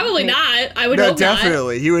 No. Probably not. I would No, hope not.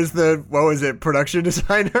 definitely. He was the production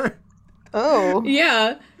designer? oh.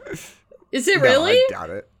 Yeah. Is it No, really? I doubt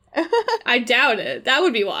it. I doubt it. That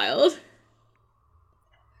would be wild.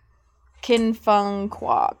 Kin Fung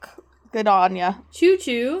Kwok. Good on ya. Choo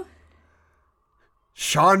choo.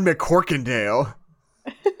 Sean McCorkindale.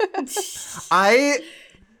 I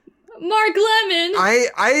Mark Lemon.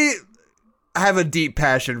 I have a deep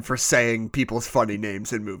passion for saying people's funny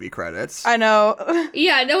names in movie credits. I know.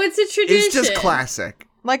 Yeah, no, it's a tradition. It's just classic.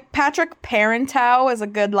 Like Patrick Parentow is a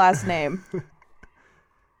good last name.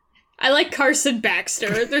 I like Carson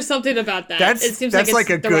Baxter. There's something about that. It seems That's like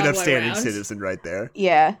a it's the good wrong way upstanding around. citizen right there.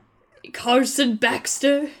 Yeah. Carson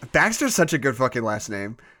Baxter. Baxter's such a good fucking last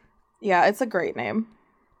name. Yeah, it's a great name.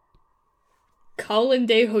 Colin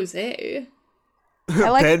De Jose. I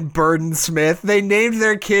like Ben Burden Smith. They named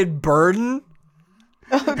their kid Burden.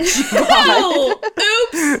 Oh!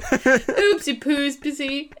 Oops! Oopsie poos,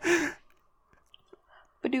 busy.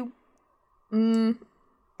 Badoo.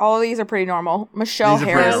 All of these are pretty normal. Michelle These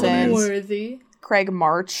are pretty normal Harrison, names. Worthy. Craig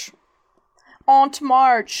March, Aunt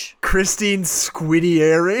March. Christine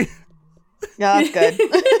Squidieri. Yeah, that's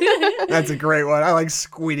good. That's a great one. I like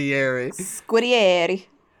Squidieri. Squidieri.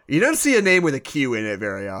 You don't see a name with a Q in it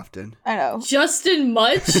very often. I know. Justin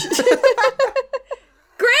Much.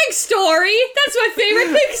 Greg Story. That's my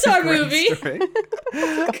favorite Pixar movie.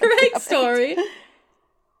 Story. Greg Story.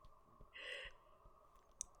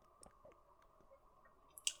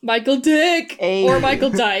 Michael Dick. Hey. Or Michael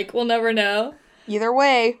Dyke. We'll never know. Either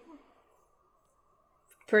way.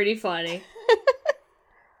 Pretty funny.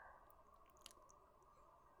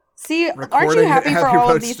 See, aren't you Recording happy for Abbey all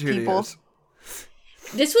Road of these people? Studios.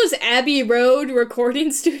 This was Abbey Road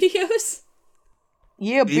Recording Studios.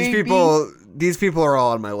 Yeah, baby. These people are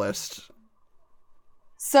all on my list.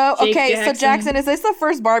 So, Jake okay, so Jackson. Jackson, is this the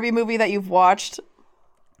first Barbie movie that you've watched?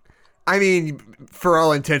 I mean, for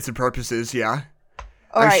all intents and purposes, yeah.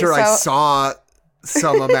 All I'm right, sure I so saw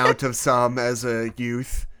some amount of some as a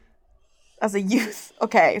youth. as a youth.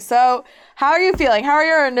 Okay, so how are you feeling? How are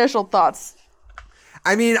your initial thoughts?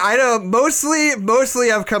 I mean, I don't.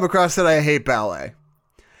 Mostly, I've come across that I hate ballet.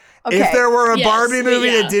 Okay. If there were a Yes, Barbie movie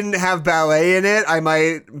yeah. that didn't have ballet in it, I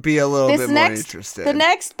might be a little bit more interested. The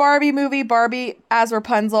next Barbie movie, Barbie as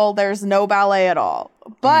Rapunzel, there's no ballet at all.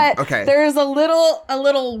 But okay. there's a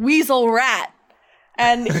little weasel rat,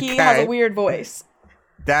 and he has Okay. a weird voice.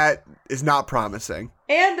 That is not promising.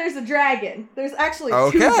 And there's a dragon. There's actually two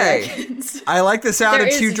Okay. dragons. I like the sound There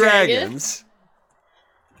of is two a dragon. dragons.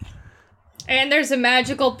 And there's a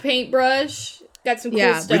magical paintbrush. Got some cool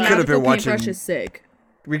Yeah, stuff. We could have been Magical watching. Paintbrush is sick.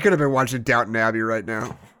 We could have been watching Downton Abbey right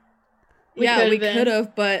now. We Yeah, we could've been. could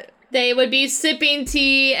have, but They would be sipping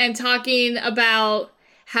tea and talking about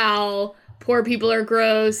how poor people are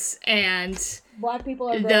gross and black people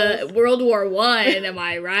are the World War One. Am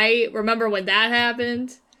I right? Remember when that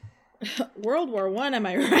happened? World War One, am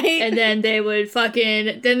I right? And then they would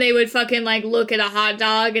fucking like look at a hot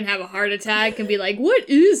dog and have a heart attack and be like, "What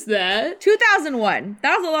is that?" 2001.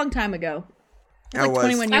 That was a long time ago. That was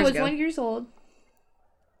 21 I years was ago. 1 year old.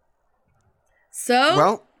 So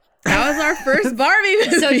well. that was our first Barbie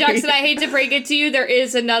movie. So Jackson, I hate to break it to you, there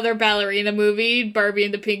is another ballerina movie, Barbie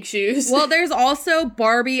in the Pink Shoes. Well, there's also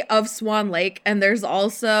Barbie of Swan Lake, and there's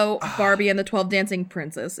also Barbie and the 12 Dancing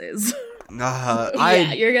Princesses.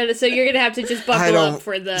 yeah, you're gonna have to just I buckle don't. up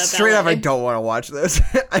for the Straight up, ballet. I don't want to watch this.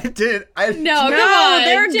 I did. No, come No, on,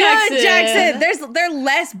 they're Jackson. good, Jackson. They're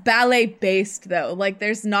less ballet based though. Like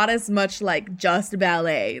there's not as much like just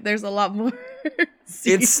ballet. There's a lot more.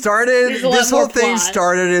 It started. There's a lot This whole more thing plot.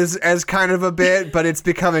 started as kind of a bit, but it's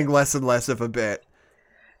becoming less and less of a bit.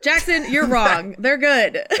 Jackson, you're wrong. They're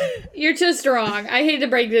good. You're just wrong. I hate to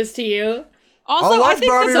break this to you. Also, I'll I watch think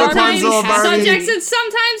Barbie the Sometimes, Rapunzel, Barbie Barbie. so Jackson,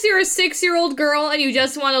 sometimes you're a 6-year-old girl and you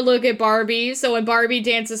just want to look at Barbie. So when Barbie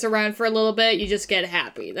dances around for a little bit, you just get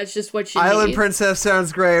happy. That's just what you Island need. Princess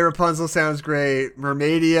sounds great. Rapunzel sounds great.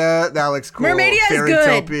 Mermaidia, that looks cool. Mermaidia is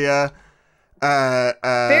good. Fairytopia.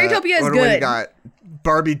 Fairytopia is what do we good. got?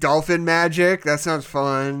 Barbie Dolphin Magic. That sounds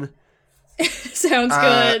fun. Sounds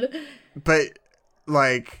good. But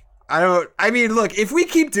like, I mean, look, if we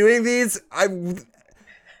keep doing these,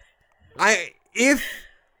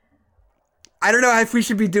 I don't know if we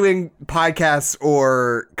should be doing podcasts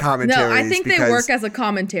or commentaries. No, I think they because work as a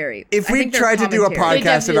commentary. If I we think they're tried to do a commentary. They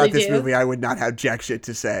podcast about definitely this do. movie, I would not have jack shit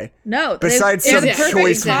to say. No, Besides it's some perfect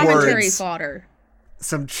choice commentary words. fodder.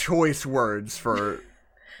 Some choice words for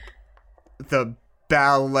the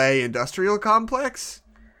ballet industrial complex.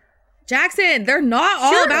 Jackson, they're not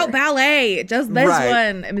all Sure. about ballet. Just this Right.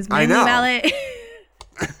 one. It was I mainly know. ballet.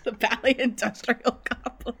 The ballet industrial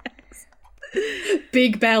complex.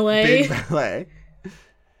 Big ballet. Big ballet.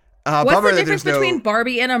 What's Bummer the that difference there's between no,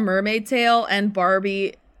 Barbie and a Mermaid Tale and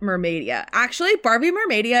Barbie Mermaidia? Actually, Barbie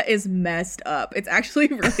Mermaidia is messed up. It's actually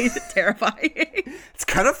really terrifying. It's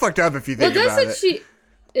kind of fucked up if you Well, think about doesn't it. she?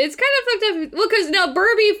 It's kind of fucked up. Well, because now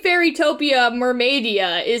Barbie Fairytopia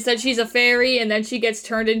Mermaidia is that she's a fairy and then she gets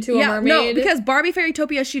turned into a mermaid. no, because Barbie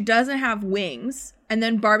Fairytopia, she doesn't have wings. And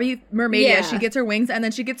then Barbie Mermaidia, Yeah. she gets her wings and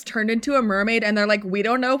then she gets turned into a mermaid and they're like, we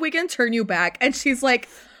don't know if we can turn you back. And she's like,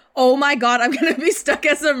 oh my god, I'm gonna be stuck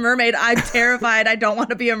as a mermaid. I'm terrified. I don't want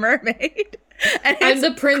to be a mermaid. And I'm it's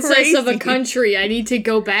the princess of a crazy. country. I need to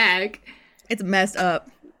go back. It's messed up.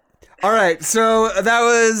 All right, so that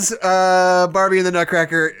was Barbie and the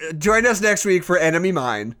Nutcracker. Join us next week for Enemy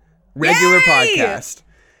Mine, regular Yay! podcast.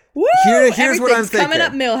 Woo! Here's what I'm Everything's coming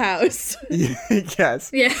up thinking. Millhouse. Yes.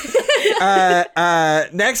 Yeah.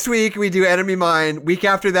 Next week we do Enemy Mine. Week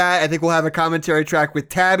after that, I think we'll have a commentary track with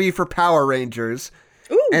Tabby for Power Rangers.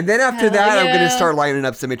 Ooh. And then after Hell that, I'm going to yeah. start lining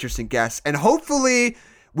up some interesting guests. And hopefully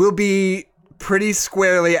we'll be pretty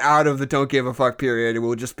squarely out of the don't give a fuck period. And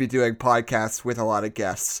we'll just be doing podcasts with a lot of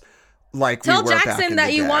guests. Like Tell we were back Jackson in that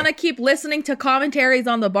the you day. want to keep listening to commentaries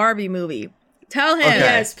on the Barbie movie. Tell him. Okay.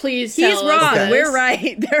 Yes, please. He's tell us wrong. this. We're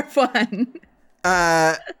right. They're fun.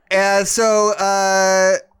 What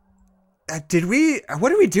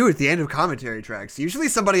did we do at the end of commentary tracks? Usually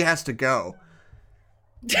somebody has to go.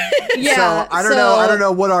 Yeah. So I don't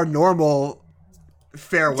know what our normal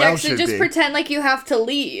farewell Jackson, should just be. pretend like you have to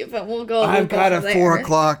leave, and we'll go. I've got a from 4 there.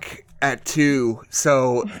 o'clock at 2,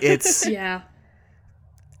 so it's Yeah.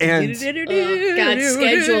 and God,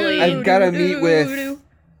 scheduling. I've gotta meet with.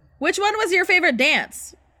 Which one was your favorite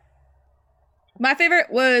dance? My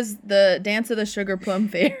favorite was the Dance of the Sugar Plum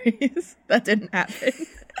Fairies. That didn't happen.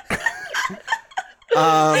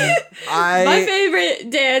 My I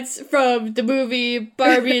favorite dance from the movie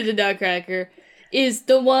Barbie and the Nutcracker is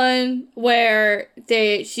the one where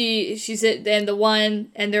she's and the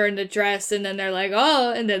one and they're in the dress and then they're like,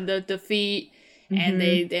 oh, and then the feet and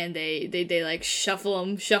they like shuffle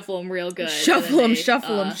them real good. Shuffle them,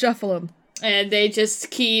 shuffle them. And they just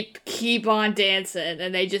keep on dancing,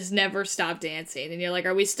 and they just never stop dancing. And you're like,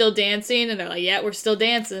 "Are we still dancing?" And they're like, "Yeah, we're still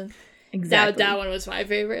dancing." Exactly. That one was my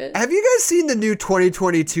favorite. have you guys seen the new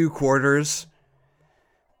 2022 quarters?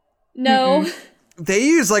 No, They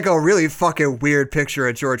use like a really fucking weird picture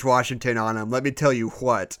of George Washington on them. Let me tell you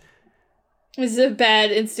what. it's a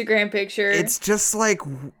bad Instagram picture. It's just like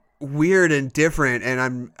weird and different, and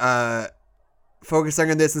I'm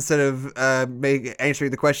focusing on this instead of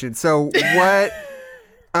answering the question. So what?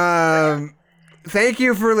 Thank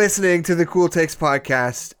you for listening to the Cool Takes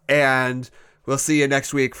podcast, and we'll see you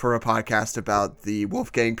next week for a podcast about the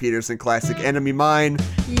Wolfgang Peterson classic Enemy Mine.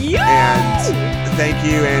 Yeah. And thank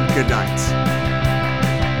you and good night.